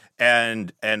adventure. Yeah.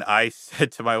 And I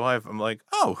said to my wife, I'm like,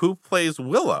 oh, who plays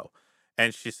Willow?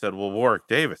 And she said, well, Warwick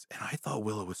Davis. And I thought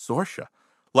Willow was Sorsha.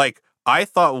 Like I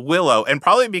thought Willow, and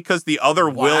probably because the other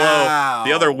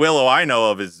Willow I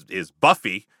know of is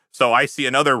Buffy. So I see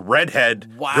another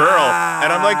redhead girl,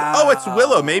 and I'm like, oh, it's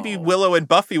Willow. Maybe Willow and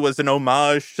Buffy was an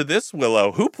homage to this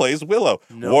Willow. Who plays Willow?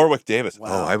 No. Warwick Davis. Wow.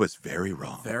 Oh, I was very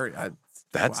wrong.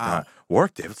 That's not.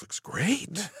 Warwick Davis looks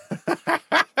great.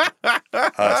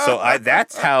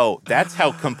 That's how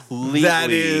completely.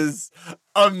 That is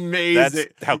amazing. That's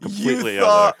how completely. You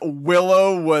thought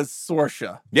Willow was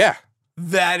Sorsha. Yeah.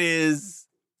 That is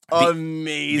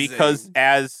amazing. Because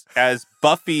as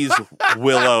Buffy's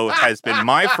Willow has been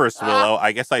my first Willow,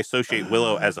 I guess I associate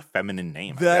Willow as a feminine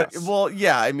name. Well,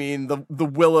 yeah. I mean, the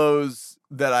Willows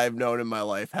that I've known in my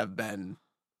life have been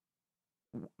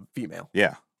female.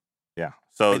 Yeah.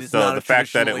 So the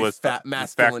fact that it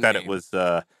was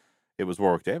it was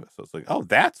Warwick Davis. So it's like, oh,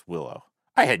 that's Willow.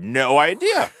 I had no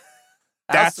idea.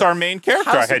 That's our main character.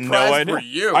 I had no idea. Were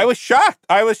you? I was shocked.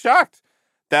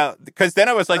 Because then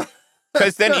I was like,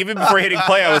 even before hitting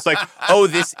play, I was like, oh,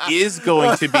 this is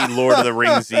going to be Lord of the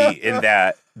Ringsy in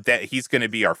that he's going to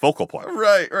be our focal point.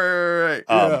 Right.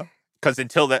 Yeah. Because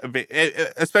until that,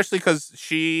 especially because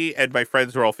she and my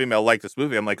friends who are all female like this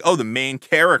movie, I'm like, oh, the main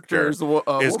character is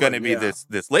going to be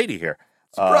this lady here.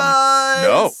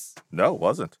 Surprise! No, it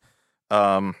wasn't.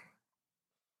 That's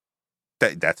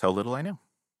how little I knew.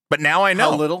 But now I know.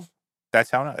 How little?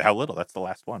 That's how little. That's the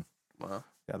last one. Wow.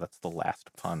 Yeah, that's the last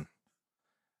pun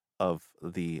of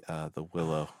the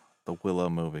Willow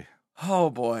movie.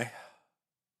 Oh boy.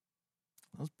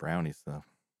 Those brownies, though.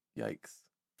 Yikes.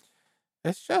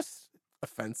 It's just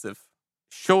offensive.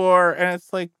 Sure, and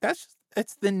it's like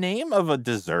it's the name of a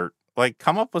dessert. Like,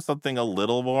 come up with something a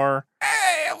little more.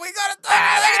 Hey, we got it.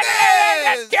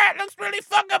 That cat looks really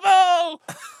fuckable.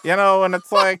 And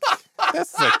it's like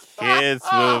this is a kids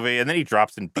movie, and then he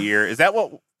drops in beer. Is that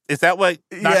what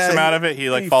knocks him out of it? He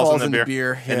falls in the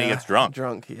beer yeah. and he gets drunk.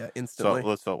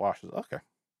 Instantly. So it washes. Okay.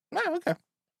 Okay.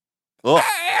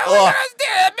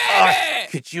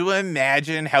 Could you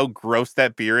imagine how gross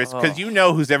that beer is? Because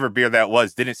whose ever beer that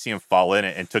was didn't see him fall in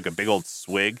it and took a big old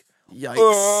swig.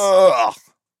 Yikes.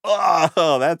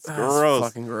 Oh, that's gross.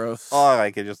 Fucking gross. Oh,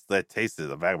 I could just that taste in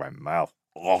the back of my mouth.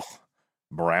 Oh,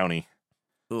 brownie.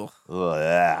 Ugh.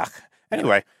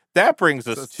 Anyway, that brings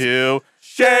us to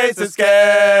Shades of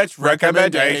Sketch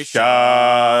recommendations.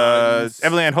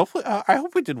 Evelyn, hopefully, I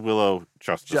hope we did Willow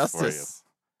justice for you.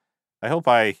 I hope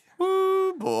I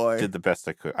Ooh, boy. Did the best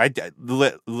I could. I did.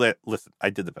 Listen, I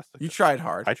did the best I could. You tried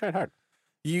hard. I tried hard.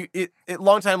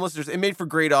 Long-time listeners, it made for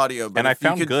great audio. But And I if you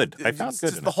found could- good. I it's found good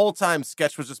just in the it. whole time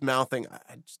Sketch was just mouthing.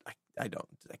 I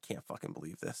can't fucking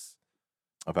believe this.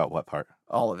 About what part?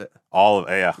 All of it. All of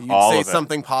yeah. You'd all say of it.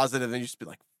 something positive and you just be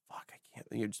like, fuck, I can't.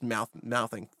 You're just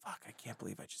mouthing, fuck, I can't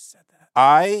believe I just said that.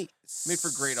 I Made for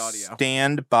great audio.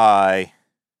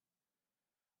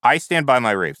 I stand by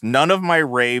my raves. None of my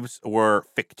raves were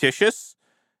fictitious.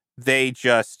 They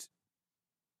just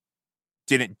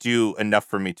didn't do enough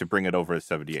for me to bring it over to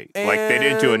 78. Like, they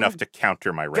didn't do enough And to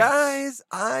counter my raves. Guys,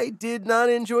 I did not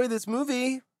enjoy this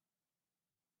movie.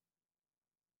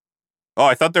 Oh,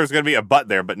 I thought there was going to be a but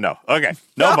there, but no. Okay,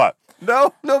 no but.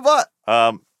 No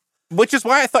but. Which is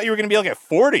why I thought you were going to be like at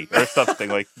 40 or something.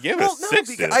 Like, give Well, us no,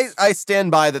 60. because I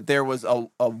stand by that there was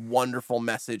a wonderful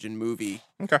message in movie.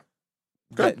 Okay.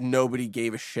 That nobody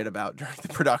gave a shit about during the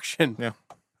production. Yeah.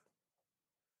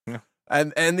 Yeah.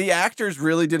 And the actors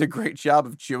really did a great job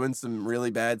of chewing some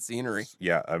really bad scenery.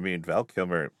 Yeah, I mean, Val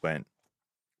Kilmer went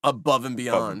Above and above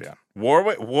beyond. and beyond.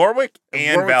 Warwick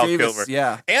and Warwick Val Davis, Kilmer.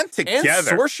 yeah. And together. And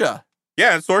Saoirse.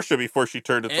 Yeah, and Saoirse before she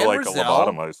turned into And like Rizzo. a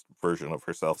lobotomized version of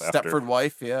herself after. Stepford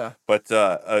wife, yeah. But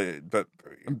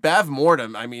Bav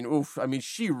Mortem, I mean, oof. I mean,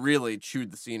 she really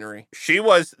chewed the scenery. she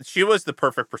was the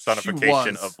perfect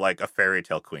personification was. of like a fairy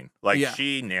tale queen. Like Yeah.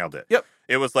 she nailed it. Yep.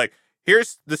 It was like,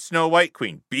 here's the Snow White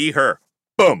queen. Be her.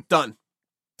 Boom. Done.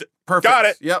 Perfect. Got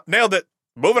it. Yep. Nailed it.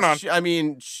 Moving on.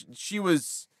 She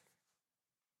was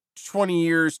 20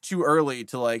 years too early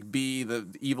to like be the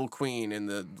evil queen in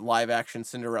the live action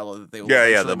Cinderella that they will Yeah,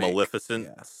 eventually the make. Maleficent,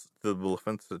 Yeah. the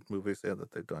Maleficent movies,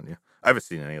 that they've done. Yeah, I haven't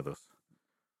seen any of those.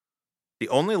 The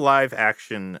only live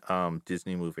action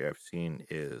Disney movie I've seen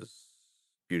is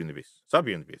Beauty and the Beast. Saw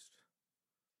Beauty and the Beast.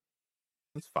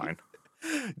 It's fine.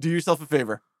 Do yourself a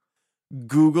favor.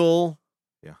 Google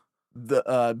Yeah.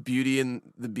 the Beauty and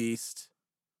the Beast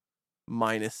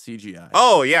minus CGI.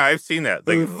 Oh yeah, I've seen that.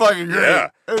 it was fucking great. Yeah,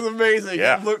 It was amazing.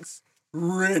 Yeah. It looks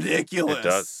ridiculous. it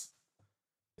does.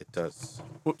 It does.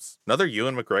 Whoops. Another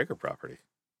Ewan McGregor property.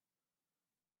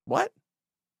 What?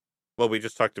 Well, we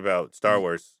just talked about Star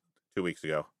Wars 2 weeks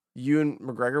ago. Ewan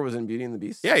McGregor was in Beauty and the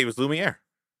Beast? Yeah, he was Lumiere.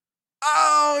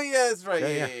 Oh, yeah, that's right.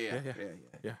 Yeah, Yeah.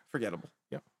 Yeah. Forgettable.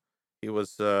 He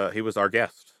was our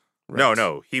guest. Right.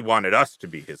 No, he wanted us to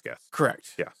be his guest.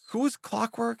 Correct. Yes. Who was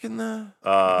Clockwork in the...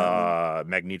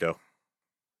 Magneto.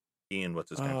 Ian, what's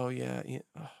his name? Oh, yeah.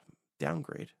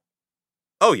 Downgrade.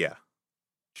 Oh yeah.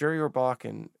 Jerry Orbach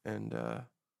and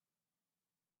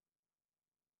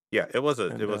Yeah, it was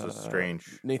a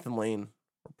strange, Nathan Lane.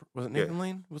 Was it Nathan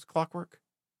Lane? Was Clockwork?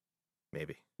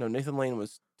 maybe. No, Nathan Lane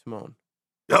was Timon.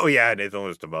 Oh yeah, Nathan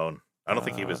was Timon. I don't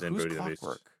think he was in who's Beauty and the Beast.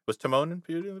 Clockwork? Was Timon in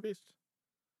Beauty and the Beast?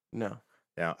 No.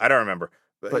 Yeah, I don't remember.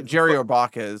 But Jerry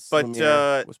Orbach as but,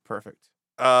 Lumiere was perfect.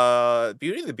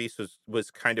 Beauty and the Beast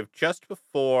was kind of just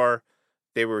before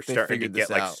they were They starting to figured get this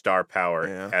like out. star power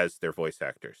Yeah. as their voice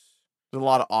actors. There's a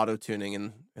lot of auto tuning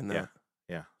in there.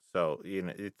 Yeah. So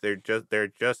they're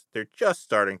just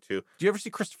starting to. Do you ever see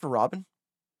Christopher Robin?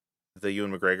 The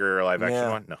Ewan McGregor live action Yeah,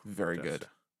 one? No. very Just- good.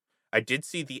 I did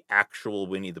see the actual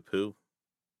Winnie the Pooh.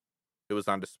 It was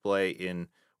on display in.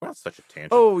 We're on such a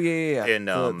tangent. Oh yeah. In,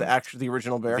 the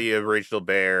original bear. The original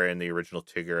Bear and the original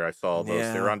Tigger. I saw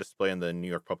those. They were Yeah. on display in the New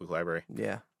York Public Library.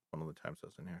 Yeah. One of the times I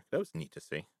was in here. That was neat to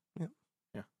see. Yeah.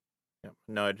 Yeah.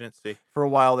 No, I didn't see. For a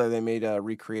while there, they made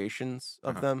recreations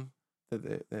of Uh-huh. them.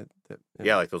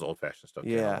 Yeah, like those old fashioned stuff.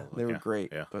 Yeah, they were yeah,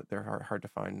 great, yeah. but they're hard to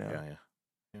find now.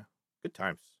 Yeah. Good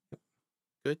times.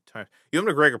 Good times. Ewan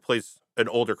McGregor plays an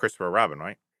older Christopher Robin,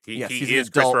 right? Yes, he's he an is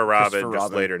Christopher adult Robin Christopher just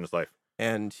Robin. later in his life.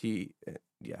 And he,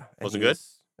 yeah. and Was it he good?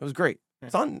 It was great. Yeah.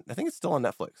 It's on. I think it's still on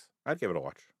Netflix. I'd give it a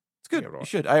watch. It's good. Give it a You watch.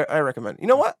 should. I recommend. You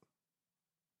know what?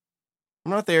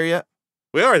 I'm not there yet.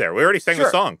 We are there. We already sang the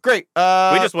Sure. song. Great. We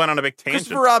just went on a big tangent.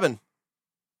 Christopher Robin.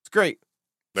 It's great.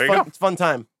 There It's you fun, go. It's fun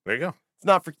time. There you go. It's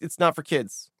not for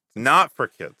kids. Not for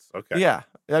kids. Okay. Yeah.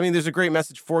 I mean, there's a great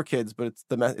message for kids, but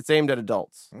it's aimed at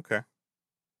adults. Okay.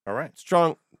 All right.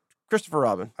 Strong. Christopher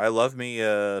Robin. I love me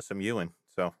some Ewan.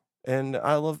 So And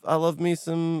I love me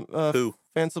some who?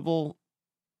 fanciful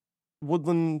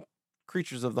woodland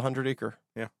creatures of the 100 Acre.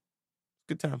 Yeah.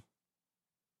 Good time.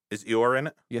 Is Eeyore in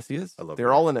it? Yes, he is. I love They're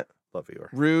Eeyore. all in it. Love Eeyore.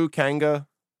 Roo, Kanga,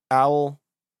 Owl,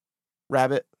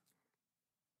 Rabbit,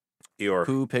 Eeyore.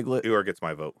 Pooh, Piglet. Eeyore gets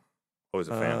my vote. Always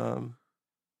a fan. Um,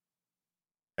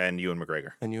 And Ewan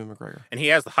McGregor. and Ewan McGregor. And he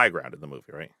has the high ground in the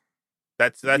movie, right?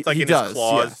 That's like He in does, his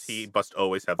clause. yes. He must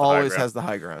always have the high Always ground. has the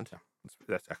high ground.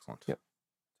 That's excellent. Yep.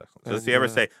 That's excellent. So does And, he ever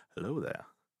say hello there?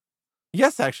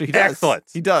 Yes, actually, he does. Excellent.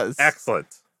 He does. Excellent.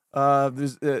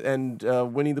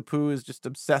 Winnie the Pooh is just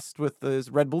obsessed with his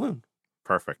red balloon.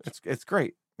 Perfect. It's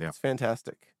great. Yeah. It's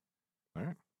fantastic. All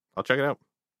right. I'll check it out.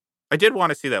 I did want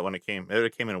to see that when it came.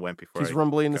 It came and went before. He's I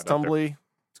rumbly and his got out there. tumbly.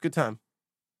 It's a good time.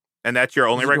 And that's your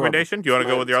only It's adorable. recommendation? Do you want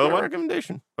to go with your other It's my one?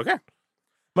 recommendation. Okay.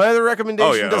 My other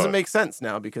recommendation yeah, doesn't make sense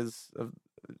now because I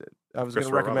was going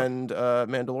to Christopher Robin. recommend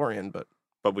Mandalorian, but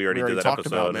But we already We did already that talked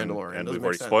about episode, Mandalorian. and Doesn't we've make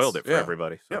already sense. spoiled it for Yeah.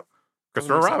 everybody. So. Yep. Christopher Doesn't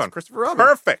make sense. Robin. Christopher Robin.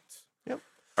 Perfect. Yep.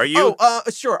 Are you?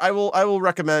 Sure. I will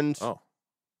recommend. Oh,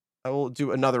 I will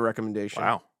do another recommendation.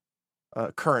 wow.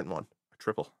 Current one. A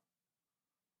triple.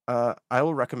 I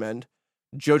will recommend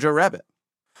Jojo Rabbit.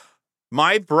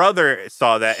 My brother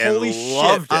saw that and Holy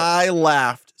loved shit! it. I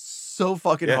laughed so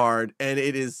fucking Yeah. hard, and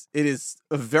it is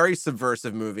a very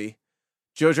subversive movie.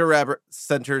 Jojo Rabbit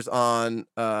centers on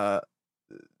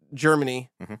Germany,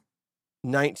 Mhm.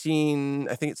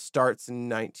 I think it starts in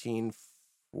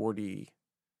 1940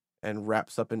 and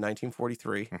wraps up in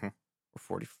 1943 Mhm. or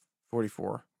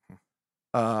 44.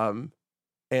 Mhm.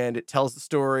 And it tells the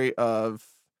story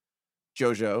of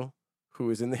Jojo, who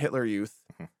is in the Hitler Youth,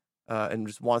 Mhm. and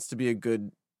just wants to be a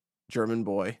good German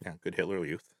boy. Yeah, good Hitler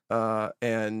Youth.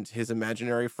 And his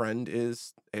imaginary friend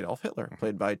is Adolf Hitler, Mhm.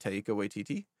 played by Taika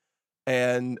Waititi.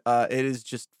 And it is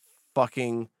just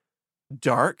fucking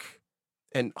dark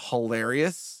and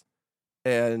hilarious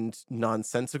and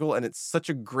nonsensical. And it's such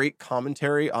a great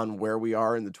commentary on where we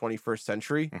are in the 21st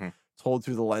century, Mhm. told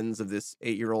through the lens of this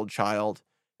 8-year-old child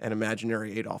and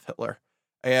imaginary Adolf Hitler.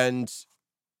 And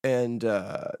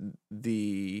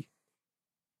the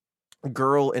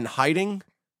girl in hiding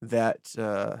that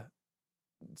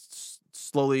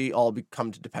slowly all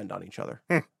come to depend on each other.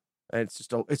 Hmm. And it's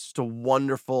just a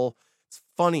wonderful. It's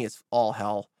funny as all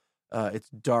hell. It's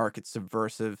dark. It's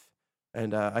subversive,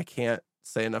 and I can't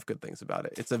say enough good things about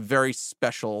it. It's a very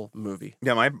special movie.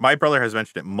 Yeah, my brother has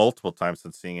mentioned it multiple times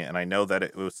since seeing it, and I know that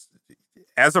it was,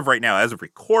 as of right now, as of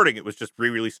recording, it was just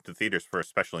re-released to theaters for a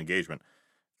special engagement.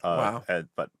 Wow.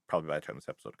 But probably by the time this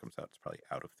episode comes out, it's probably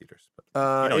out of theaters.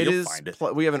 But It you'll is. find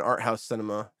it. We have an art house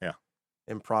cinema. Yeah.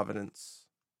 In Providence.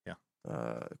 Yeah.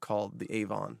 Called the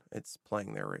Avon. It's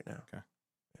playing there right now.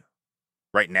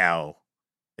 Right now,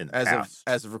 in the past.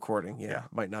 As of recording, Yeah.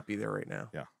 might not be there right now.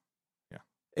 Yeah.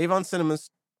 Avon Cinemas,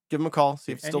 give them a call,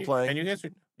 see if it's still playing. And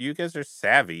you guys are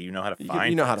savvy. You know how to find.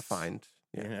 You know how to this. find.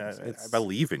 Yeah, Yeah, it's I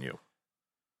believe in you.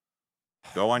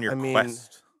 Go on your I mean,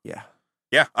 quest. Yeah,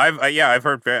 Yeah, I've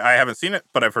heard. I haven't seen it,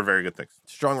 but I've heard very good things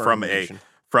strong from recommendation.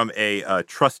 a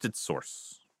trusted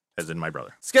source, as in my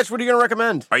brother. Sketch, what are you gonna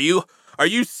recommend? Are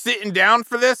you sitting down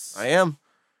for this? I am.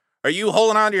 Are you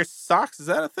holding on to your socks? Is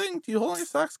that a thing? Do you hold on to your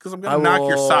socks? Because I'm gonna knock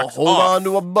your socks hold off. on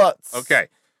to a butts. Okay,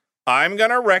 I'm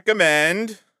gonna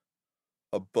recommend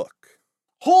a book.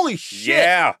 Holy shit!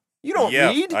 Yeah, You don't yeah,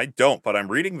 read? I don't, but I'm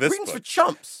reading this Reading's book. for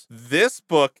chumps. This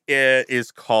book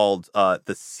is called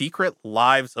The Secret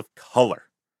Lives of Color.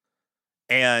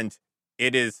 And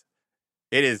it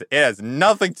has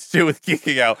nothing to do with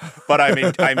geeking out, but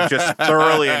I'm just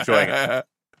thoroughly enjoying it.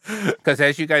 Because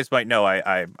as you guys might know,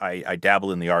 I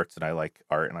dabble in the arts, and I like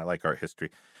art, and I like art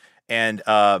history. And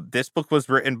this book was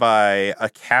written by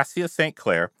Cassia St.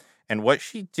 Clair, and what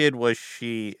she did was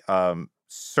she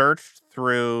searched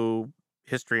through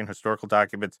history and historical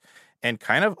documents and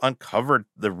kind of uncovered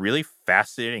the really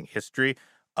fascinating history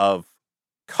of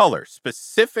color,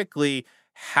 specifically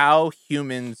how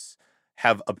humans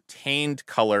have obtained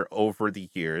color over the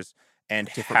years, and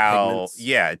Different how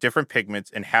pigments. different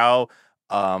pigments, and how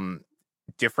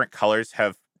different colors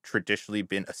have traditionally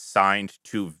been assigned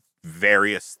to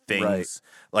various things. Right.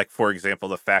 Like, for example,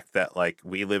 the fact that like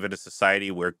we live in a society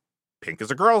where pink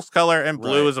is a girl's color and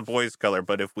blue Right. is a boy's color,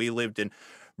 but if we lived in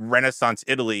Renaissance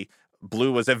Italy,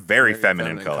 blue was a very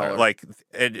feminine color. Like,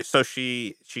 and so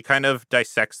she kind of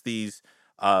dissects these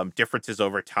differences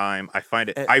over time. I find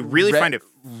it. I really find it.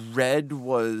 Red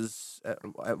was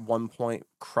at one point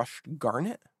crushed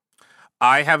garnet.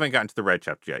 I haven't gotten to the red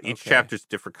chapter yet. Each Okay. chapter's a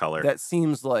different color. That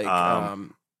seems like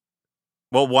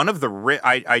Well, one of the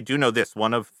I do know this.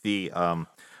 One of the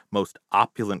most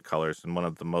opulent colors, and one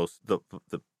of the most the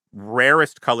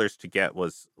rarest colors to get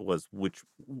was which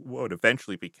what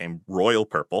eventually became royal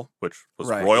purple, which was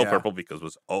Right, royal yeah. purple because it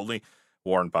was only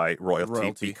worn by royalty.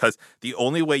 Royalty. Because the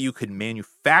only way you could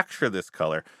manufacture this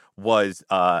color was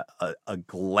a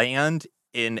gland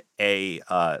in a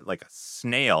like a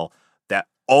snail that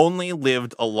only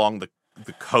lived along the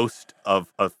coast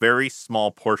of a very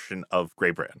small portion of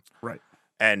Great Britain. Right.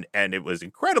 And it was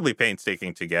incredibly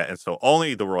painstaking to get, and so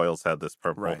only the royals had this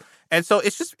purple. Right. And so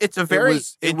it's a very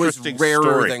it was interesting rarer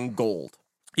story. than gold.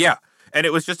 Yeah, And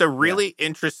it was just a really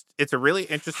it's a really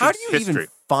interesting history.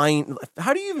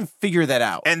 How do you even figure that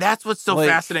out? And that's what's so Like,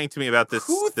 fascinating to me about this.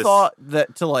 Who thought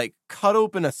that to like cut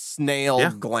open a snail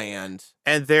Yeah. gland?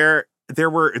 And there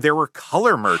were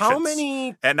color merchants. How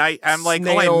many And I'm like,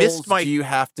 snails I missed my do you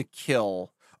have to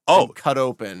kill Oh. and cut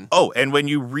open? Oh, and when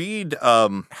you read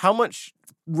How much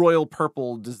royal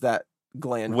purple does that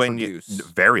gland produce?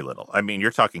 very little. I mean,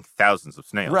 you're talking thousands of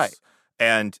snails. Right.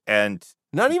 And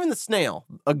Not even the snail,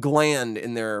 a gland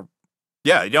in their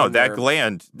yeah, in that their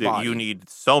gland body. you need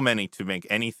so many to make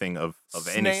anything of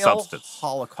any snail substance.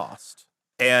 holocaust.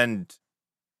 And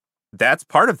that's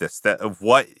part of this, that of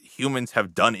what humans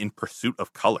have done in pursuit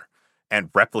of color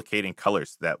and replicating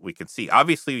colors that we can see.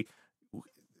 Obviously,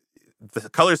 the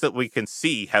colors that we can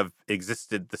see have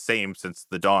existed the same since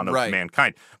the dawn of Right.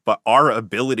 mankind, but our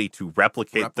ability to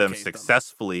replicate them Replicate them.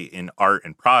 successfully in art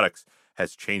and products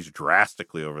has changed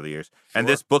drastically over the years. And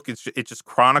Sure. this book, it just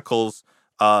chronicles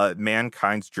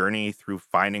mankind's journey through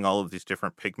finding all of these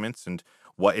different pigments and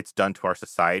what it's done to our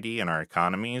society and our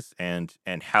economies, and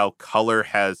how color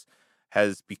has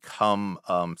become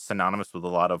synonymous with a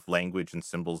lot of language and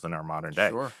symbols in our modern day.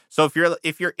 Sure. So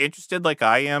if you're interested, like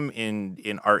I am,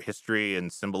 in art history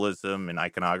and symbolism and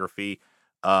iconography,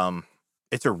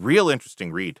 it's a real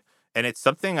interesting read, and it's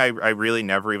something I really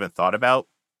never even thought about,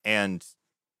 and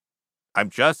I'm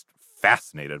just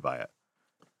fascinated by it.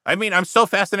 I mean, I'm so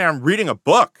fascinated. I'm reading a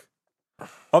book.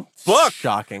 A book.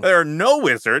 Shocking. There are no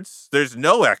wizards. There's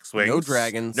no X-wings. No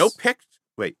dragons. No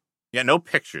no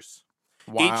pictures.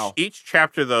 Wow. Each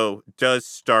chapter, though, does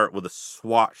start with a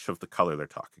swatch of the color they're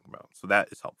talking about. So that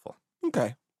is helpful.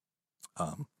 Okay.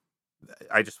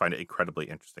 I just find it incredibly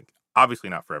interesting. Obviously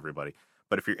not for everybody,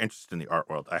 but if you're interested in the art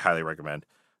world, I highly recommend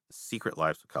The Secret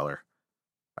Lives of Color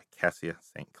by Cassia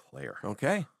St. Clair.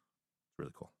 Okay. It's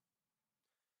really cool.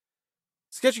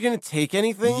 Sketch, you gonna take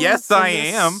anything? Yes, from I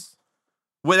this? am.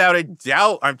 Without a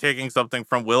doubt, I'm taking something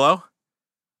from Willow.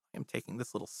 I'm taking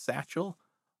this little satchel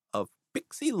of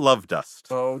Pixie Love Dust.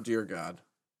 Oh dear God.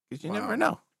 Because you Wow. never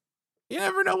know. You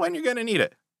never know when you're going to need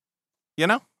it. You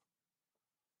know?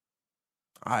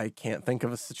 I can't think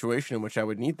of a situation in which I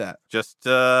would need that. Just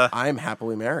I'm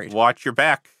happily married. watch your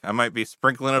back. I might be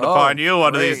sprinkling it Oh, upon you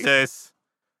one of these great. days.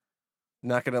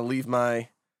 Not gonna leave my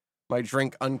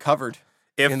drink uncovered.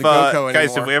 If in the GoCo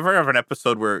guys, if anymore. we ever have an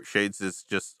episode where Shades is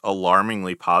just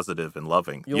alarmingly positive and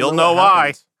loving, you'll what know why.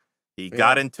 happened. He Yeah.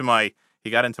 got into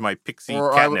my pixie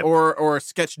Or catnip. or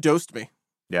Sketch dosed me.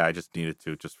 Yeah, I just needed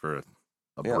to just for a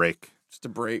Yeah. break. Just a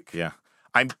break. Yeah.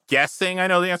 I'm guessing I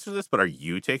know the answer to this, but are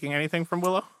you taking anything from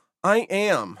Willow? I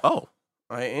am. Oh,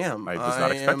 I am. I was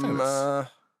not expecting this.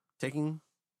 Taking.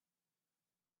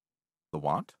 the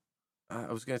wand?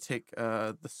 I was gonna take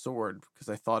the sword because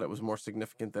I thought it was more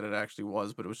significant than it actually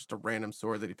was, but it was just a random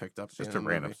sword that he picked up. at the Just end a of the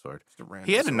random movie. sword. Just a random.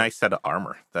 He had a sword. nice set of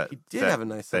armor. He did have a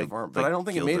nice set of that- armor, but that I don't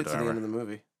think it made it gilded to the end armor. of the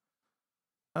movie.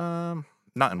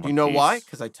 Not in Do one you know why? Piece.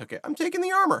 Because I took it. I'm taking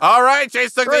the armor. All right,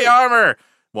 Chase took Great. the armor.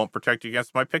 Won't protect you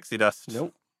against my pixie dust.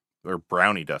 Nope. Or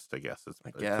brownie dust, I guess. I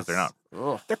Because guess they're not.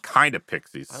 Ugh. They're kind of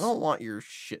pixies. I don't want your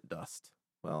shit dust.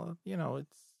 Well,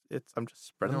 it's. I'm just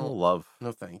spreading a No. little love.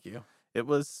 No, thank you. It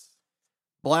was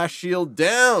Blast shield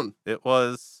down. the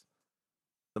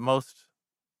most.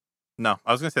 No,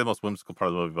 I was gonna say the most whimsical part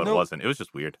of the movie, but it Nope. wasn't. It was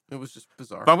just weird. It was just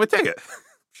bizarre. But I'm gonna take it.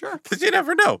 Sure. Because you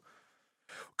never know.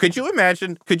 Could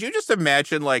you just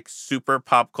imagine like super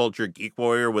pop culture geek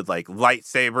warrior with like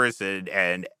lightsabers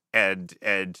and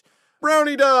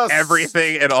Brownie dust.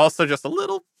 everything, and also just a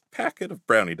little packet of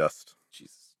brownie dust?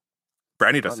 Jesus.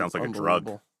 Brownie dust sounds like a drug,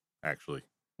 Unbelievable. actually.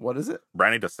 What is it?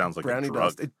 Brownie dust sounds like Brownie a drug.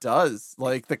 dust. It does.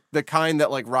 Like the kind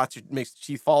that like rots your, makes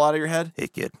teeth fall out of your head. Hey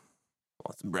kid,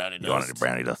 Want some brownie dust? you wanted a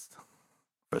brownie dust?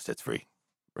 First, it's free.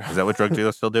 Is that what drug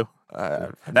dealers still do? I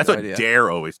have That's no what idea.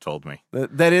 Dare always told me.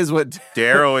 That is what.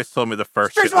 Dare always told me the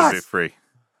first Street hit would be Smarts! free.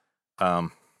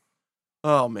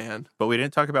 Oh man, But we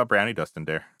didn't talk about brownie dust in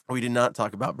Dare. we did not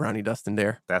talk about brownie dust and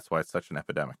dare. That's why it's such an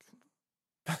epidemic.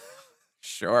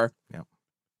 Sure. Yep.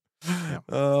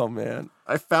 Oh man,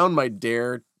 I found my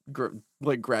dare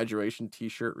graduation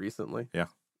T-shirt recently.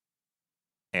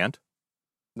 And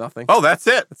Nothing. oh, that's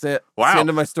it. That's it. That's Wow. the end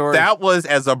of my story. That was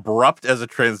as abrupt as a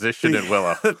transition in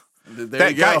Willow. There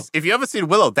you go. Guys, if you haven't seen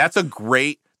Willow, that was a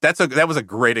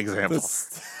great example.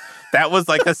 That was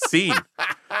like a scene.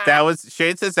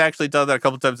 Shades has actually done that a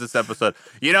couple times this episode.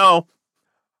 You know,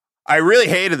 I really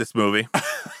hated this movie.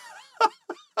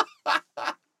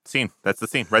 Scene. That's the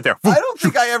scene right there. I don't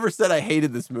think I ever said I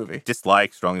hated this movie.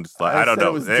 Dislike, strongly dislike. I I don't said it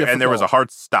know. was And there was a difficult.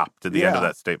 hard stop to the end of Yeah.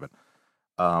 that statement.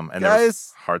 And there was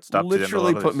Guys, hard stop to the end of a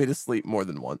literally lot of put these. me to sleep more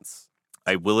than once.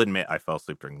 I will admit I fell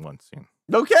asleep during one scene.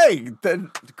 Okay,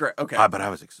 then great. Okay, But I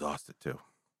was exhausted too.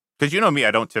 Because you know me,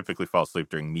 I don't typically fall asleep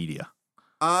during media.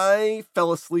 I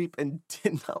fell asleep and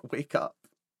did not wake up.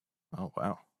 Oh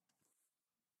wow!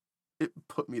 It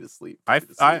put me to sleep.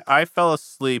 I fell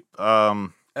asleep.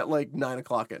 At like 9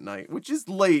 o'clock at night, which is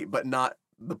late, but not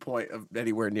the point of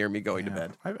anywhere near me going to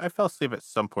bed. I fell asleep at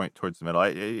some point towards the middle.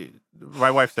 My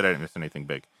wife said I didn't miss anything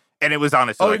big, and it was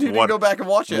honestly like you didn't go back and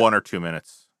watch it? 1 or 2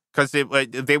 minutes. Because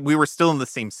we were still in the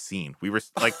same scene. We were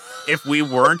like, if we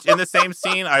weren't in the same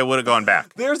scene, I would have gone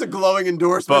back. There's a glowing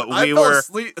endorsement. But I fell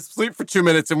asleep for 2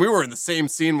 minutes, and we were in the same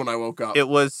scene when I woke up. It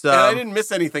was. And I didn't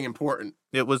miss anything important.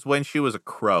 It was when she was a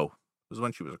crow.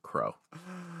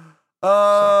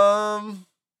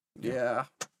 Yeah.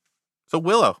 So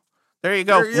Willow, there you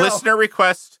go. There you go. Listener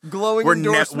request. Glowing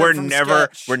endorsement from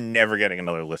Sketch. We're never getting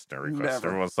another listener request. Never.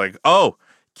 Everyone's like, oh,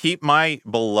 keep my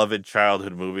beloved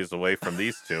childhood movies away from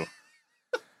these two.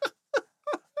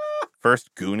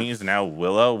 First Goonies, now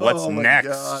Willow. What's next?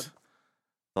 God.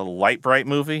 The Light Bright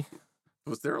movie?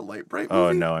 Was there a Light Bright movie?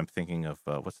 Oh no, I'm thinking of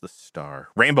what's the star?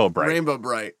 Rainbow Bright. Rainbow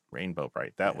Bright.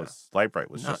 That was Light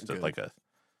Bright was Not just good. like a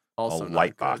Also not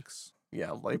light good. box.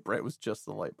 Yeah, Light Bright was just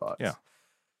the light box. Yeah.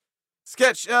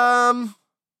 Sketch. I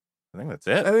think that's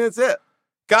I it. think that's it.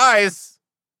 Guys,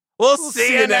 we'll We'll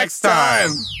see you next time.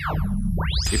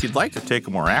 If you'd like to take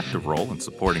a more active role in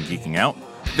supporting Geeking Out,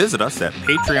 visit us at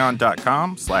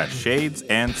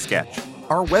patreon.com/shadesansketch.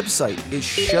 Our website is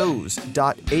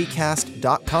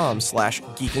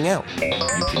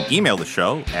shows.acast.com/geekingout. You can email the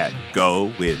show at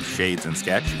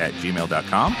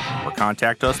gowithshadesansketch@gmail.com or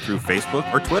contact us through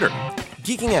Facebook or Twitter.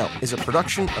 Geeking Out is a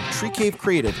production of Tree Cave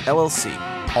Creative, LLC.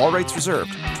 All rights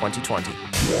reserved, 2020.